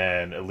first,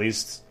 and at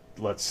least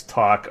let's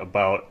talk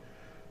about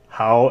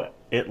how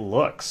it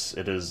looks.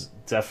 It is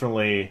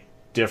definitely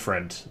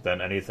different than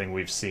anything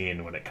we've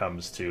seen when it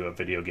comes to a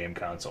video game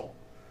console.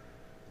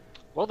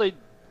 Well,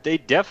 they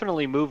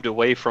definitely moved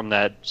away from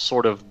that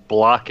sort of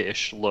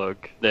blockish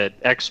look that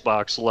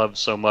Xbox loves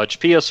so much.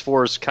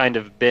 PS4's kind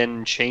of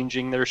been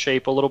changing their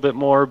shape a little bit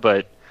more,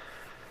 but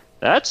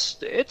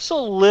it's a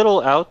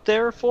little out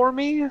there for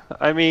me.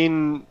 I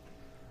mean,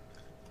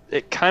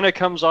 it kind of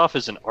comes off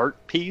as an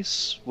art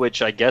piece,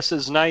 which I guess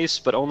is nice,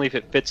 but only if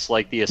it fits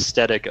like the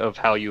aesthetic of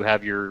how you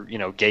have your,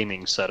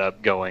 gaming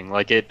setup going.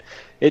 Like it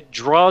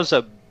draws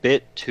a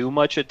bit too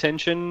much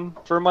attention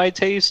for my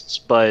tastes,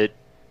 but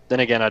then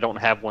again, I don't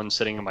have one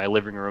sitting in my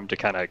living room to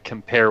kind of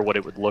compare what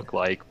it would look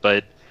like,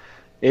 but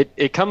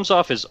it comes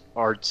off as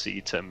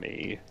artsy to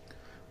me.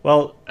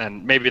 Well,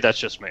 and maybe that's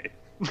just me.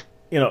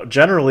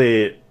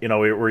 Generally,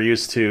 we're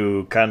used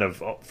to kind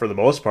of, for the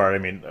most part, I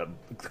mean,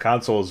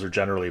 consoles are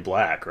generally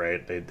black,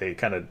 right? They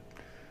kind of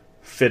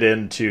fit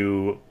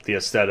into the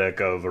aesthetic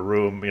of a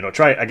room.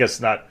 I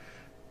guess not.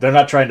 They're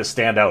not trying to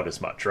stand out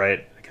as much,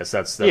 right? I guess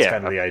that's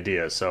kind of the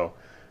idea. So,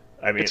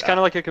 I mean, it's kind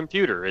of like a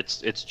computer.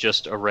 It's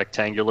just a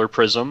rectangular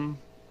prism.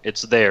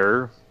 It's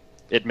there.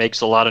 It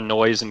makes a lot of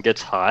noise and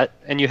gets hot,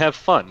 and you have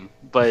fun.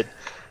 But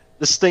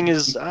this thing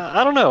is,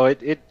 I don't know.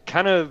 It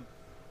kind of,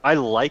 I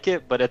like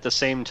it, but at the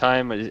same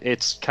time,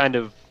 it's kind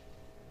of,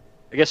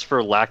 I guess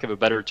for lack of a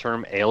better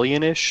term,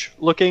 alienish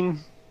looking.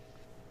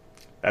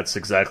 That's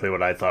exactly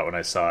what I thought when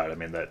I saw it. I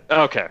mean, that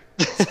okay,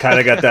 it's kind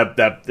of got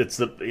that it's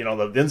the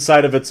the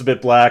inside of it's a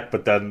bit black,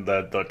 but then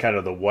the kind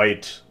of the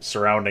white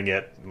surrounding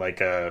it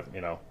like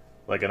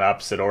like an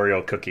opposite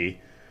Oreo cookie,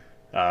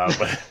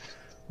 but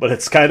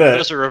it's kind of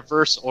there's a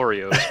reverse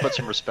Oreo. Put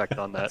some respect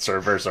on that. It's a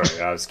reverse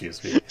Oreo.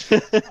 Excuse me.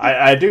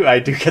 I do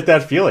get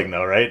that feeling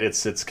though, right?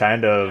 It's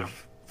kind of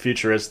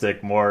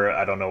futuristic, more.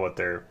 I don't know what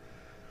they're.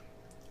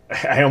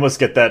 I almost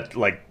get that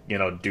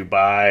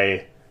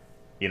Dubai.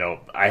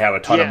 I have a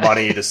ton of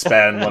money to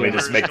spend. Let me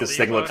just make this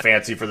thing look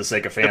fancy for the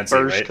sake of fancy,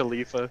 Burj right?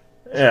 Khalifa.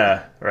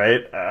 Yeah,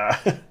 right.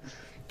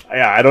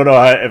 I don't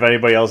know if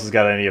anybody else has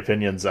got any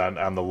opinions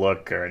on the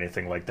look or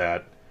anything like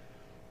that.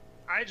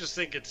 I just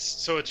think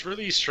it's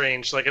really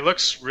strange. Like, it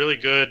looks really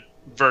good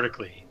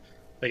vertically,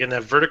 like in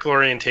that vertical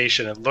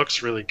orientation. It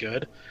looks really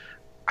good.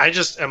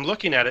 I'm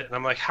looking at it and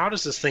I'm like, how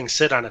does this thing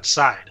sit on its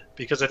side?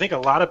 Because I think a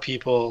lot of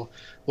people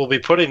will be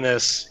putting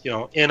this,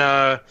 in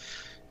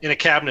a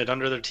cabinet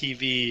under their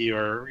TV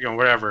or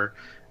wherever.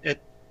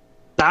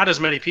 Not as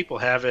many people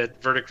have it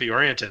vertically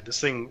oriented. This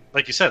thing,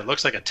 like you said, it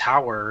looks like a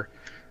tower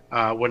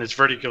when it's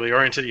vertically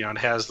oriented. It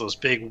has those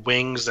big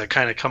wings that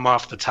kind of come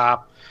off the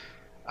top.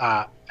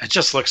 It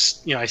just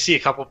looks, I see a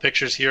couple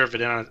pictures here of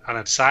it on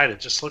its side. It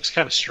just looks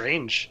kind of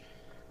strange.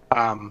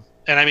 And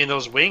I mean,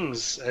 those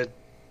wings,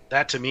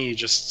 that to me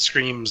just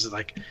screams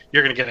like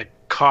you're going to get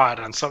caught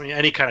on something,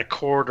 any kind of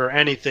cord or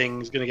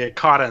anything is going to get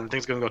caught on, and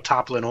thing's going to go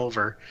toppling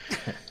over.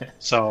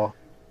 So,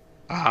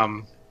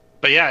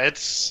 but yeah,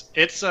 it's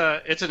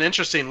an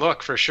interesting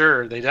look for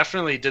sure. They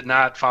definitely did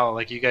not follow,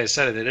 like you guys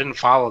said, they didn't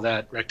follow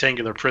that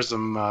rectangular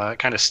prism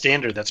kind of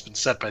standard that's been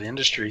set by the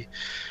industry.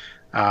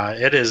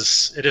 It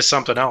is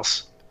something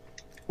else.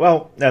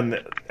 Well, and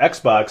the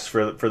Xbox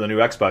for the new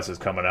Xbox is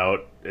coming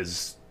out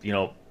is,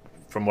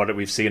 from what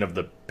we've seen of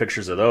the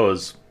pictures of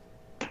those,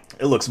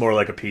 it looks more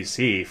like a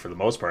PC for the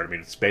most part. I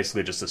mean, it's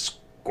basically just a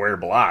square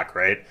block,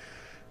 right?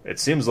 It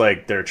seems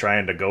like they're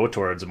trying to go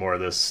towards more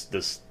of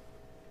this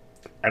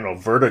I don't know,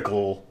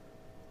 vertical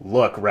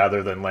look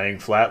rather than laying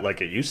flat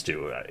like it used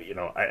to.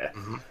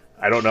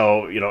 I don't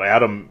know,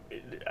 Adam,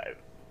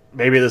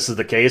 maybe this is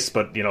the case,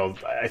 but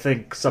I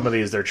think some of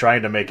these, they're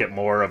trying to make it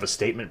more of a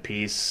statement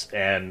piece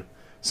and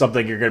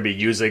something you're going to be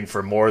using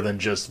for more than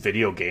just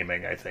video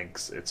gaming, I think,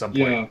 at some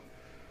point. Yeah,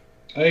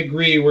 I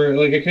agree.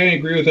 I kind of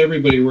agree with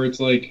everybody where it's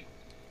like,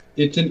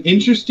 it's an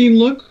interesting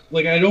look.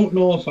 Like, I don't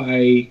know if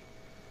I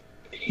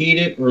hate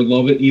it or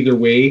love it either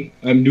way.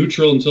 I'm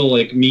neutral until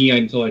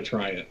I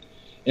try it.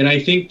 And I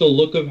think the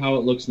look of how it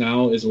looks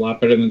now is a lot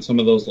better than some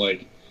of those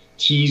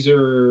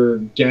teaser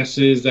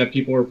guesses that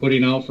people are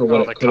putting out for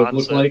what it could have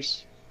looked like.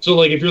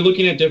 So if you're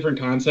looking at different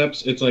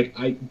concepts, it's like,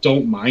 I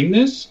don't mind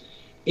this.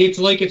 It's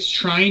like it's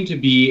trying to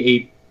be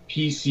a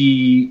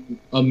PC,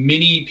 a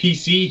mini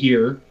PC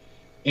here,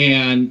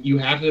 and you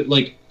have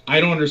to, I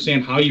don't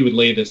understand how you would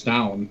lay this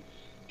down.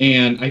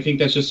 And I think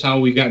that's just how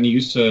we've gotten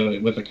used to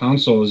with the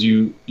console, is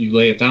you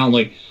lay it down.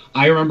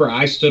 I remember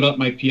I stood up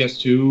my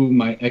PS2,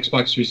 my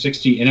Xbox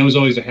 360, and it was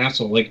always a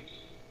hassle.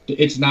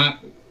 There's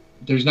not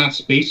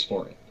space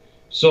for it.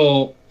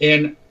 So,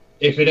 and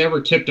if it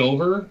ever tipped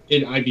over,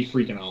 I'd be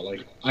freaking out.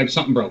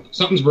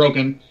 Something's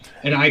broken,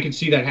 and I could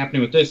see that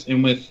happening with this.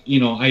 And with,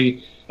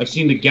 I've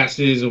seen the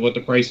guesses of what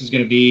the price is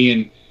going to be,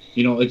 and,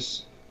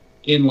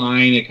 in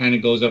line. It kind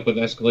of goes up with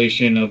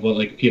escalation of what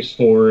like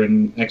PS4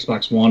 and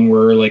Xbox One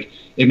were. Like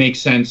it makes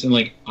sense, and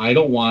like I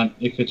don't want,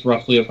 if it's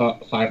roughly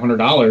about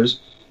 $500,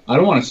 I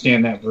don't want to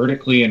stand that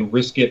vertically and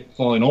risk it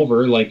falling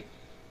over. Like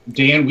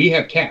Dan, we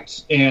have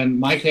cats, and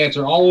my cats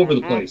are all over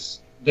the place.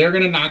 They're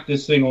gonna knock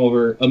this thing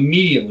over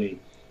immediately.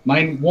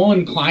 My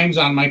one climbs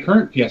on my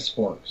current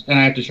PS4, and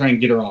I have to try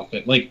and get her off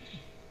it. Like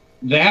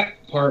that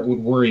part would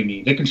worry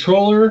me. The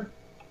controller,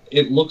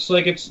 it looks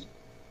like it's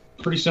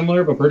pretty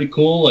similar, but pretty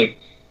cool. Like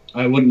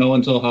I wouldn't know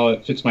until how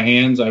it fits my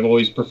hands. I've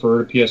always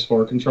preferred a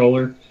PS4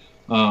 controller,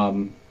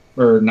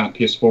 or not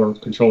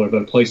PS4 controller,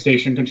 but a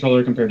PlayStation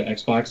controller compared to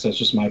Xbox. That's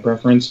just my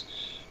preference.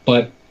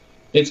 But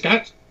it's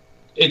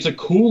a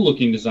cool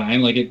looking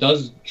design. Like it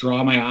does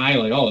draw my eye.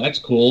 Like, oh, that's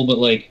cool. But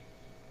like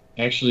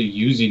actually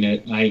using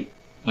it,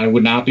 I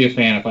would not be a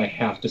fan if I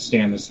have to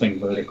stand this thing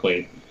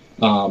vertically,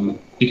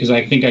 because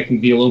I think I can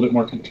be a little bit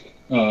more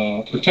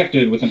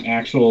protected with an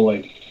actual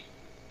like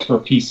for a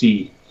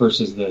PC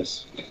versus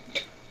this.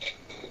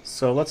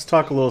 So let's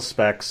talk a little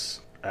specs.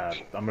 I'm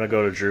going to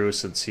go to Drew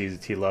since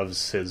he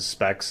loves his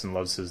specs and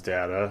loves his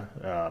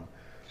data.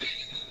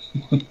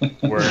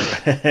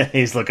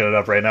 He's looking it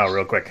up right now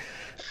real quick.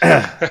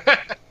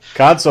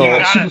 Console.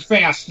 Yeah, it's super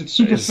fast. It's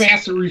super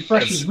fast. It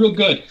refreshes real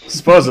good.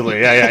 Supposedly,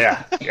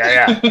 yeah.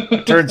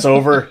 It turns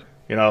over,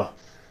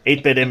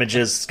 8-bit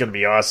images. It's going to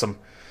be awesome.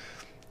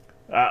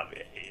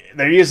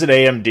 They're using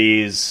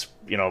AMD's,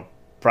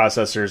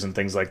 processors and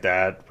things like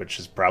that, which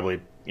is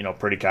probably,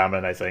 pretty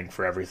common, I think,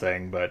 for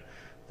everything. But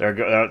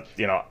they're,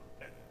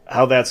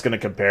 how that's going to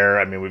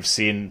compare. I mean, we've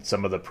seen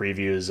some of the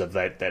previews of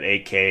that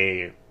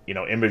 8K,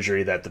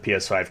 imagery that the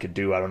PS5 could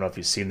do. I don't know if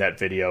you've seen that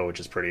video, which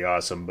is pretty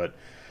awesome, but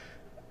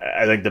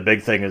I think the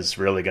big thing is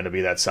really going to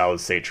be that solid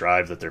state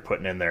drive that they're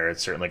putting in there.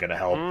 It's certainly going to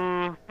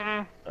help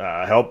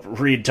help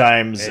read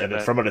times,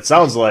 and from what it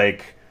sounds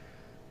like,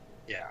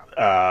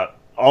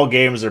 all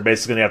games are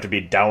basically going to have to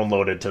be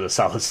downloaded to the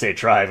solid state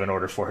drive in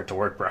order for it to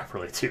work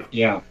properly too.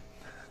 Yeah,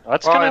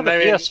 that's kind of the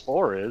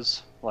PS4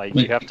 is. Like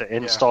you have to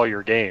install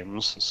your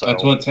games. So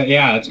that's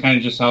that's kind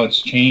of just how it's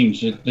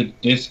changed. The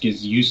disc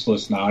is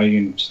useless now. You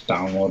can just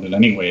download it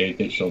anyway.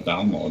 Digital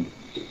download.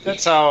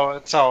 That's how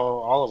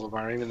all of them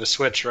are. Even the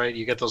Switch, right?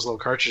 You get those little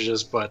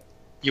cartridges, but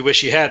you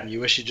wish you hadn't.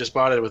 You wish you just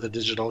bought it with a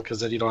digital, because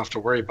then you don't have to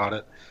worry about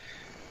it.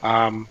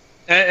 And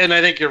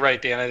I think you're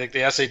right, Dan. I think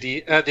the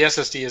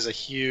SSD is a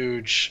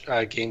huge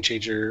game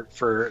changer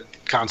for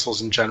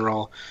consoles in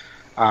general.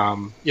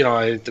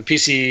 The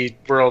PC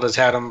world has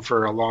had them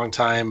for a long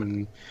time,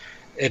 and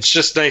it's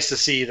just nice to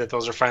see that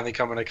those are finally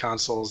coming to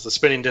consoles. The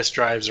spinning disk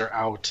drives are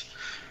out.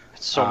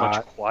 It's so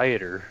much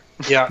quieter.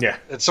 Yeah.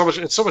 It's so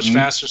much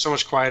faster, so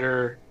much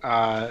quieter.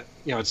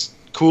 It's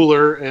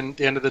cooler at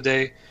the end of the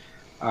day.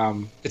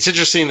 It's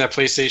interesting that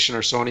PlayStation or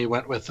Sony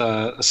went with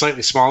a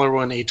slightly smaller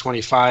one,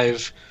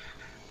 825.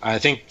 I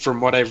think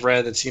from what I've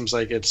read, it seems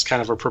like it's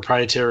kind of a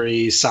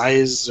proprietary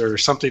size or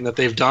something that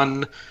they've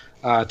done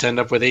to end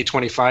up with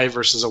 825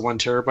 versus a 1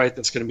 terabyte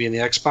that's going to be in the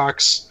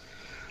Xbox.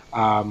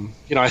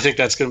 I think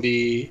that's going to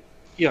be,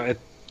 it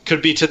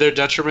could be to their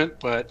detriment,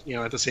 but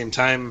at the same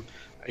time,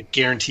 I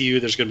guarantee you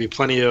there's going to be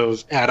plenty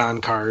of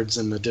add-on cards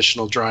and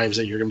additional drives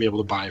that you're going to be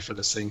able to buy for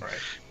this thing. Right.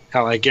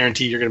 Hell, I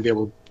guarantee you're going to be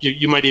able.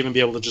 You might even be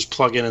able to just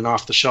plug in an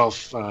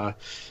off-the-shelf,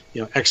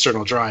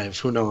 external drive.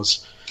 Who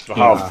knows?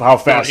 How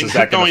fast is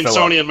that going to fill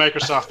Sony up? and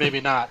Microsoft,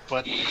 maybe not,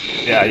 but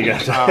yeah, you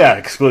got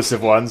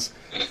exclusive ones.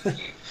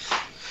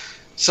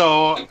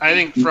 So I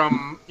think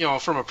from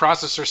a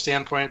processor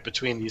standpoint,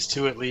 between these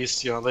two at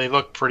least, they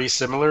look pretty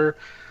similar.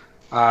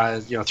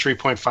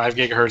 3.5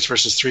 gigahertz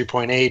versus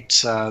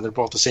 3.8. They're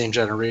both the same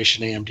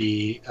generation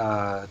AMD,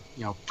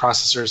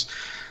 processors.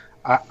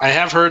 I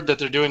have heard that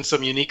they're doing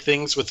some unique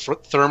things with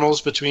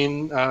thermals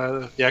between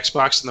the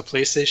Xbox and the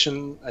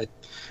PlayStation. I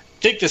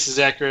think this is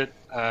accurate.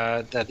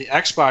 That the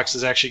Xbox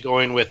is actually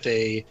going with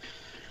a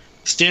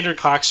standard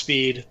clock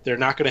speed. They're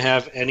not going to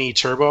have any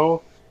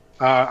turbo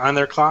on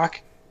their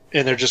clock,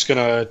 and they're just going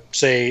to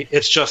say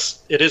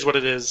it is what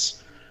it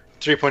is.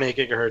 3.8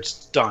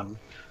 gigahertz, done.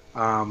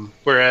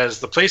 Whereas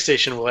the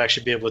PlayStation will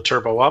actually be able to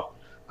turbo up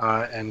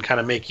and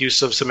kind of make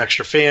use of some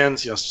extra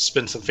fans,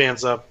 spin some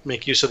fans up,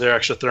 make use of their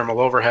extra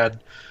thermal overhead.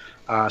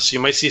 So you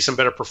might see some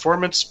better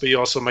performance, but you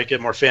also might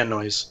get more fan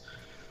noise.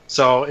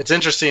 So it's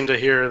interesting to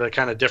hear the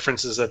kind of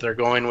differences that they're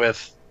going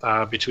with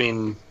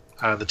between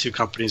the two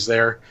companies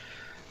there.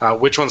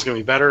 Which one's going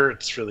to be better?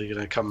 It's really going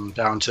to come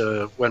down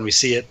to when we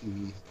see it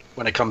and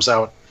when it comes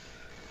out.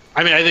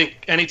 I mean, I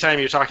think anytime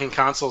you're talking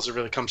consoles, it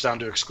really comes down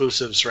to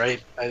exclusives,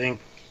 right? I think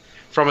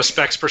from a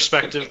specs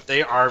perspective,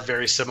 they are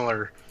very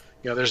similar.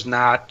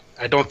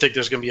 I don't think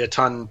there's going to be a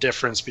ton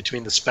difference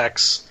between the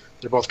specs.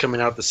 They're both coming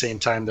out at the same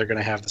time. They're going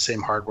to have the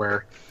same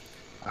hardware.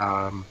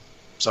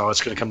 So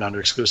it's going to come down to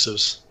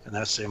exclusives in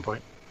that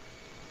standpoint.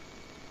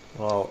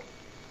 Well,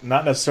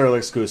 not necessarily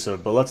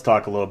exclusive, but let's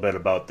talk a little bit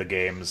about the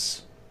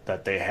games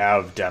that they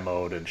have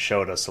demoed and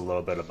showed us a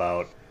little bit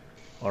about.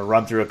 I'll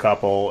run through a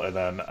couple, and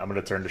then I'm going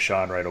to turn to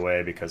Sean right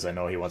away because I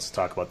know he wants to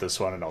talk about this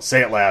one, and I'll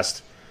say it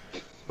last.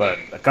 But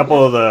a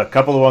couple of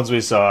the ones we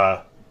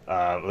saw,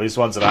 at least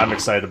ones that I'm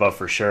excited about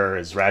for sure,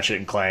 is Ratchet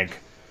and Clank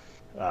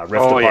Rift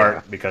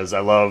Apart, because I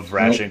love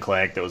Ratchet and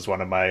Clank. That was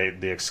one of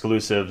the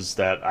exclusives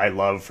that I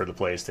love for the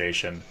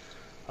PlayStation.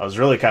 I was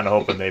really kind of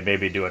hoping they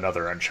maybe do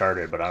another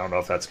Uncharted, but I don't know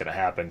if that's going to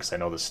happen because I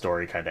know the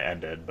story kind of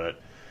ended. But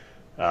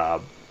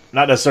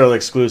not necessarily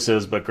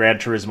exclusives, but Gran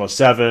Turismo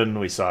 7,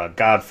 we saw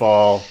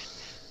Godfall,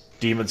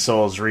 Demon's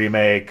Souls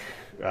Remake,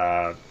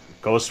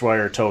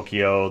 Ghostwire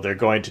Tokyo. They're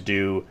going to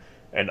do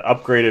an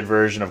upgraded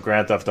version of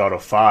Grand Theft Auto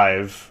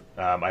 5.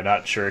 I'm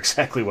not sure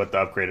exactly what the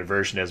upgraded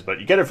version is, but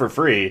you get it for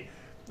free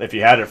if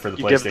you had it for the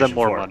PlayStation 4. Give them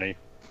more money.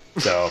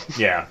 So,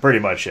 yeah, pretty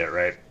much it,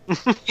 right?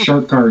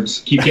 Shark cards.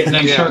 Keep getting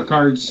them shark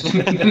cards.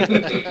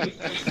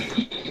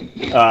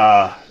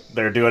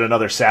 They're doing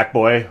another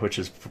Sackboy, which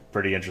is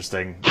pretty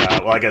interesting.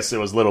 Well, I guess it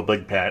was Little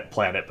Big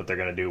Planet, but they're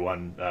going to do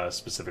one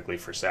specifically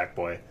for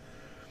Sackboy.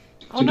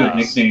 It's a good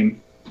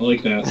nickname. I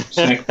like that.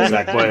 Sackboy.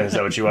 Sackboy, is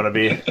that what you want to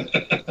be?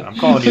 I'm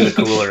calling you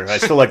the Cooler. I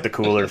still like the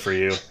Cooler for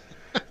you.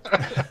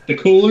 The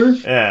Cooler?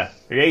 Yeah.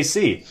 You're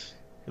AC.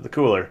 You're the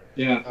Cooler.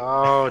 Yeah.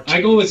 Oh, geez.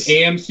 I go with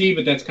AMC,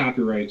 but that's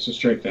copyright, so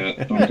strike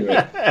that. Don't do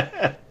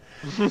it.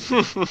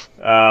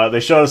 They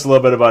showed us a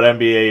little bit about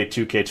NBA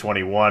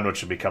 2K21,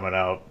 which will be coming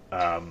out.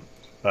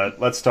 But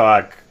let's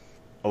talk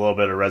a little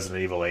bit of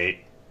Resident Evil 8.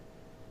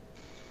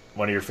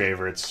 One of your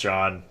favorites,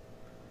 Sean.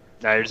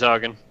 Now you're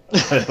talking.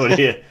 What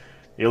are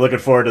you're looking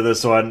forward to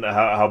this one?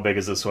 How big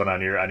is this one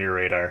on your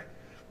radar?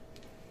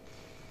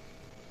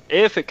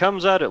 If it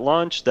comes out at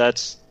launch,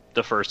 that's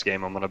the first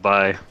game I'm going to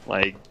buy.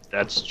 Like,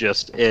 that's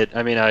just it.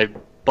 I mean, I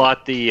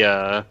bought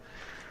the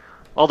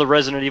all the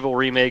Resident Evil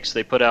remakes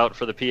they put out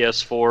for the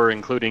PS4,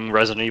 including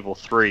Resident Evil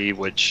 3,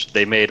 which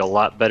they made a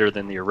lot better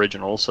than the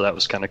original, so that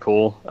was kind of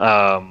cool.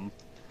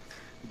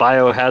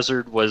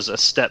 Biohazard was a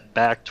step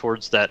back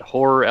towards that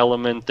horror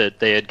element that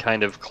they had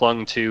kind of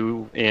clung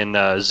to in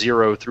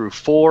 0 through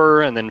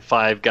 4, and then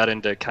 5 got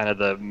into kind of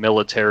the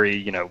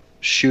military,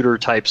 shooter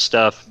type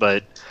stuff.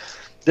 But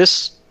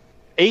this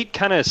 8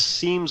 kind of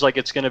seems like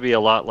it's going to be a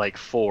lot like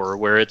 4,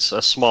 where it's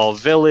a small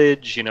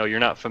village, you're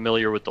not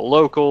familiar with the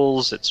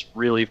locals, it's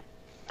really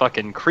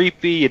fucking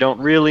creepy, you don't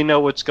really know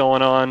what's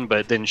going on,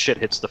 but then shit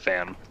hits the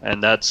fan.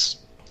 And that's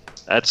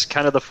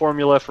kind of the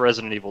formula for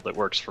Resident Evil that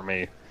works for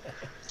me.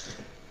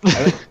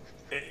 I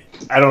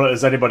don't know.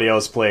 Has anybody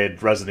else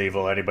played Resident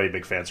Evil? Anybody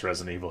big fans of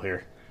Resident Evil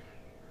here?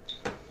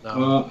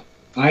 No.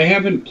 I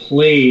haven't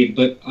played,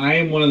 but I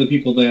am one of the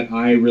people that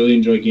I really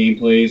enjoy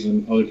gameplays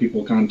and other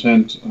people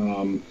content.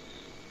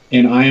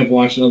 And I have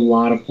watched a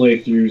lot of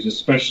playthroughs,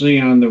 especially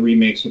on the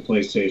remakes for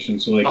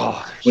PlayStation. So,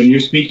 when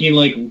you're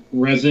speaking,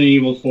 Resident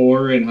Evil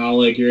 4 and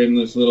how, you're in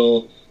this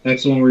little...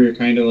 That's the one where you're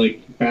kind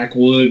of,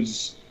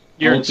 backwoods...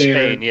 You're in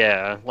Spain,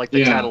 yeah. Like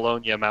the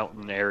Catalonia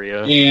mountain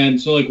area.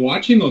 And so,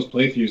 watching those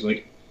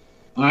playthroughs,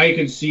 I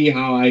could see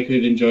how I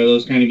could enjoy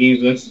those kind of games.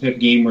 But that's the type of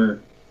game where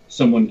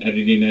someone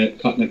editing it,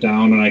 cutting it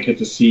down, and I get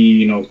to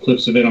see,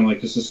 clips of it. I'm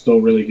like, this is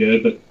still really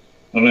good, but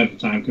I don't have the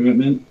time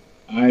commitment.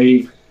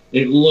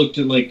 It looked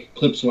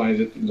clips-wise,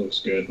 it looks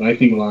good. But I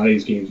think a lot of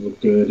these games look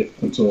good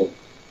until,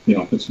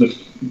 it's the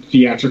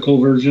theatrical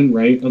version,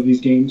 right, of these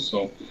games.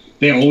 So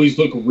they always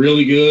look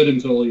really good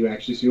until you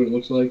actually see what it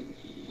looks like.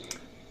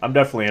 I'm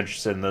definitely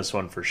interested in this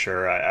one for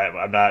sure.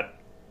 I'm not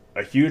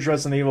a huge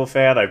Resident Evil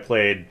fan. I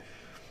played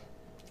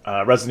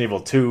Resident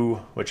Evil 2,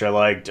 which I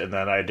liked, and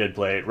then I did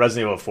play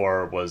Resident Evil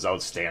 4 was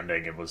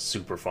outstanding. It was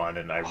super fun,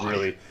 and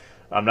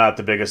I'm not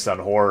the biggest on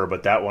horror,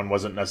 but that one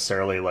wasn't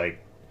necessarily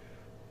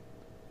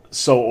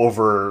so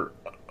over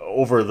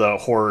the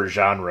horror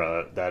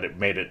genre that it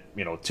made it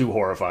too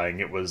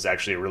horrifying. It was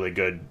actually a really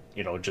good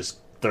just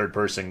third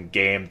person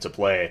game to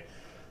play.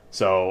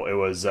 So it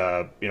was,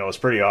 it was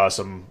pretty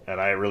awesome, and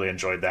I really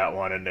enjoyed that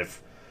one. And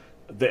if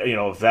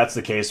that's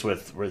the case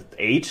with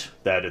 8,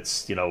 that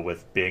it's,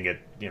 with being at,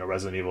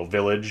 Resident Evil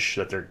Village,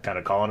 that they're kind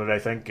of calling it, I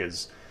think,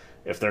 is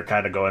if they're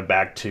kind of going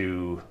back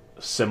to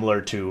similar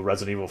to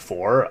Resident Evil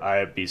 4,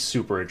 I'd be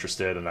super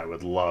interested, and I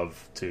would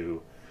love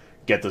to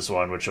get this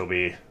one, which will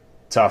be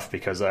tough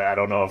because I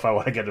don't know if I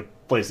want to get a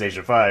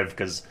PlayStation 5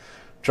 because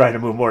I'm trying to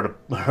move more to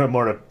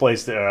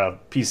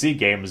PC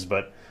games,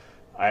 but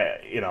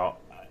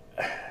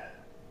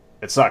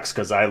it sucks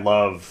because I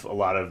love a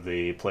lot of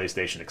the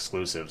PlayStation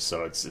exclusives,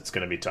 so it's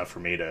going to be tough for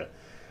me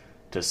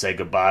to say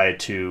goodbye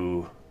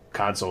to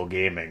console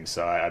gaming.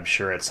 So I'm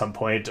sure at some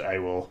point I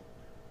will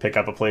pick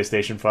up a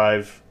PlayStation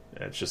 5.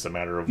 It's just a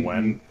matter of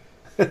when.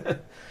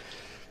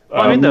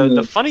 I mean,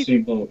 the funny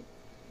same boat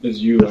as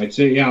you. I'd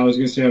say, I was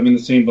going to say I'm in the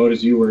same boat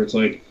as you, where it's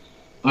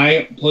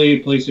I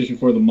played PlayStation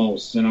 4 the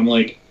most, and I'm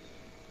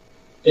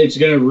it's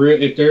gonna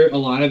if there are a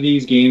lot of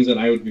these games that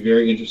I would be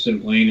very interested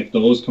in playing. If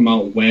those come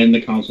out when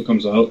the console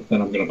comes out, then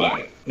I'm gonna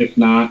buy it. If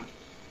not,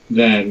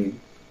 then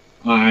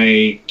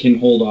I can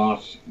hold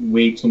off,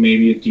 wait till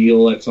maybe a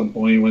deal at some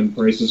point when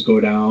prices go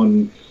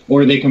down,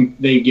 or they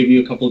give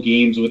you a couple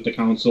games with the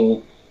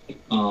console.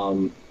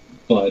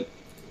 But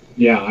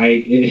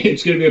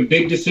it's gonna be a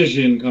big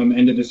decision come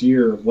end of this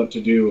year of what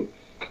to do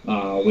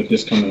with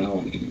this coming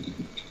out.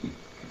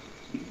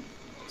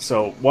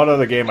 So one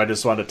other game I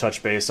just wanted to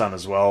touch base on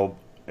as well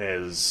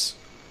is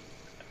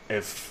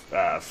if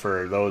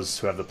for those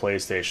who have the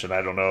PlayStation,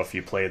 I don't know if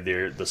you played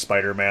the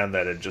Spider-Man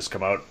that had just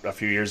come out a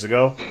few years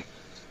ago,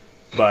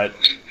 but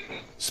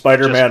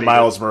Spider-Man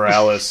Miles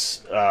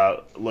Morales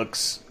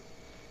looks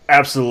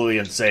absolutely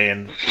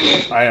insane.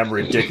 I am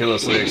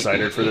ridiculously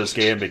excited for this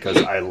game because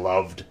I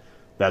loved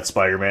that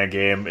Spider-Man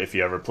game. If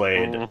you ever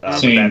played the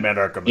Batman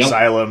Arkham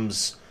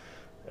Asylums,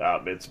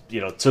 it's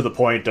to the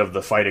point of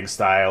the fighting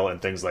style and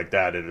things like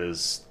that. It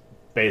is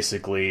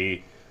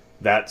basically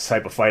that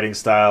type of fighting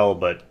style,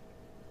 but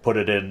put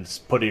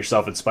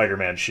yourself in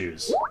Spider-Man's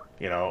shoes.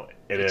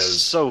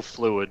 It's so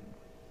fluid,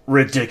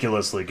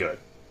 ridiculously good,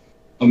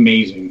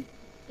 amazing.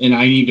 And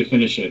I need to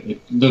finish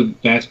it.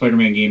 That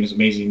Spider-Man game is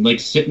amazing. Like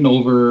sitting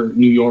over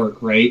New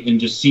York, right, and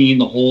just seeing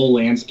the whole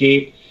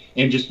landscape,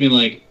 and just being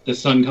like the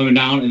sun coming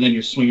down, and then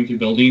you're swinging through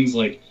buildings.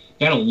 Like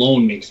that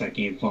alone makes that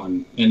game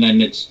fun. And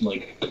then it's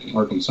like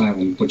Arkham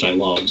Asylum, which I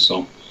love.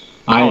 So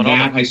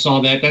I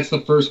saw that. That's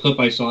the first clip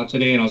I saw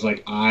today, and I was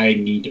like, I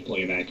need to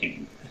play that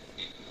game.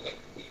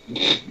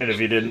 And if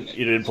you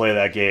didn't play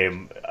that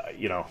game,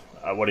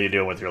 what are you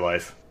doing with your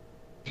life?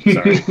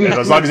 Sorry,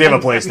 as long as you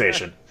have a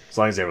PlayStation. As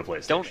long as you have a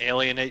PlayStation. Don't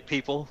alienate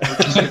people. We're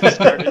just getting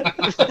started.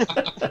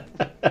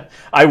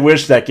 I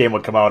wish that game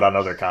would come out on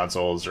other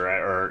consoles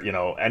or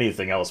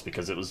anything else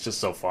because it was just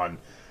so fun.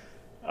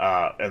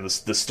 And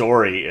the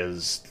story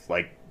is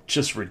like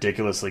just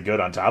ridiculously good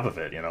on top of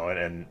it,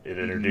 and it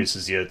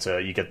introduces you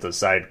get the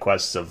side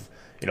quests of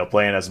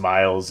playing as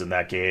Miles in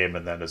that game,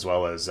 and then as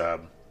well as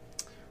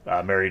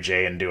Mary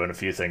Jane doing a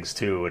few things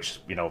too, which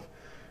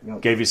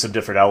gave you some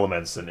different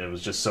elements, and it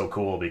was just so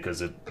cool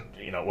because it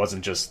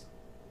wasn't just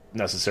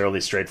necessarily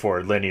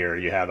straightforward linear.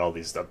 You had all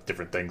these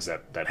different things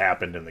that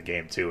happened in the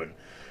game too, and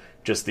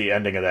just the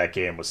ending of that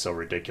game was so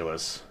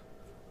ridiculous.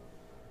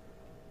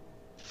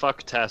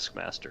 Fuck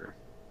Taskmaster.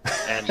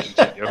 And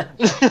continue.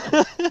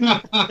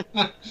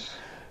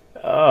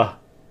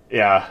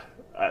 Yeah.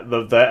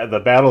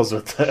 The battles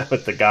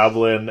with the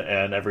Goblin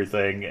and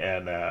everything,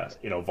 and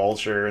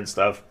Vulture and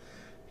stuff.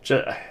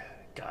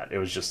 God, it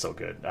was just so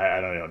good. I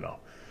don't even know.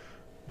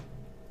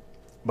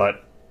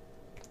 But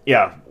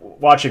yeah,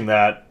 watching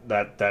that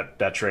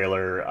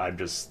trailer,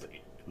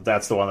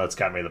 that's the one that's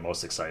got me the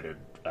most excited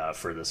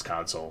for this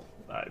console.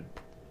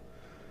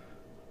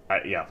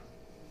 Yeah.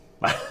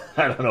 I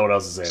don't know what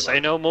else to say.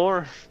 Say no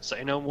more.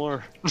 Say no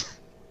more.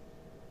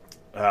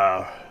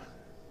 Okay.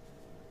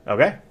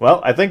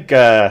 Well, I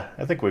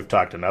think we've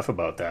talked enough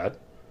about that.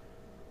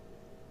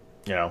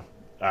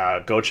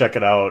 Go check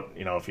it out.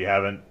 If you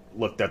haven't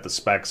looked at the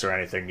specs or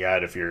anything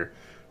yet, if you're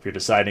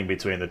deciding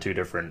between the two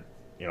different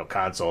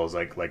consoles,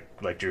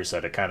 like Drew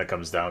said, it kind of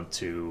comes down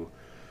to,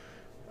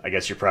 I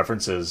guess, your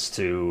preferences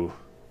to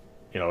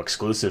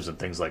exclusives and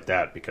things like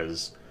that,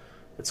 because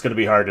it's going to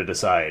be hard to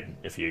decide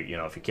if you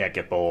can't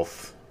get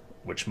both,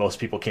 which most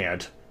people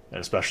can't, and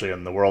especially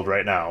in the world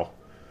right now,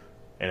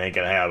 it ain't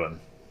going to happen.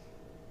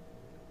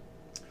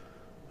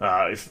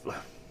 If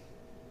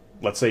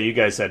let's say you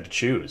guys had to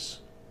choose,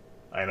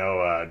 I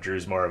know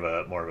Drew's more of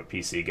a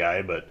PC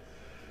guy, but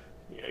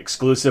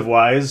exclusive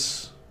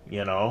wise,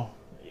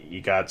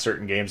 you got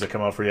certain games that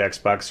come out for the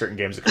Xbox, certain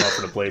games that come out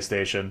for the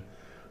PlayStation.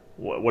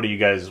 What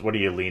do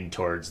you lean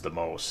towards the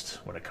most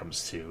when it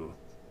comes to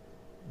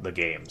the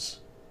games?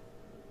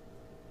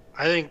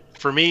 I think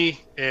for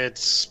me,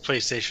 it's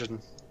PlayStation.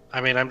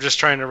 I mean, I'm just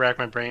trying to rack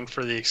my brain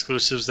for the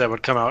exclusives that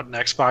would come out in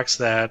Xbox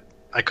that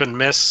I couldn't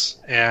miss,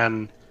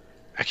 and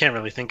I can't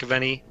really think of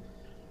any.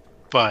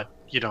 But,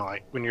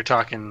 like when you're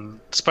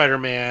talking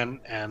Spider-Man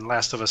and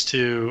Last of Us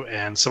 2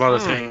 and some other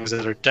things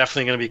that are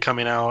definitely going to be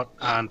coming out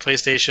on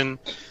PlayStation,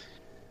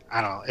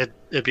 I don't know.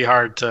 It'd be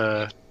hard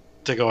to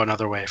go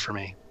another way for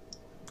me.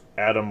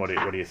 Adam, what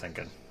are you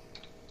thinking?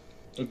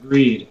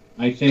 Agreed.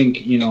 I think,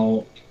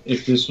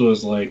 if this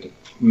was like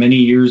many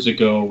years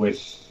ago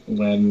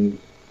when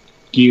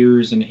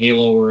Gears and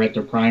Halo were at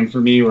their prime for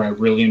me, where I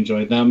really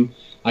enjoyed them,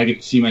 I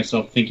could see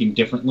myself thinking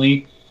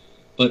differently.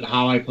 But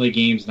how I play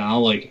games now,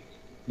 like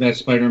that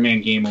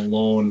Spider-Man game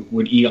alone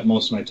would eat up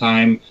most of my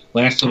time.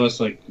 Last of Us,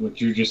 like what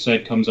Drew just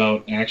said, comes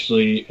out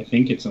actually, I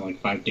think it's in like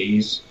 5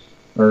 days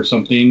or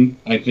something.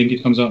 I think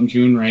it comes out in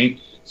June, right?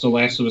 So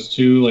Last of Us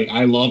 2, like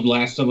I loved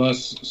Last of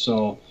Us.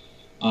 So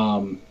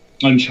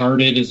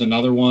Uncharted is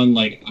another one.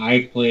 Like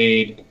I've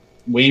played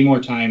way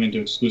more time into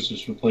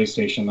exclusives for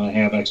PlayStation than I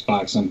have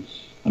Xbox, and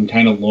I'm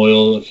kind of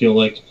loyal, I feel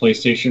like, to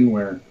PlayStation,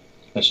 where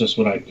that's just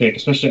what I pick.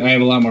 Especially, I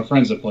have a lot more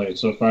friends that play it,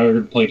 so if I were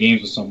to play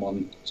games with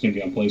someone, it's going to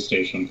be on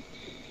PlayStation.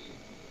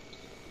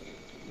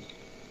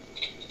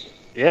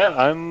 Yeah,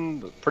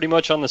 I'm pretty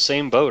much on the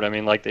same boat. I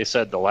mean, like they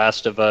said, The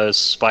Last of Us,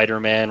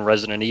 Spider-Man,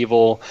 Resident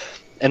Evil,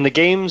 and the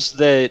games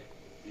that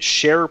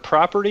share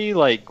property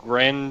like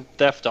Grand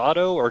Theft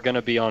Auto are going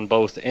to be on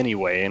both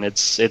anyway. And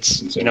it's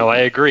I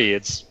agree.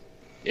 It's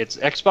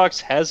Xbox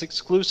has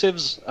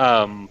exclusives,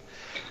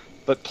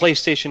 but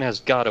PlayStation has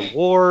God of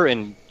War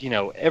and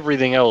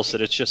everything else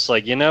that it's just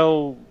like he's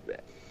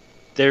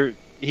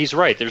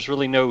right. There's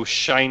really no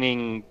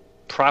shining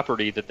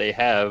property that they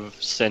have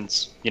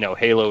since,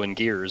 Halo and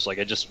Gears. Like,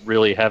 I just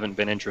really haven't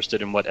been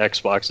interested in what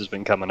Xbox has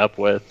been coming up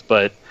with.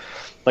 But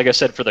like I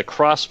said, for the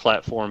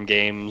cross-platform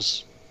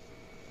games,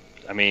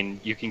 I mean,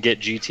 you can get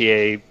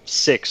GTA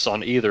 6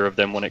 on either of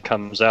them when it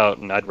comes out,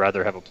 and I'd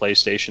rather have a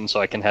PlayStation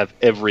so I can have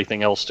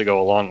everything else to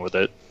go along with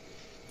it.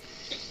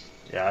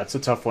 Yeah, it's a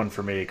tough one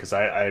for me because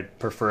I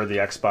prefer the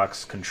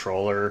Xbox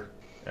controller,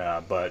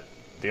 but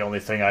the only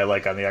thing I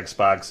like on the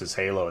Xbox is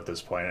Halo at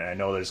this point, and I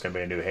know there's going to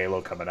be a new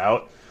Halo coming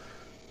out.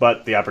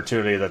 But the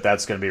opportunity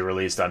that's going to be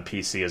released on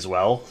PC as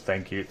well,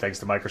 thanks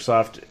to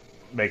Microsoft,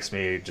 makes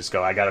me just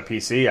go, I got a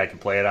PC, I can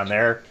play it on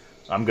there,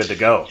 I'm good to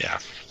go. Yeah.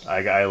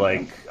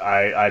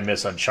 I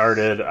miss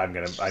Uncharted, I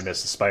miss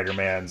the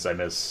Spider-Mans, I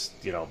miss,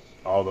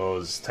 all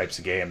those types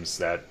of games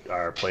that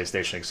are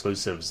PlayStation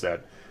exclusives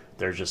that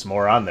there's just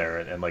more on there.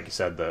 And like you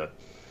said, the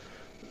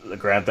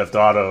Grand Theft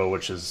Auto,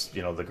 which is,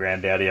 the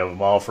granddaddy of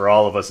them all for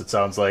all of us, it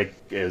sounds like,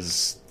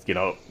 is,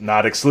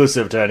 not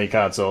exclusive to any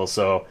console.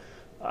 So,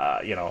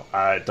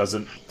 it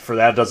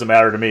doesn't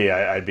matter to me.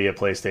 I'd be a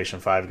PlayStation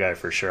 5 guy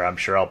for sure. I'm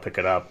sure I'll pick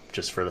it up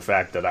just for the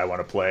fact that I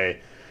want to play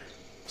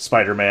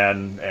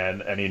Spider-Man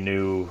and any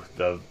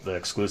the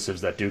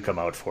exclusives that do come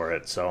out for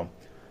it. So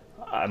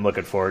I'm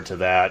looking forward to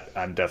that.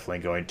 I'm definitely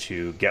going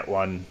to get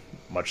one,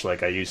 much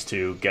like I used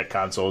to get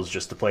consoles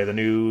just to play the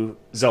new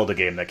Zelda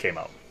game that came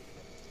out.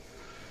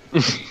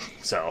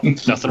 So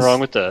nothing wrong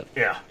with that.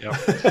 Yeah.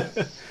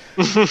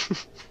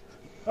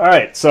 All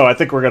right, so I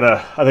think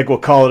we'll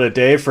call it a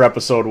day for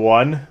episode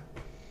 1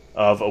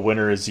 of A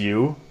Winner Is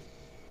You.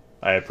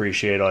 I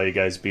appreciate all you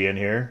guys being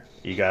here.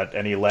 You got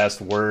any last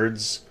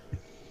words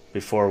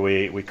before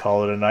we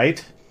call it a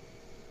night?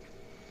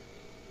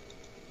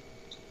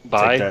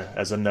 Bye. Take that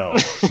as a no.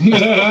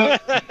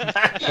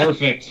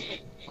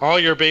 Perfect. All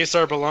your base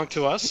are belong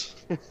to us?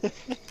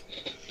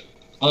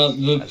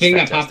 The thing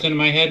that popped into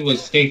my head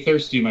was stay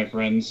thirsty, my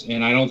friends,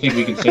 and I don't think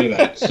we can say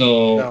that.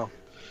 So no.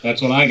 That's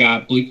what I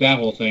got. Bleep that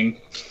whole thing.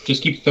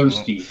 Just keep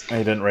thirsty. Well,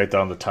 I didn't write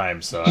down the time,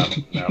 so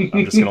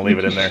I'm just going to leave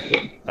it in there.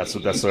 That's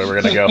the way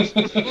we're going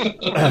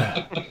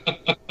to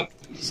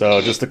go.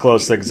 So just to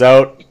close things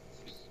out,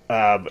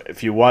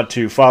 if you want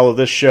to follow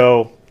this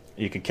show,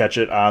 you can catch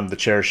it on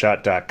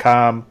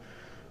thechairshot.com.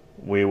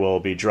 We will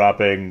be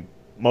dropping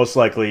most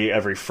likely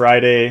every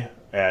Friday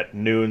at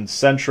noon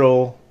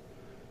Central.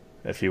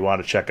 If you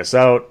want to check us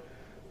out,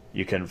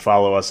 you can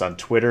follow us on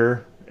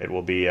Twitter. It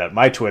will be at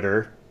my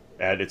Twitter,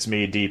 at It's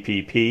Me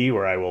DPP,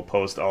 where I will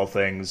post all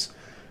things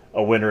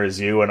A Winner Is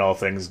You and all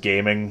things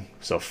gaming.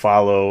 So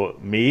follow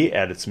me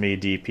at It's Me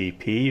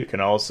DPP. You can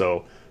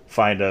also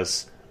find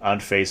us on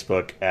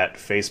Facebook at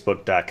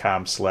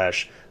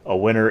facebook.com/A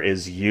Winner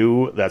Is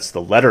You. That's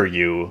the letter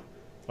U.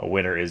 A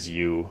Winner Is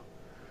You.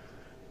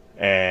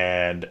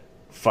 And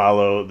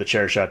follow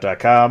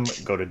thechairshot.com.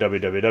 Go to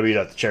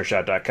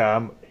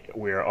www.thechairshot.com.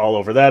 We are all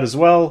over that as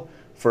well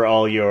for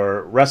all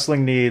your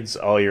wrestling needs,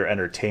 all your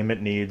entertainment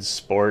needs,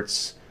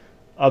 sports,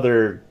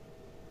 other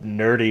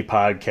nerdy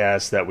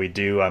podcasts that we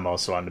do. I'm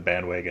also on the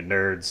Bandwagon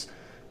Nerds.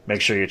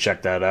 Make sure you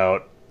check that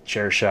out.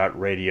 Chairshot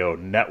Radio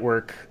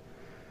Network.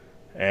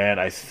 And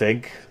I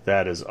think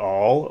that is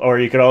all. Or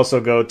you could also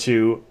go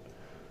to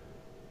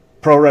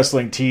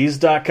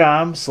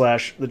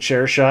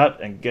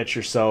prowrestlingtees.com/thechairshot and get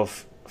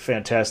yourself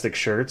fantastic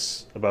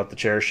shirts about the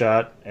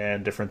Chairshot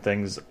and different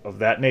things of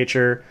that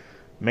nature.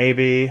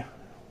 Maybe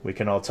we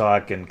can all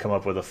talk and come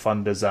up with a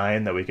fun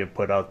design that we can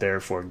put out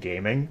there for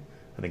gaming.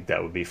 I think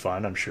that would be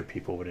fun. I'm sure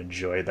people would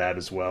enjoy that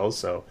as well.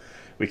 So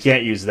we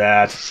can't use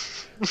that.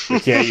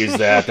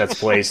 That's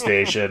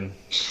PlayStation.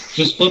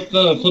 Just flip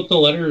the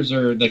letters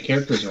or the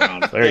characters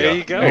around. There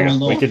you go.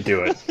 We can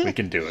do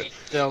it.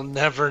 They'll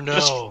never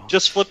know.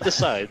 Just flip the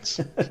sides.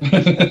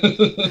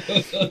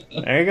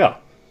 There you go.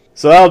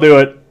 So that'll do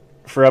it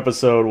for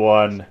episode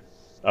 1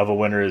 of A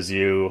Winner Is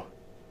You.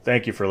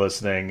 Thank you for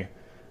listening.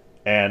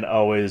 And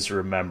always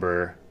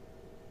remember,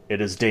 it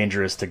is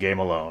dangerous to game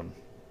alone.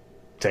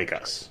 Take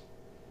us.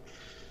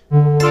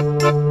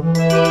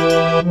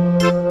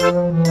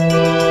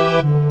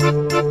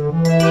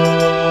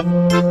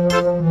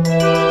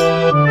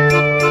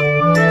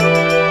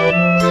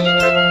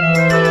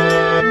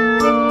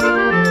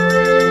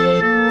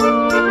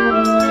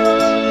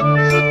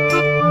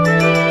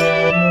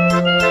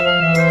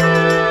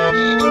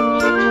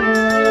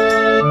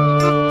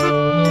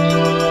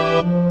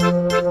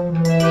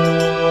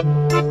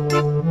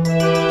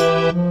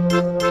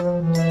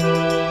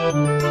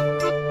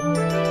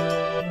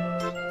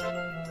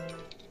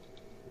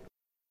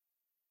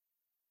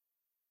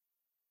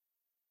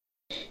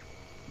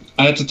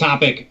 That's a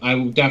topic I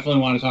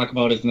definitely want to talk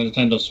about is the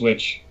Nintendo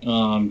Switch.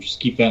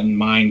 Just keep that in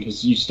mind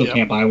because you still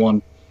can't buy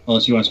one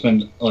unless you want to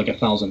spend like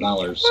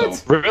 $1,000. So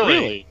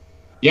Really?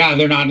 Yeah,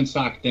 they're not in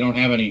stock. They don't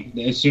have any.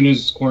 As soon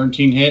as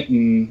quarantine hit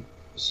and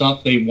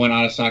stuff, they went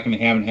out of stock and they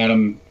haven't had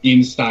them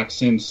in stock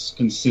since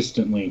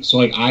consistently. So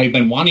like I've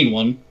been wanting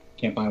one,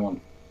 can't buy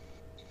one.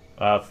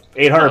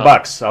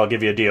 $800. I'll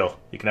give you a deal.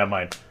 You can have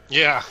mine.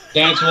 Yeah.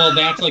 That's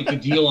like the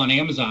deal on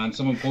Amazon.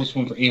 Someone posts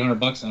one for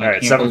 $800, and All I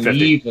right, can't $750.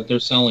 believe that they're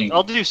selling.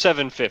 I'll do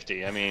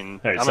 $750. I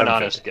mean, All right, I'm an $750.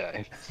 honest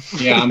guy.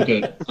 Yeah, I'm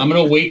good. I'm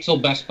gonna wait till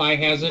Best Buy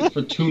has it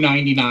for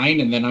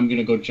 $2.99, and then I'm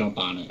gonna go jump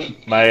on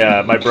it.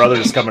 My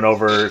brother's coming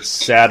over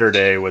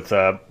Saturday with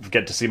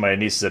get to see my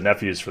nieces and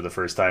nephews for the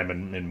first time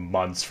in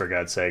months, for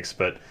God's sakes.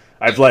 But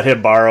I've let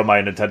him borrow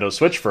my Nintendo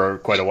Switch for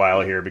quite a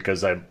while here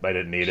because I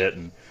didn't need it,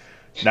 and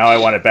now I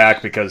want it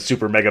back because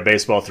Super Mega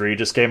Baseball 3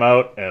 just came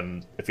out,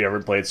 and if you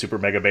ever played Super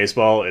Mega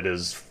Baseball, it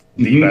is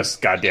the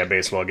best goddamn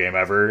baseball game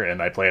ever,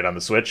 and I play it on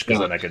the Switch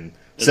because then I can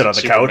sit on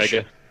the Super couch.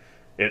 Mega?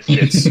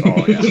 It's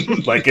oh yeah,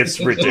 like it's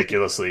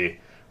ridiculously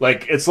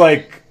it's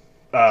like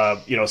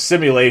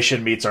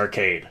simulation meets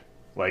arcade.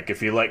 Like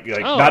if you like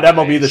not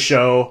MLB The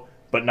Show,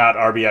 but not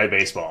RBI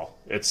baseball.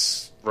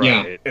 It's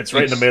Right. It's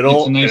right in the middle,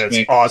 it's a nice and it's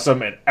mix.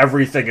 awesome, and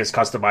everything is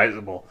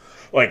customizable.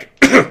 Like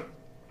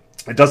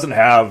it doesn't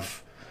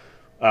have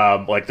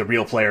like the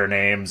real player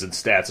names and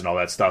stats and all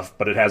that stuff,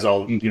 but it has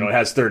all it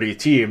has 30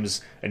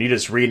 teams, and you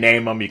just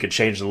rename them. You can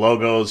change the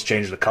logos,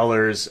 change the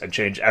colors, and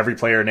change every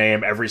player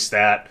name, every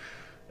stat,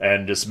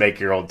 and just make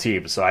your own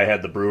team. So I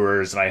had the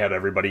Brewers, and I had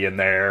everybody in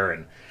there,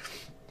 and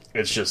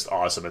it's just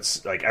awesome.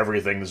 It's like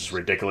everything's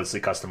ridiculously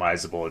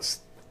customizable.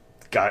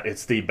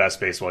 It's the best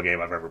baseball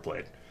game I've ever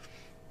played.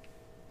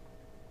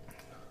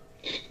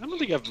 I don't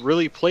think I've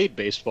really played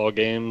baseball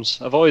games.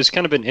 I've always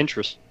kind of been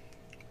interested.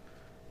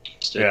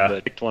 But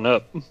I picked one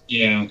up.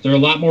 Yeah, they're a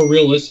lot more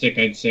realistic,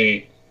 I'd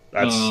say.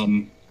 That's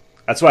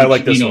why I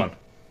like this one.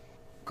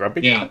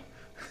 Grumpy? Yeah.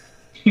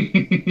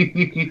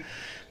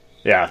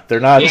 Yeah,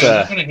 they're not.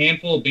 There's been a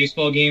handful of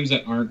baseball games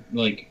that aren't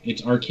like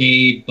it's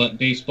arcade but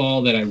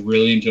baseball that I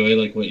really enjoy,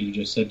 like what you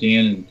just said,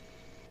 Dan.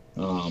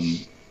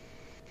 And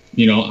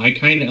I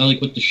kind of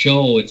like with the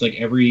show. It's like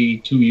every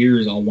 2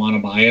 years I'll want to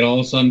buy it all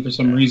of a sudden for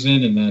some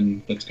reason, and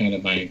then that's kind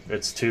of my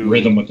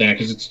rhythm with that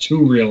because it's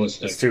too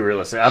realistic. It's too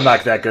realistic. I'm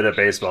not that good at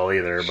baseball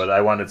either, but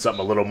I wanted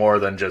something a little more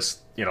than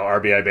just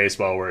RBI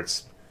baseball where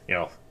it's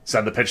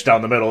send the pitch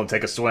down the middle and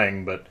take a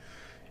swing. But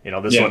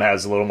this one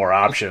has a little more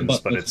options,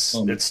 but it's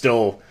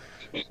still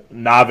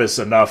novice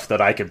enough that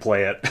I can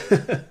play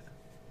it.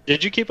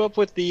 Did you keep up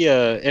with the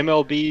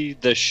MLB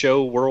The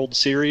Show World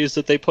Series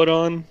that they put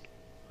on?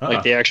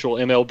 Like the actual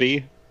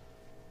MLB?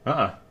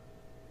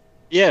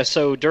 Yeah,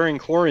 so during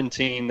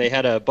quarantine, they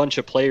had a bunch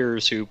of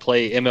players who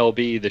play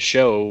MLB The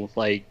Show,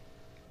 like,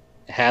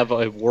 have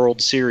a World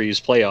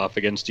Series playoff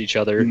against each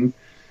other.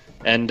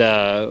 Mm-hmm.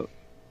 And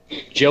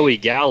Joey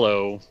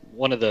Gallo,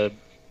 one of the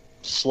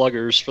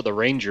sluggers for the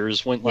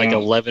Rangers, went like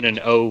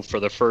 11-0 for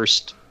the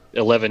first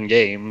 11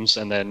 games,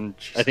 and then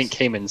I think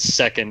came in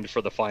second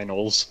for the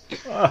finals.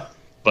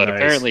 But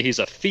apparently he's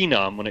a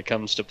phenom when it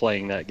comes to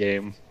playing that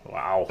game.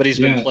 Wow. But he's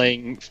been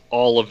playing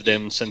all of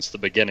them since the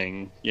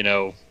beginning.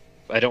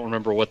 I don't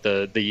remember what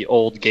the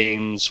old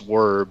games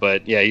were,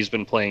 but yeah, he's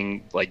been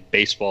playing like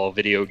baseball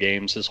video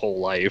games his whole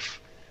life.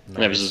 Nice.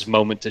 And it was his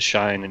moment to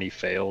shine, and he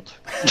failed.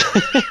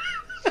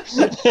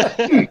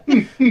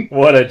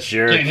 What a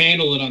jerk. Can't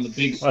handle it on the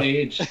big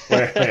stage.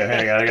 Wait,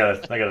 hang on, I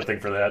gotta think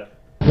for that.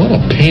 What a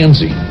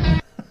pansy.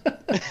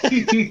 There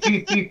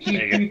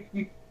you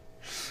go.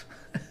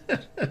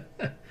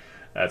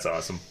 That's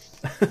awesome.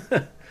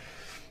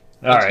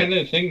 That's kind of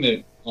the thing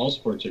that all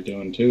sports are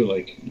doing too.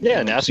 Like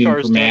NASCAR's I've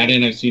seen for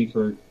Madden, I've seen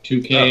for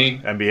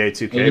 2K, NBA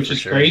 2K, which for is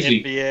sure.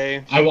 crazy.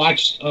 NBA. I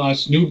watched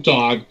Snoop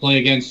Dogg play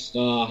against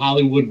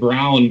Hollywood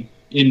Brown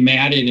in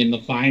Madden in the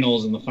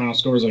finals, and the final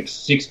score was like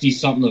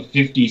 60-something to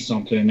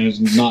 50-something. It was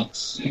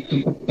nuts.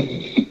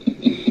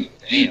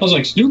 I was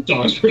like, Snoop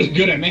Dogg's really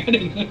good at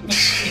Madden.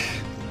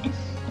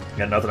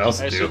 Got nothing else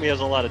to I do. assume he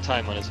has a lot of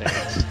time on his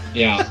hands.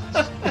 Yeah.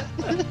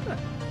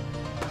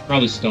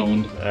 Probably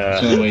stoned.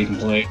 That's the only way he can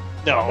play.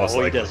 No, Most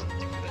he likely. doesn't do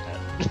that.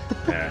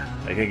 Yeah,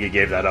 I think he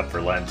gave that up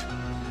for Lent.